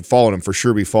already following him, for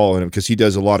sure be following him because he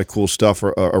does a lot of cool stuff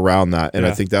around that. And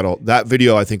I think that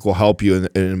video I think will help you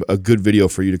and a good video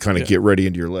for you to kind of get ready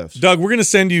into your lifts. Doug, we're going to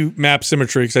send you Map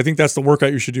Symmetry because I think that's the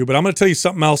workout you should do. But I'm going to tell you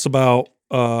something else about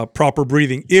proper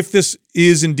breathing. If this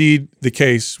is indeed the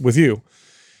case with you,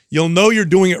 you'll know you're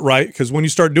doing it right because when you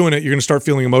start doing it, you're going to start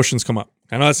feeling emotions come up.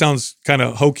 I know that sounds kind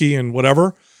of hokey and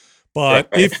whatever, but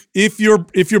if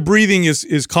your breathing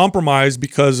is compromised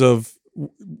because of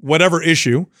whatever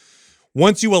issue,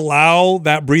 once you allow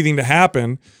that breathing to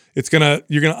happen,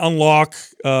 you're gonna unlock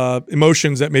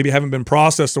emotions that maybe haven't been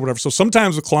processed or whatever. So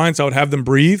sometimes with clients, I would have them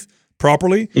breathe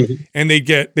properly, and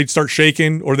they'd start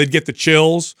shaking or they'd get the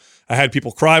chills. I had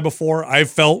people cry before. I've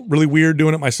felt really weird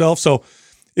doing it myself. So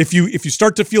if you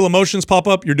start to feel emotions pop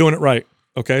up, you're doing it right.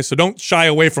 Okay, so don't shy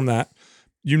away from that.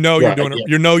 You're doing it.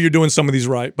 You're doing some of these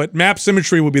right. But Map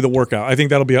Symmetry will be the workout. I think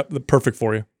that'll be perfect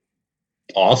for you.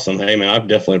 Awesome. Hey man, I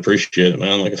definitely appreciate it,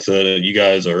 man. Like I said, you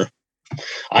guys are.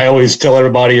 I always tell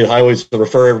everybody. I always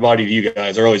refer everybody to you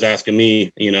guys. They're always asking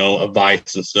me,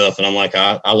 advice and stuff, and I'm like,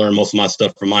 I learned most of my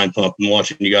stuff from Mind Pump and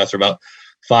watching you guys for about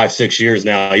 5-6 years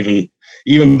now.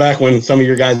 Even back when some of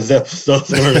your guys' episodes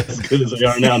weren't as good as they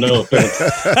are now, no offense.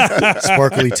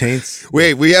 Sparkly taints.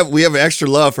 Wait, we have extra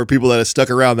love for people that have stuck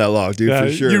around that long, dude,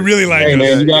 for sure. You really like it.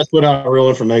 Man, you guys put out real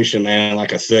information, man.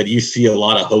 Like I said, you see a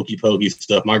lot of hokey pokey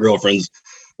stuff. My girlfriend's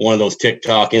one of those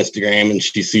TikTok, Instagram, and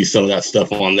she sees some of that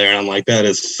stuff on there, and I'm like, that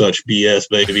is such BS,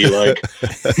 baby. Like,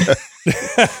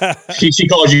 she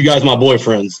calls you guys my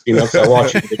boyfriends, so I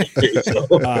watch you. So.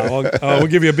 We'll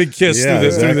give you a big kiss through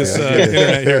this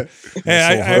internet here.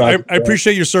 Hey, I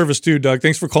appreciate your service too, Doug.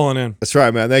 Thanks for calling in. That's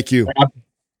right, man. Thank you.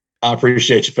 I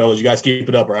appreciate you, fellas. You guys keep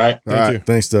it up, all right? Thank you.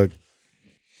 Thanks, Doug.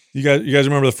 You guys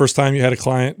remember the first time you had a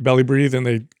client belly breathe and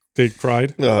they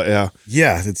cried? Oh, yeah.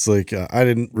 Yeah, it's like I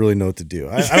didn't really know what to do.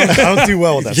 I don't do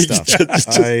well with that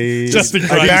stuff.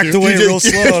 I backed away real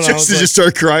slow. Just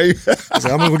start crying. I was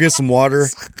like, I'm going to go get some water.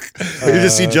 You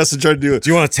just see Justin trying to do it. Do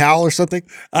you want a towel or something?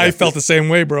 I felt the same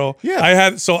way, bro.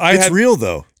 Yeah. It's real,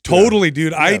 though. Totally,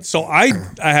 dude. I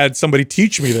had somebody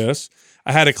teach me this.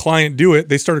 I had a client do it.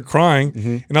 They started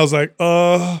crying, and I was like,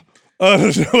 I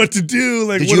don't know what to do.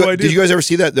 Like, what do I do? Did you guys ever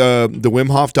see that the Wim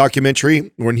Hof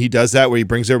documentary when he does that, where he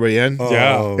brings everybody in?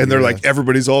 And they're like,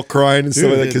 everybody's all crying and stuff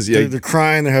like that because they're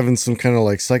crying. They're having some kind of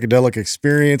like psychedelic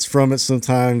experience from it.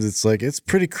 Sometimes it's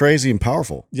pretty crazy and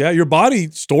powerful. Yeah, your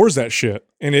body stores that shit,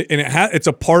 and it's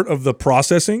a part of the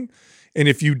processing. And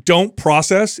if you don't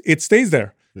process, it stays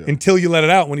there until you let it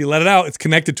out. When you let it out, it's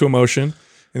connected to emotion.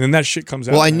 And then that shit comes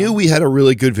out. Well, I knew we had a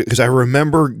really good video because I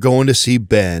remember going to see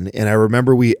Ben, and I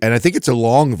remember and I think it's a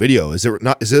long video. Is it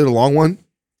not? Is it a long one?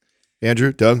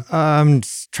 Andrew, Doug? I'm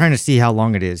trying to see how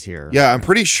long it is here. Yeah, I'm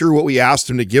pretty sure what we asked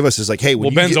him to give us is like, hey,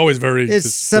 Ben's always very.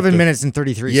 It's 7 minutes and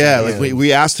 33 seconds. Yeah, like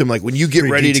we asked him, like, when you get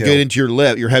ready to get into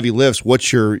your heavy lifts,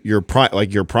 what's your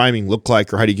priming look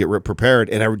like, or how do you get prepared?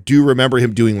 And I do remember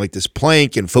him doing like this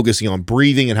plank and focusing on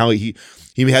breathing and how he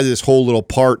had this whole little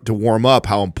part to warm up,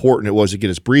 how important it was to get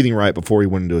his breathing right before he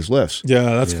went into his lifts.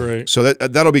 Yeah, that's great. So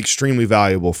that'll be extremely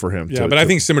valuable for him. Yeah, but I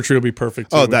think Symmetry will be perfect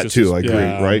too. Oh, that too. I agree,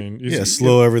 right? I mean,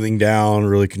 slow everything down,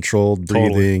 really controlled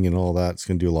breathing and all that. It's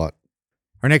going to do a lot.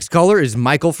 Our next caller is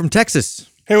Michael from Texas.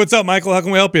 Hey, what's up, Michael? How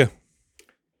can we help you?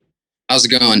 How's it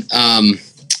going?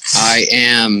 I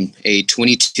am a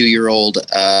 22-year-old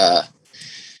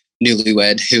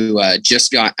newlywed who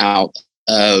just got out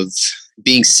of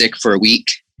being sick for a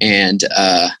week, and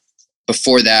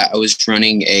before that I was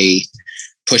running a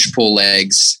push-pull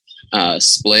legs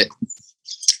split,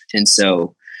 and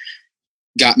so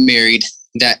got married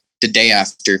the day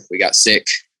after we got sick,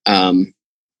 and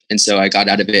so I got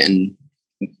out of it and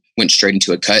went straight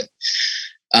into a cut.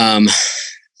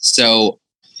 So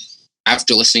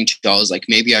after listening to y'all, I was like,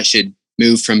 maybe I should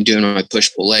move from doing my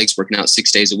push-pull legs, working out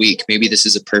 6 days a week. Maybe this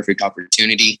is a perfect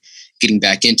opportunity getting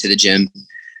back into the gym.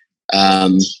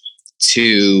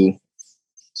 to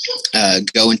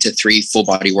go into 3 full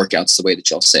body workouts the way that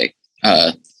y'all say.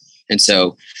 And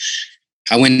so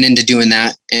I went into doing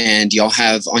that, and y'all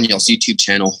have on y'all's YouTube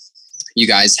channel, you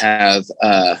guys have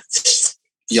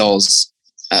y'all's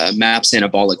MAPS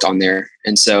Anabolic on there.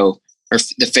 And so, or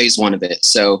the phase 1 of it.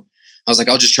 So I was like,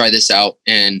 I'll just try this out,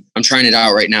 and I'm trying it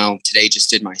out right now. Today just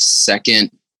did my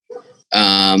second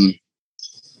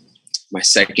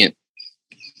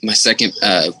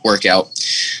workout.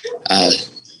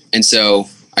 And so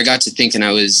I got to thinking,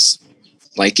 I was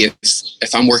like,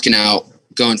 if I'm working out,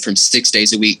 going from 6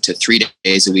 days a week to 3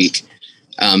 days a week,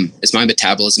 is my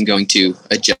metabolism going to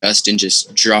adjust and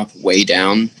just drop way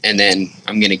down, and then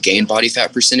I'm going to gain body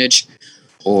fat percentage,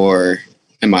 or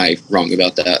am I wrong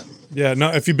about that? Yeah, no.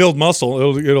 If you build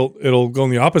muscle, it'll go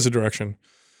in the opposite direction.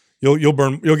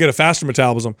 You'll get a faster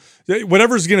metabolism.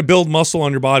 Whatever's going to build muscle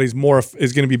on your body is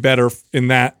going to be better in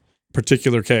that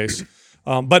particular case.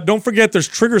 But don't forget, there's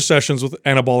trigger sessions with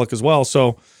anabolic as well.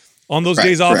 So on those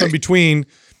days off in between,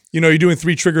 you're doing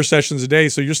 3 trigger sessions a day,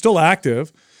 so you're still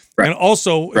active. Right. And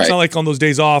also, it's not like on those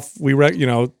days off, you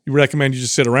recommend you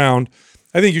just sit around.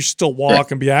 I think you should still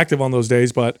walk and be active on those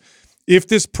days. But if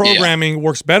this programming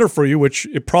works better for you, which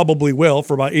it probably will,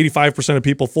 for about 85% of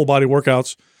people, full body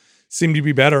workouts seem to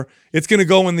be better, it's going to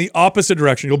go in the opposite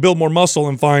direction. You'll build more muscle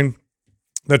and find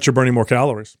that you're burning more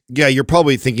calories. Yeah, you're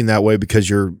probably thinking that way because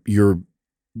you're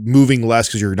moving less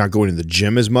because you're not going to the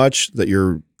gym as much, that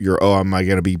you're am I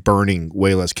going to be burning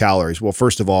way less calories? Well,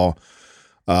 first of all,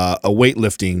 a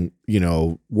weightlifting,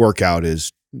 workout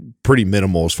is pretty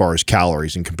minimal as far as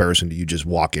calories in comparison to you just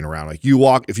walking around. Like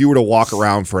if you were to walk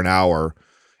around for an hour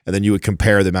and then you would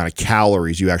compare the amount of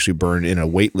calories you actually burn in a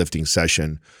weightlifting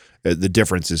session, the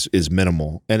difference is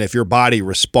minimal. And if your body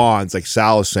responds, like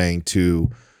Sal is saying, to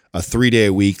a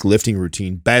 3-day-a-week lifting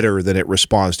routine better than it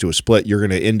responds to a split, you're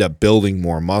going to end up building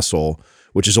more muscle,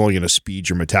 which is only going to speed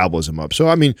your metabolism up.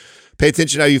 So, pay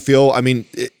attention to how you feel.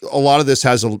 A lot of this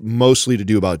has mostly to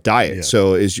do about diet. Yeah.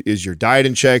 So is your diet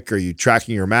in check? Are you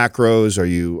tracking your macros? Are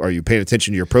you paying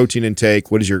attention to your protein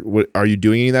intake? What are you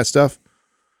doing any of that stuff?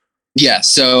 Yeah.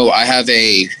 So I have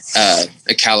a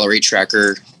calorie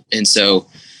tracker. And so,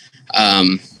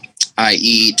 I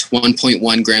eat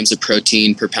 1.1 grams of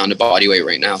protein per pound of body weight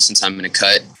right now, since I'm in a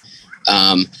cut.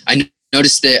 I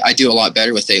noticed that I do a lot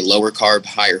better with a lower carb,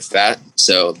 higher fat.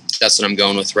 So that's what I'm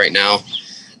going with right now.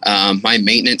 My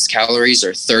maintenance calories are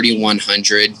about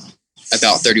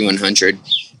 3,100.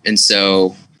 And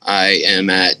so I am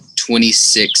at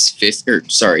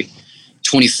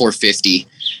 2450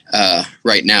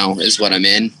 right now is what I'm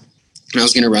in. And I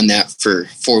was going to run that for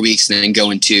 4 weeks and then go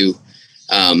into,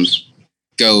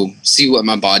 go see what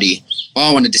my body,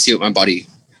 I wanted to see what my body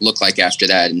looked like after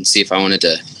that and see if I wanted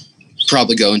to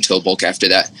probably go into a bulk after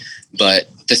that. But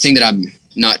the thing that I'm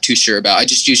not too sure about, I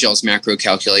just use y'all's macro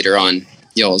calculator on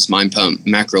y'all's Mind Pump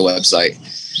macro website.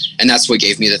 And that's what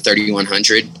gave me the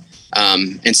 3,100.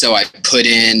 And so I put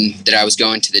in that I was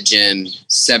going to the gym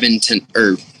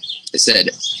it said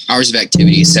hours of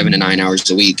activity, 7 to 9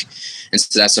 hours a week. And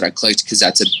so that's what I clicked, because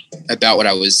that's about what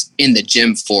I was in the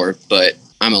gym for. But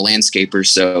I'm a landscaper,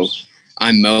 so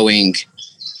I'm mowing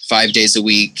 5 days a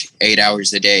week, 8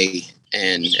 hours a day.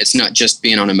 And it's not just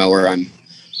being on a mower. I'm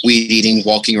weed eating,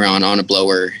 walking around on a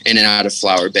blower, in and out of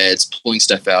flower beds, pulling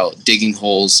stuff out, digging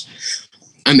holes.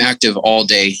 I'm active all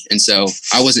day. And so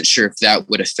I wasn't sure if that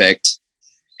would affect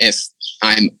if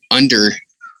I'm under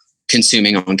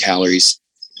consuming on calories,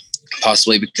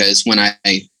 possibly because when I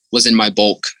was in my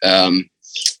bulk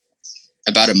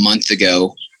about a month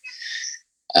ago,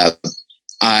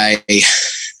 I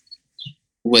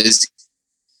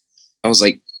was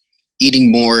like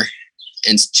eating more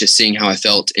and just seeing how I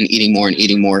felt, and eating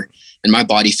more. And my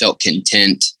body felt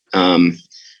content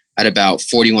at about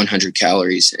 4,100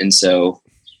 calories. And so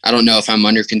I don't know if I'm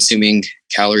under consuming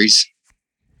calories.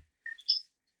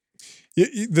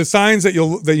 The signs that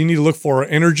you need to look for are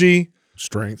energy,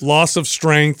 loss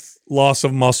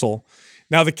of muscle.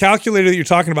 Now, the calculator that you're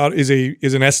talking about is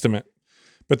an estimate,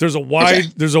 but there's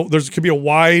could be a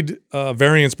wide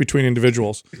variance between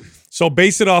individuals. So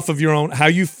base it off of your own, how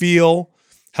you feel,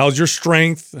 how's your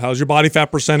strength, how's your body fat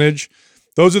percentage.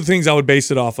 Those are the things I would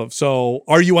base it off of. So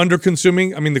are you under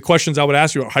consuming? The questions I would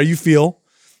ask you are, how you feel?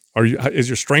 Is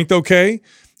your strength okay?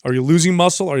 Are you losing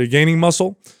muscle? Are you gaining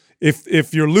muscle?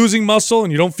 If you're losing muscle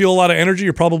and you don't feel a lot of energy,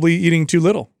 you're probably eating too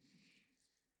little.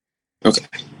 Okay.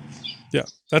 Yeah.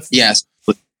 Yes.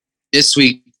 This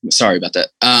week, sorry about that.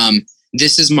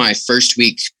 This is my first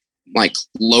week, like,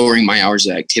 lowering my hours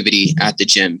of activity at the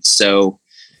gym. So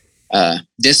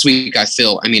this week I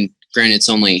feel, granted it's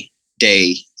only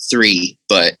day 3,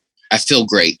 but I feel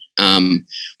great.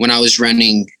 When I was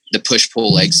running the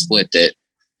push-pull leg split that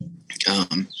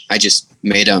I just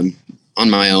made on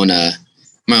my own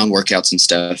workouts and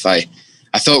stuff, I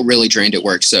felt really drained at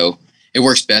work. So it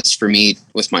works best for me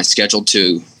with my schedule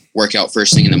to work out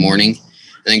first thing in the morning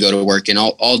and then go to work. And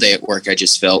all day at work, I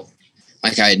just felt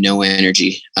like I had no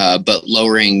energy. But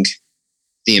lowering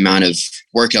the amount of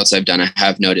workouts I've done, I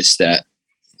have noticed that,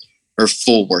 or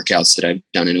full workouts that I've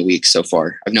done in a week so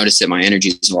far, I've noticed that my energy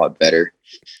is a lot better.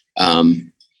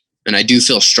 And I do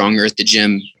feel stronger at the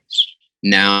gym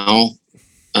now.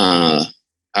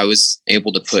 I was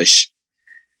able to push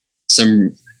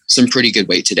some pretty good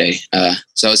weight today.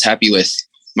 So I was happy with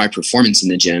my performance in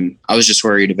the gym. I was just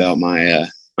worried about my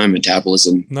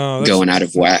metabolism going out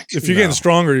of whack. If you're getting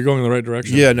stronger, you're going in the right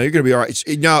direction. Yeah, no, you're going to be all right.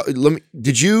 Now,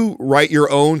 did you write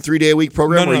your own 3-day-a-week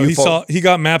program? No, he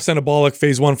got MAPS Anabolic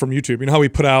phase 1 from YouTube. You know how we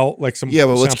put out like some. Yeah,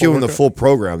 but let's give him the full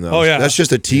program though. Oh yeah, that's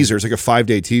just a teaser. It's like a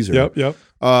 5-day teaser. Yep.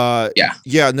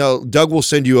 Yeah. No, Doug will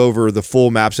send you over the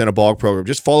full MAPS Anabolic program.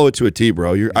 Just follow it to a T,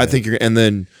 bro. I think and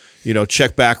then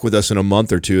check back with us in a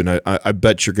month or two, and I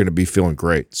bet you're going to be feeling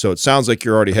great. So it sounds like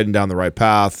you're already heading down the right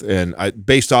path, and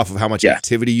based off of how much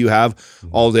activity you have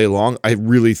all day long, I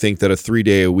really think that a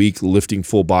 3-day-a-week lifting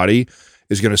full body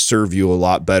is going to serve you a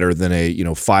lot better than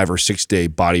a 5 or 6 day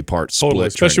body part split. Totally,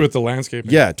 especially with the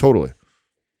landscaping. Yeah, totally.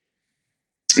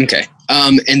 Okay,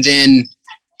 and then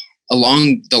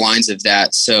along the lines of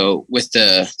that, so with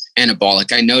the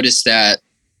anabolic, I noticed that,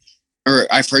 or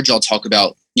I've heard y'all talk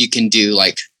about, you can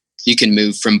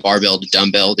move from barbell to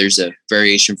dumbbell. There's a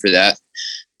variation for that.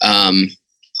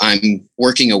 I'm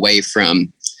working away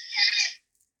from,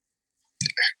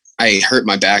 I hurt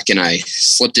my back and I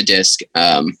slipped a disc.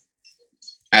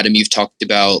 Adam, you've talked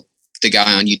about the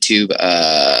guy on YouTube.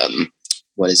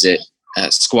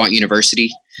 Squat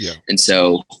University. Yeah. And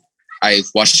so I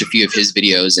watched a few of his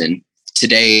videos, and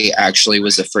today actually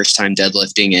was the first time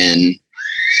deadlifting in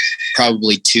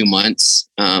probably 2 months.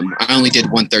 I only did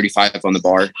 135 on the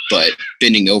bar, but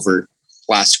bending over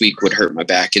last week would hurt my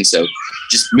back. And so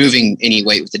just moving any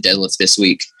weight with the deadlift this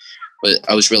week,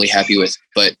 I was really happy with,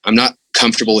 but I'm not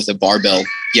comfortable with a barbell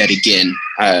yet again.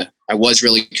 I was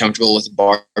really comfortable with a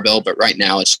barbell, but right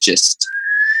now it's just,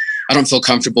 I don't feel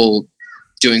comfortable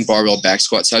doing barbell back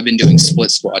squat. So I've been doing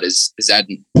split squat. Is that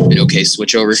an okay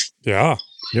switch over? Yeah,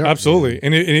 absolutely.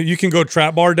 And you can go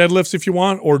trap bar deadlifts if you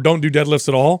want, or don't do deadlifts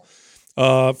at all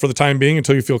for the time being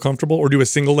until you feel comfortable, or do a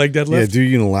single leg deadlift. Yeah, do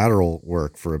unilateral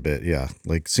work for a bit. Yeah,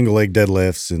 like single leg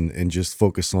deadlifts and just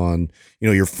focus on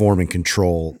your form and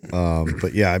control.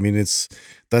 But yeah, I mean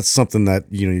that's something that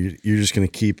you're just going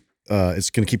to keep.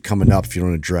 It's going to keep coming up if you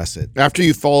don't address it. After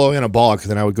you follow anabolic,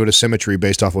 then I would go to Symmetry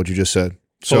based off what you just said.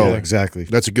 So exactly,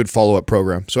 that's a good follow-up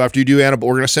program. So after you do we're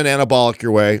going to send anabolic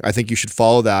your way. I think you should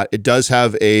follow that. It does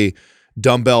have a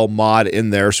dumbbell mod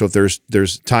in there. So if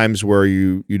there's times where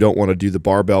you don't want to do the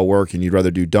barbell work and you'd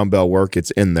rather do dumbbell work, it's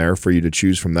in there for you to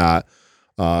choose from that.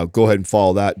 Go ahead and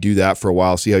follow that. Do that for a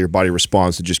while. See how your body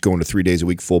responds to just going to 3 days a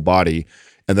week full body.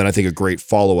 And then I think a great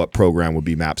follow-up program would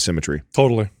be MAPS Symmetry.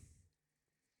 Totally.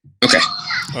 Okay.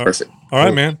 Perfect. All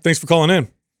right, man. Thanks for calling in.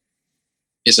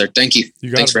 Yes, sir. Thank you.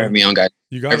 Thanks for having me on, guys.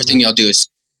 You got everything y'all do is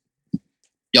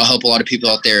y'all help a lot of people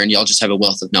out there, and y'all just have a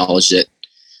wealth of knowledge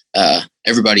that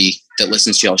everybody that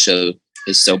listens to y'all show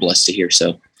is so blessed to hear.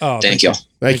 So thank y'all.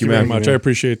 Thank you very much. I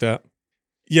appreciate that.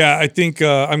 Yeah, I think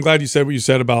I'm glad you said what you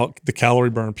said about the calorie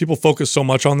burn. People focus so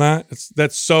much on that.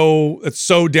 It's so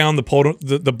down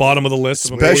the bottom of the list.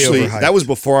 Especially that was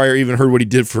before I even heard what he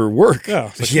did for work.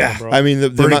 Yeah, I mean, the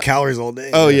burning calories all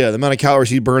day. Oh yeah, the amount of calories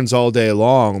he burns all day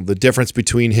long. The difference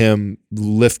between him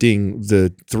lifting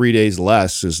the 3 days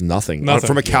less is nothing.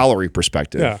 From a calorie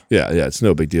perspective. Yeah, it's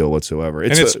no big deal whatsoever.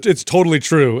 It's totally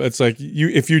true. It's like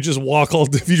if you just walk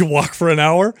for an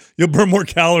hour, you'll burn more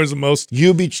calories than most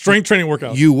strength training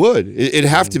workouts. You would. It'd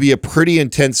have to be a pretty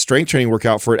intense strength training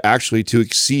workout for it actually to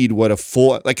exceed what a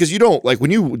full, because you don't, like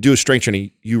when you do a strength training,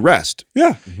 you rest.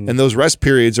 Yeah. And those rest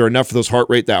periods are enough for that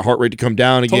heart rate to come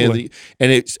down again. Totally.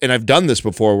 And I've done this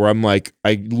before where I'm like,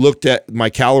 I looked at my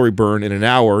calorie burn in an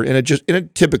hour in a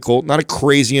typical, not a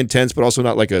crazy intense, but also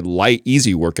not like a light,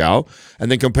 easy workout. And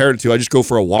then compared it to, I just go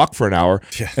for a walk for an hour.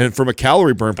 Yeah. And from a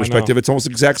calorie burn perspective, it's almost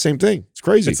the exact same thing. It's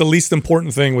crazy. It's the least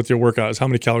important thing with your workout is how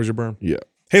many calories you burn. Yeah.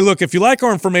 Hey, look, if you like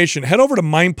our information, head over to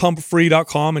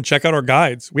mindpumpfree.com and check out our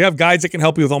guides. We have guides that can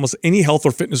help you with almost any health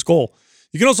or fitness goal.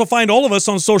 You can also find all of us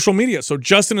on social media. So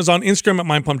Justin is on Instagram at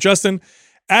mindpumpjustin.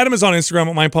 Adam is on Instagram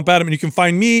at mindpumpadam, and you can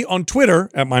find me on Twitter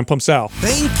at mindpumpsal.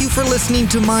 Thank you for listening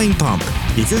to Mind Pump.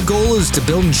 If your goal is to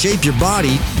build and shape your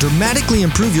body, dramatically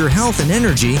improve your health and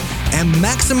energy, and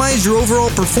maximize your overall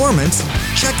performance,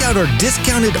 check out our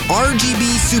discounted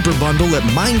RGB Super Bundle at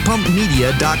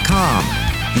mindpumpmedia.com.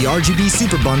 The RGB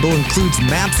Super Bundle includes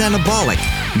MAPS Anabolic,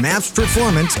 MAPS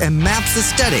Performance, and MAPS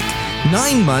Aesthetic.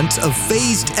 9 months of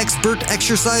phased expert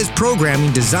exercise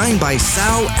programming designed by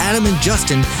Sal, Adam, and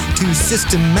Justin to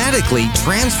systematically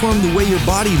transform the way your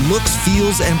body looks,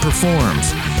 feels, and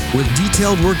performs. With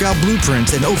detailed workout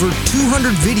blueprints and over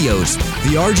 200 videos,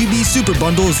 the RGB Super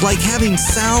Bundle is like having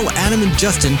Sal, Adam, and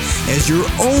Justin as your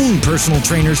own personal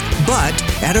trainers, but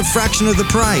at a fraction of the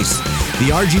price.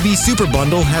 The RGB Super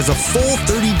Bundle has a full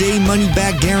 30-day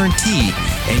money-back guarantee,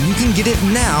 and you can get it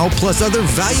now plus other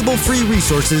valuable free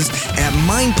resources at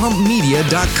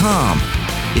mindpumpmedia.com.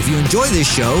 If you enjoy this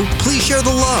show, please share the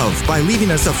love by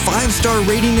leaving us a 5-star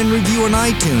rating and review on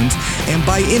iTunes and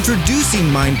by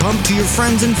introducing Mind Pump to your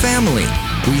friends and family.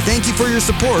 We thank you for your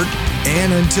support,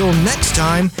 and until next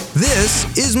time, this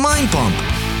is Mind Pump.